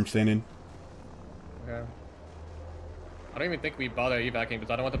like do where I'm standing. Okay. I don't even think we bother evacing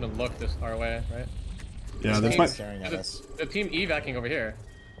because I don't want them to look this far away, right? Yeah, This this team- might. Staring at There's us. the team evacing over here.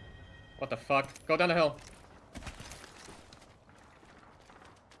 What the fuck? Go down the hill.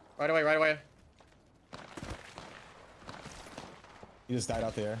 Right away, right away. He just died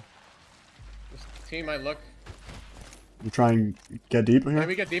out there. This team might look. You try and get deep I here? think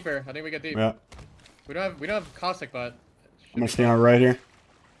we get deeper. I think we get deep. Yeah. We don't have caustic, but I'm gonna stay on right here.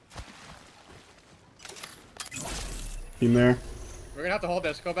 Team there. we're gonna have to hold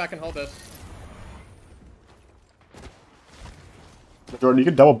this. Go back and hold this. Jordan, you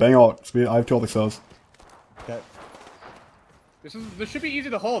can double bang all. I have 2 ult cells. Okay. This should be easy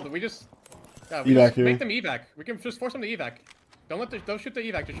to hold. We just Evac here. make them evac. We can just force them to evac. Don't shoot the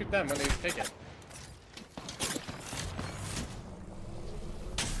evac. Just shoot them when they take it.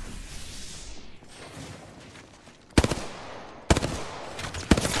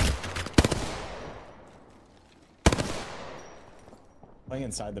 Playing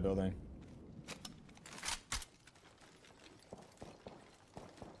inside the building.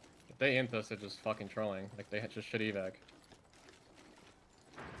 If they int us, they're just fucking trolling. Like they just should evac.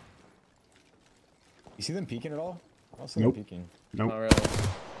 You see them peeking at all? I don't see Nope. them peeking. Nope. Not really.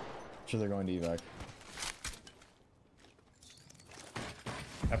 Sure they're going to evac.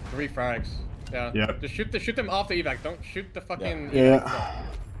 I have 3 frags. Yeah. Yeah. Just shoot them off the evac. Don't shoot the fucking. Yeah. evac.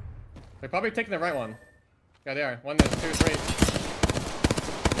 They're probably taking the right one. Yeah, they are. 1, 2, 3.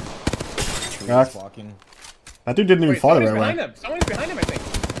 Cracked. Walking. That dude didn't even Wait, fall the someone's right way. behind him. Someone's behind him, I think.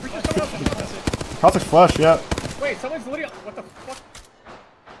 Pretty sure someone else is behind him. Caustic's flush, yeah. Wait, someone's literally. What the fuck?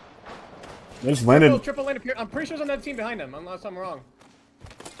 They just landed. Triple landed. I'm pretty sure there's another team behind him, unless I'm wrong.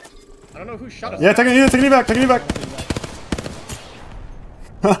 I don't know who shot us. Yeah, take an evac, take an evac.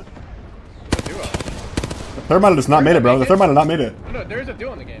 Huh. It's a duo. The third might have just not made it, bro. The third might have not made it. No, there is a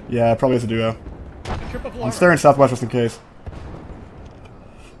duo in the game. Yeah, probably is a duo. It's a triple full I'm armor. staring southwest just in case.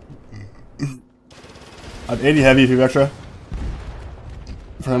 I have 80 heavy if you have extra.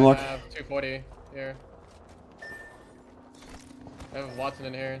 For hemlock. I have 240 here. I have Watson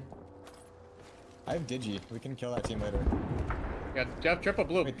in here. I have Digi. We can kill that team later. Yeah, you have triple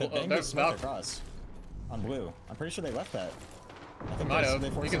blue. Wait, the bang They're just smoke about. across. On blue. I'm pretty sure they left that. I think Might they have.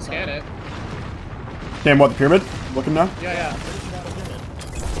 forced You can us scan out. it. Damn, what, the pyramid? Looking now? Yeah, yeah. I'm pretty sure that was pyramid.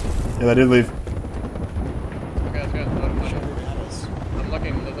 Yeah, they did leave. Okay, that's good. Should be behind us. I'm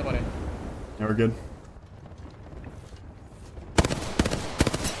looking. There's nobody. Yeah, we're good.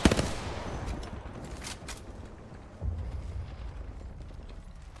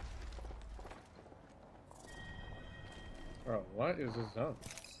 Bro, what is this zone?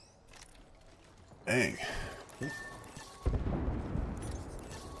 Dang.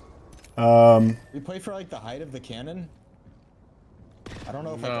 We play for like the height of the cannon. I don't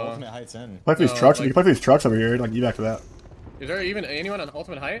know if like No. ultimate height's in. Play for these No, trucks. like- You can play for these trucks over here. Like evac to that. Is there even anyone on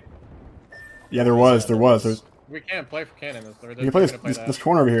ultimate height? Yeah, there was. There's. We can't play for cannon. You can play this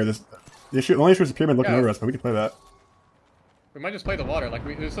corner over here. The only issue is the pyramid looking Yeah. over us, but we can play that. We might just play the water. Like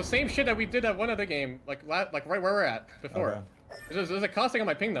it's the same shit that we did at one other game. Like right where we're at before. Okay. There's a caustic on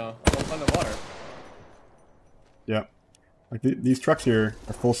my ping though. On the water. Yeah. Like these trucks here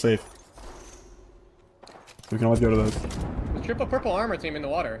are full safe. We can always go to those. The triple purple armor team in the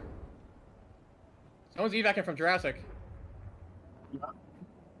water. Someone's evacing from Jurassic.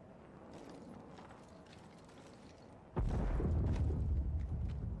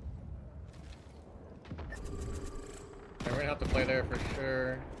 We're gonna have to play there for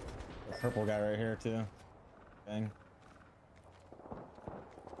sure. The purple guy right here too. Bang.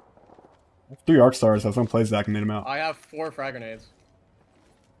 3 arc stars. If someone plays that, can made him out. I have 4 frag grenades.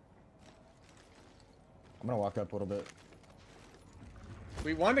 I'm gonna walk up a little bit.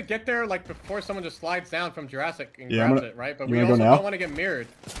 We want to get there like before someone just slides down from Jurassic and Yeah, grabs it, right? But you we wanna go also now? don't want to get mirrored.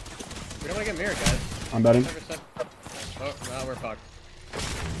 We don't want to get mirrored, guys. I'm betting. 100%. Oh, now we're fucked.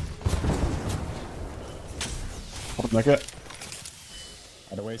 Make it. I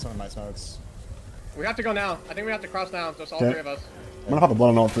had to waste one of my smokes. We have to go now. I think we have to cross now. Just all Okay. 3 of us. I'm gonna pop a blood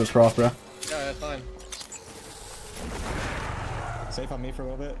on ult for this cross, bro. Yeah, that's fine. Safe on me for a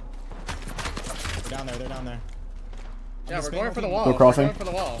little bit. They're down there. They're down there. Yeah, just we're going for the spamming wall. Go We're crossing. going for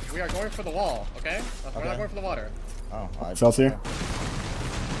the wall. We are going for the wall, okay? We're not Okay. going for the water. Oh, alright. Cells here.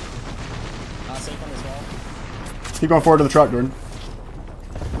 Not safe on this wall. Keep going forward to the truck, Jordan.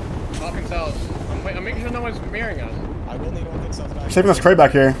 Falcon cells. I'm making sure no one's mirroring us. I will need one cells back. Saving this crate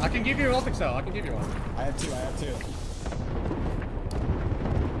back here. I can give you an ultic cell. I can give you one. I have 2. I have 2.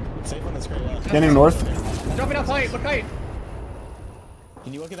 Safe on this crate, yeah. Scanning north. Jumping up height. Look height.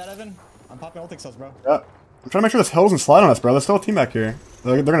 Can you look at that, Evan? I'm popping ultic cells, bro. Yeah. I'm trying to make sure this hill doesn't slide on us, bro. There's still a team back here.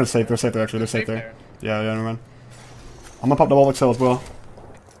 They're gonna safe. They're safe there, actually. They're safe there. Yeah, never mind. I'm gonna pop the wall cell as well.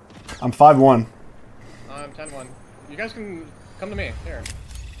 I'm 5-1. I'm 10-1. You guys can come to me. Here.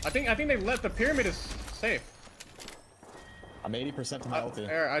 I think they let the pyramid is safe. I'm 80% to my ulti.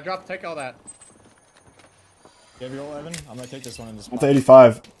 Here, I dropped. Take all that. You have your ult, Evan? I'm gonna take this one and just. I'm at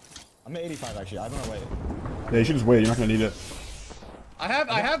 85. I'm at 85 actually. I'm gonna wait. Yeah, you should just wait. You're not gonna need it. I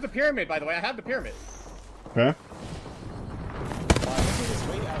have the pyramid, by the way. I have the pyramid. Okay. I think we just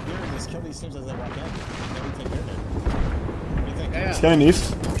wait out here and just kill these teams as they walk in. Then we take pyramid. What do you think? Yeah. Scanning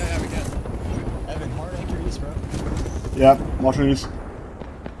east. Yeah, we can. Evan, hard anchor east, bro. Yeah, watching east.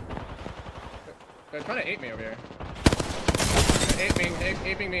 They're trying to ape me over here.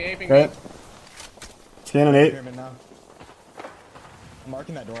 Aping me. Okay. Scanning 8. Pyramid now. I'm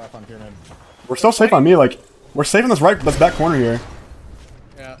marking that door up on pyramid. We're still safe on me. Like, we're safe in this back corner here.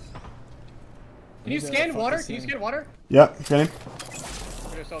 Yeah. Can you scan water? Can you scan water? Yeah, scanning.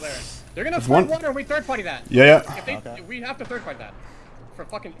 They're still there. They're gonna There's flood one. water and we third party that. Yeah. If they, Okay. we have to third party that. For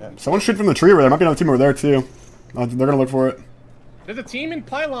fucking. Yeah. Someone shoot from the tree over there. Might be another team over there too. They're gonna look for it. There's a team in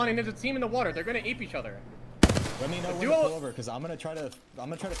pylon and there's a team in the water. They're gonna ape each other. Let me know when to duo- pull over, because I'm gonna try to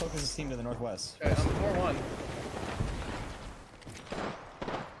focus this team to the northwest. Okay, I'm 4-1.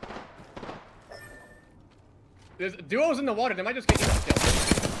 There's duos in the water. They might just get instant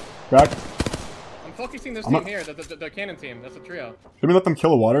kills. Crack. I'm focusing this I'm team a- here. The cannon team. That's a trio. Should we let them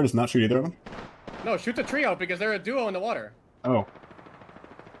kill the water and just not shoot either of them? No, shoot the trio because they're a duo in the water. Oh.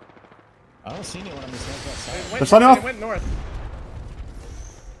 I don't see anyone on this northwest They side. went, They're sliding off. they went north.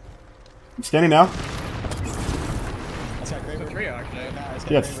 I'm scanning now. That's got It's Kraber. a trio actually. Nah, it's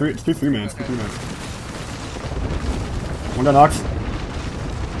got Yeah, it's Kraber. two 3-man. It's two Okay. 3-man. One got knocked.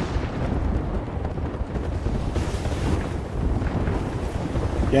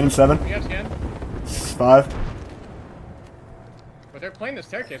 Gain him 7. We have scan. 5. But they're playing the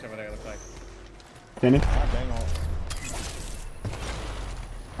staircase over there, it looks like. Scanning. God dang ult.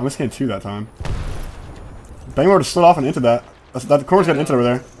 I'm just scanning 2 that time. Bangalore just slid off and into that. That corner's got an into over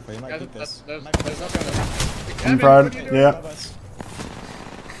there. But you might Guys, keep this. there's Might keep nothing this. on the... I'm proud. what are you doing? Yeah. Above us.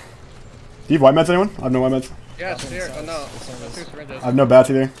 Do you have white meds, anyone? I have no white meds. Yeah, Nothing here. Oh sells. no. It's There's service. 2 syringes. I have no bats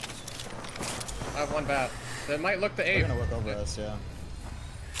either. I have 1 bat. They might look to They're ape. gonna look over us, yeah.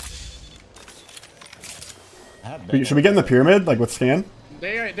 I have Should we get in the pyramid, like with scan?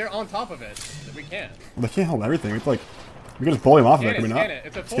 They're on top of it. We can't. Well, they can't hold everything. It's like, we can just bully them off of it, Scan can it, we not? scan it.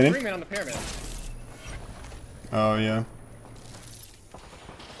 It's a full Scanning? 3-man on the pyramid. Oh, yeah.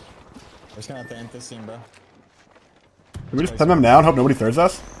 We're just gonna have to end this team, bro. Can we just send them now and hope nobody thirds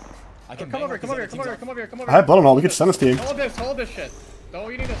us? I can Come bang over, up come these over, other come teams over, up. come over here, come over I have blood on all. We could send this team. Hold this shit. No,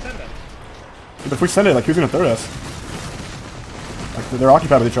 you need to send it. Yeah, but if we send it, like, who's gonna third us? Like, they're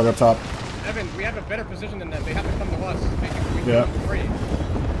occupied with each other up top. Evan, we have a better position than them. They have to come to us. We can Yeah. do it free.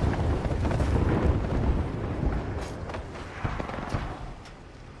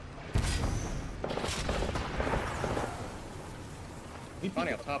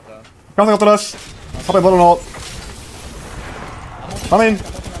 Funny up top though. Crossing up at us. Probably blood on ult. Coming.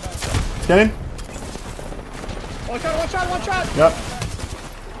 Scanning. One shot! Yep.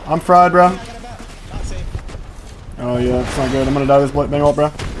 I'm fried, bro. I got a bat. Not safe. Oh, yeah, it's not good. I'm gonna die this bang ult,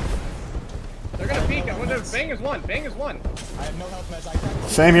 bro. They're gonna peek. Bang is one. I have no health meds. I cracked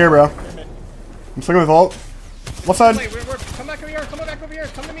Same here, bro. pyramid. I'm swinging with ult. What side? Wait, come back over here. Come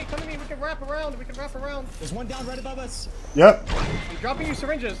to me. We can wrap around. There's one down right above us. Yep. I'm dropping you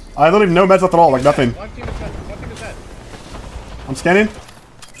syringes. I literally have no meds left at all, like nothing. One team is dead. I'm scanning.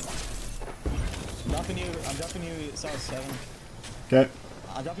 I'm dropping you South 7. Okay.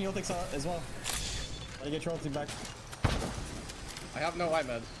 I'm dropping you ult as well. Gotta get your ulti back. I have no white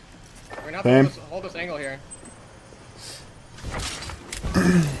meds. We're gonna Same. have to hold this angle here.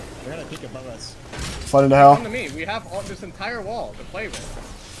 They're gonna peek above us. Slide into hell. Come to me. We have this entire wall to play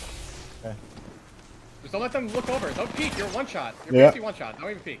with. Okay. Just don't let them look over. Don't peek. You're one shot. You're Yeah. basically one shot. Don't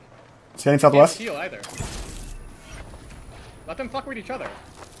even peek. Scanning Can't southwest. heal either. Let them fuck with each other.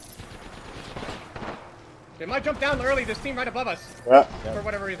 They might jump down early. This team right above us Yeah. for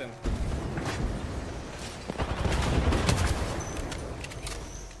whatever reason.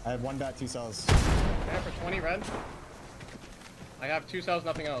 I have 1 bat, 2 cells. Okay, for 20 red. I have 2 cells,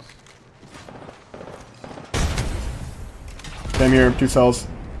 nothing else. Same here, 2 cells.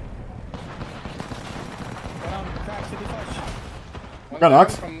 Crack, 50 flush. One Got down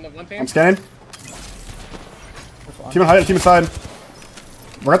knocked. from the one team. I'm scanning. Team on height, team aside.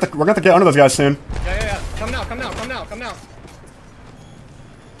 We're gonna have to get under those guys soon. Yeah. Come now.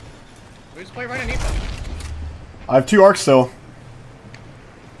 We just play right underneath them. I have 2 arcs still.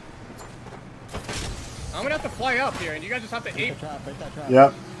 I'm gonna have to fly up here, and you guys just have to ape. Break that trap.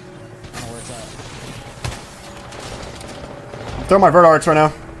 Yep. I don't know where it's at. I'm throwing my vert arcs right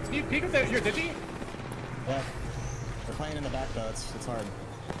now. Can you peek with your digi? Yeah. They're playing in the back though. It's hard.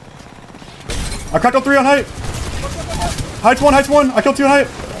 I cracked all 3 on height. Height's 1, height's 1. I killed 2 on height.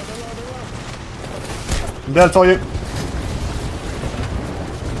 I'm dead, it's all you.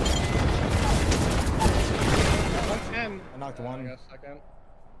 I knocked one.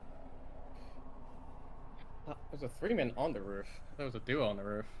 There's a 3-man on the roof. There was a duo on the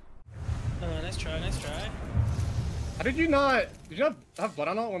roof. Nice try, nice try. How did you not have blood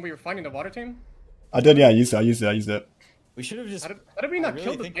on it when we were fighting the water team? I did, yeah, I used it. We should have just. How did we not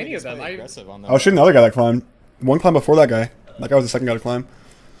kill any of them? I was shooting the other guy that climbed. One climb before that guy. That guy was the second guy to climb.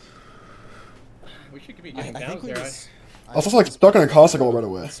 We should be getting down there. I was also like stuck on a Costicle right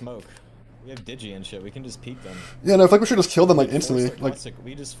away. Smoke. We have Digi and shit. We can just peek them. Yeah, no, I feel like we should just kill them like instantly. Like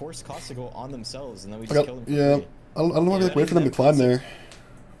we just force Costicle on themselves and then we I just got, kill them. For yeah, free. I don't know why they like, wait for them to climb there.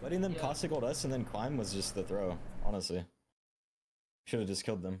 Letting them Costicle us and then climb was just the throw. Honestly, should have just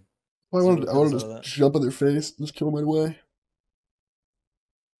killed them. Well, I wanted to just jump in their face, and just kill them right away.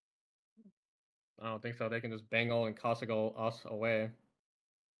 I don't think so. They can just bangle and Costicle us away. And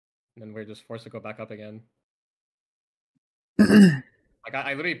then we're just forced to go back up again. Like,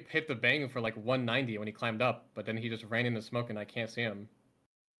 I literally hit the bang for like 190 when he climbed up, but then he just ran in the smoke and I can't see him.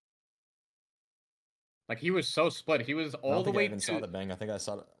 Like, he was so split. He was all the way to... saw the bang. I think I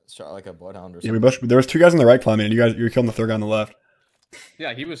shot like a Bloodhound or Yeah, something. there was 2 guys on the right climbing, and you were killing the 3rd guy on the left.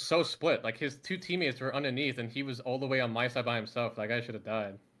 Yeah, he was so split. Like, his 2 teammates were underneath, and he was all the way on my side by himself. That guy should have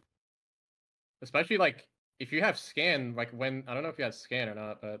died. Especially, like, if you have scan, like, when... I don't know if you had scan or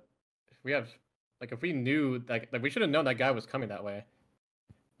not, but if we have... Like, if we knew... Like we should have known that guy was coming that way.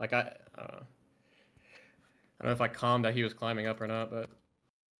 Like, I don't know if I calmed that he was climbing up or not, but...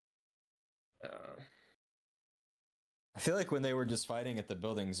 I feel like when they were just fighting at the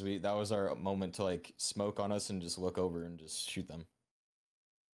buildings, that was our moment to like smoke on us and just look over and just shoot them.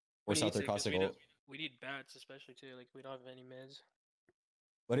 Force out their caustic ult. We need bats, especially too. Like we don't have any mids.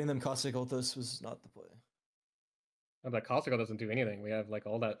 Letting them caustic ult us was not the play. No, but caustic ult doesn't do anything. We have like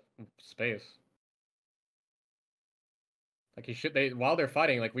all that space. Like while they're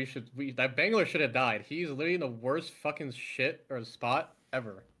fighting, like that Bangler should have died. He's literally in the worst fucking shit or spot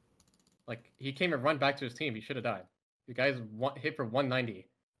ever. Like he came and run back to his team. He should have died. The guy's hit for 190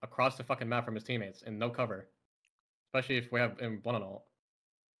 across the fucking map from his teammates and no cover. Especially if we have him one on ult.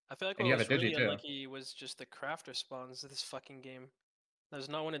 I feel like what was really unlucky was just the crafter spawns of this fucking game. There's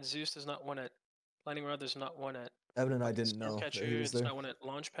not one at Zeus, there's not one at Lightning Rod, there's not one at Evan and I didn't know that he was there. There's not one at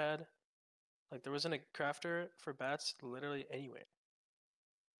Launchpad. Like there wasn't a crafter for bats literally anywhere.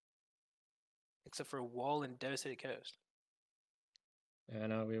 Except for Wall and Devastated Coast. Yeah,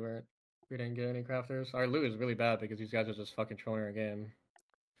 no, we didn't get any crafters. Our loot is really bad because these guys are just fucking trolling our game.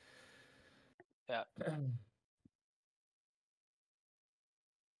 Yeah.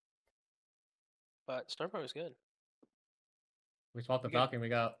 But Stormpoint was good. We swapped the Falcon, we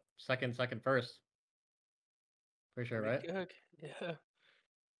got second, first. Pretty sure, right? Good. Yeah.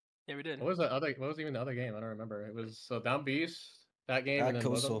 Yeah, we did. What was even the other game? I don't remember. It was Down Beast, that game, and then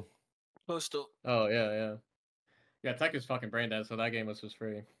Coastal. Coastal. Oh yeah. Yeah, Tech is fucking brain dead, so that game was just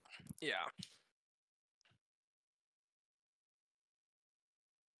free. Yeah.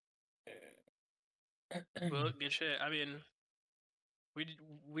 Well, good shit. I mean,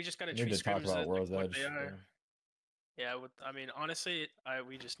 we just gotta treat scrims as what they are. Yeah, I mean, honestly,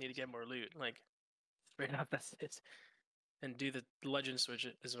 we just need to get more loot. Like, straight up, that's it. And do the legend switch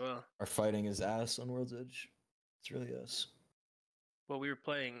as well. Our fighting is ass on World's Edge. It's really ass. Well, we were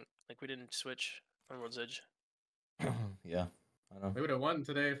playing, like, we didn't switch on World's Edge. Yeah, I know. We would have won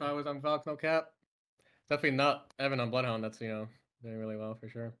today if I was on Valk, no cap. Definitely not Evan on Bloodhound. That's, doing really well for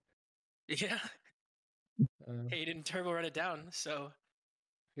sure. Yeah. Hey, you didn't turbo run it down, so.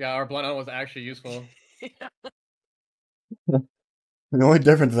 Yeah, our Bloodhound was actually useful. The only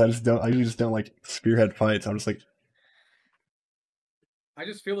difference is I usually just don't like spearhead fights. I'm just like. I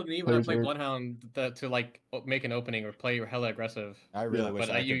just feel the need when I play Bloodhound to like make an opening or play hella aggressive. I really wish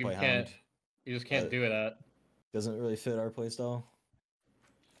I could play Hound. You just can't do it. Doesn't really fit our playstyle.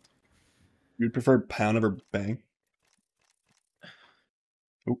 You'd prefer Pound over Bang?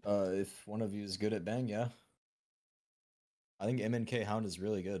 Oop. If one of you is good at Bang, yeah. I think MNK Hound is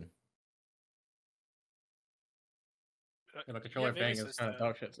really good. Yeah, the controller Bang is kind of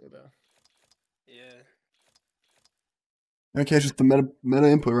dog shit too, though. Yeah. Okay, it's just the meta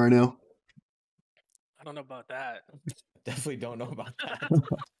input right now. I don't know about that. Definitely don't know about that.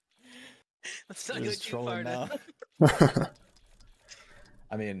 Let's not go too far now.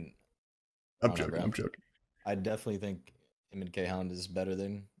 I mean, I'm joking. I definitely think MNK Hound is better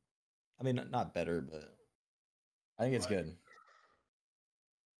than. I mean, not better, but I think it's good.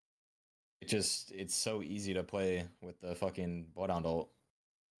 It's so easy to play with the fucking Bloodhound ult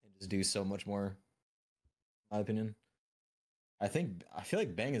and just do so much more. my opinion. I feel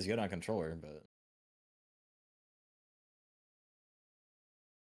like Bang is good on controller, but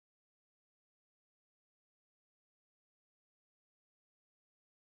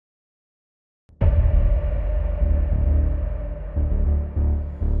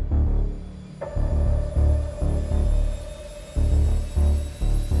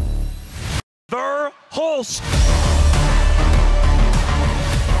Verhulst.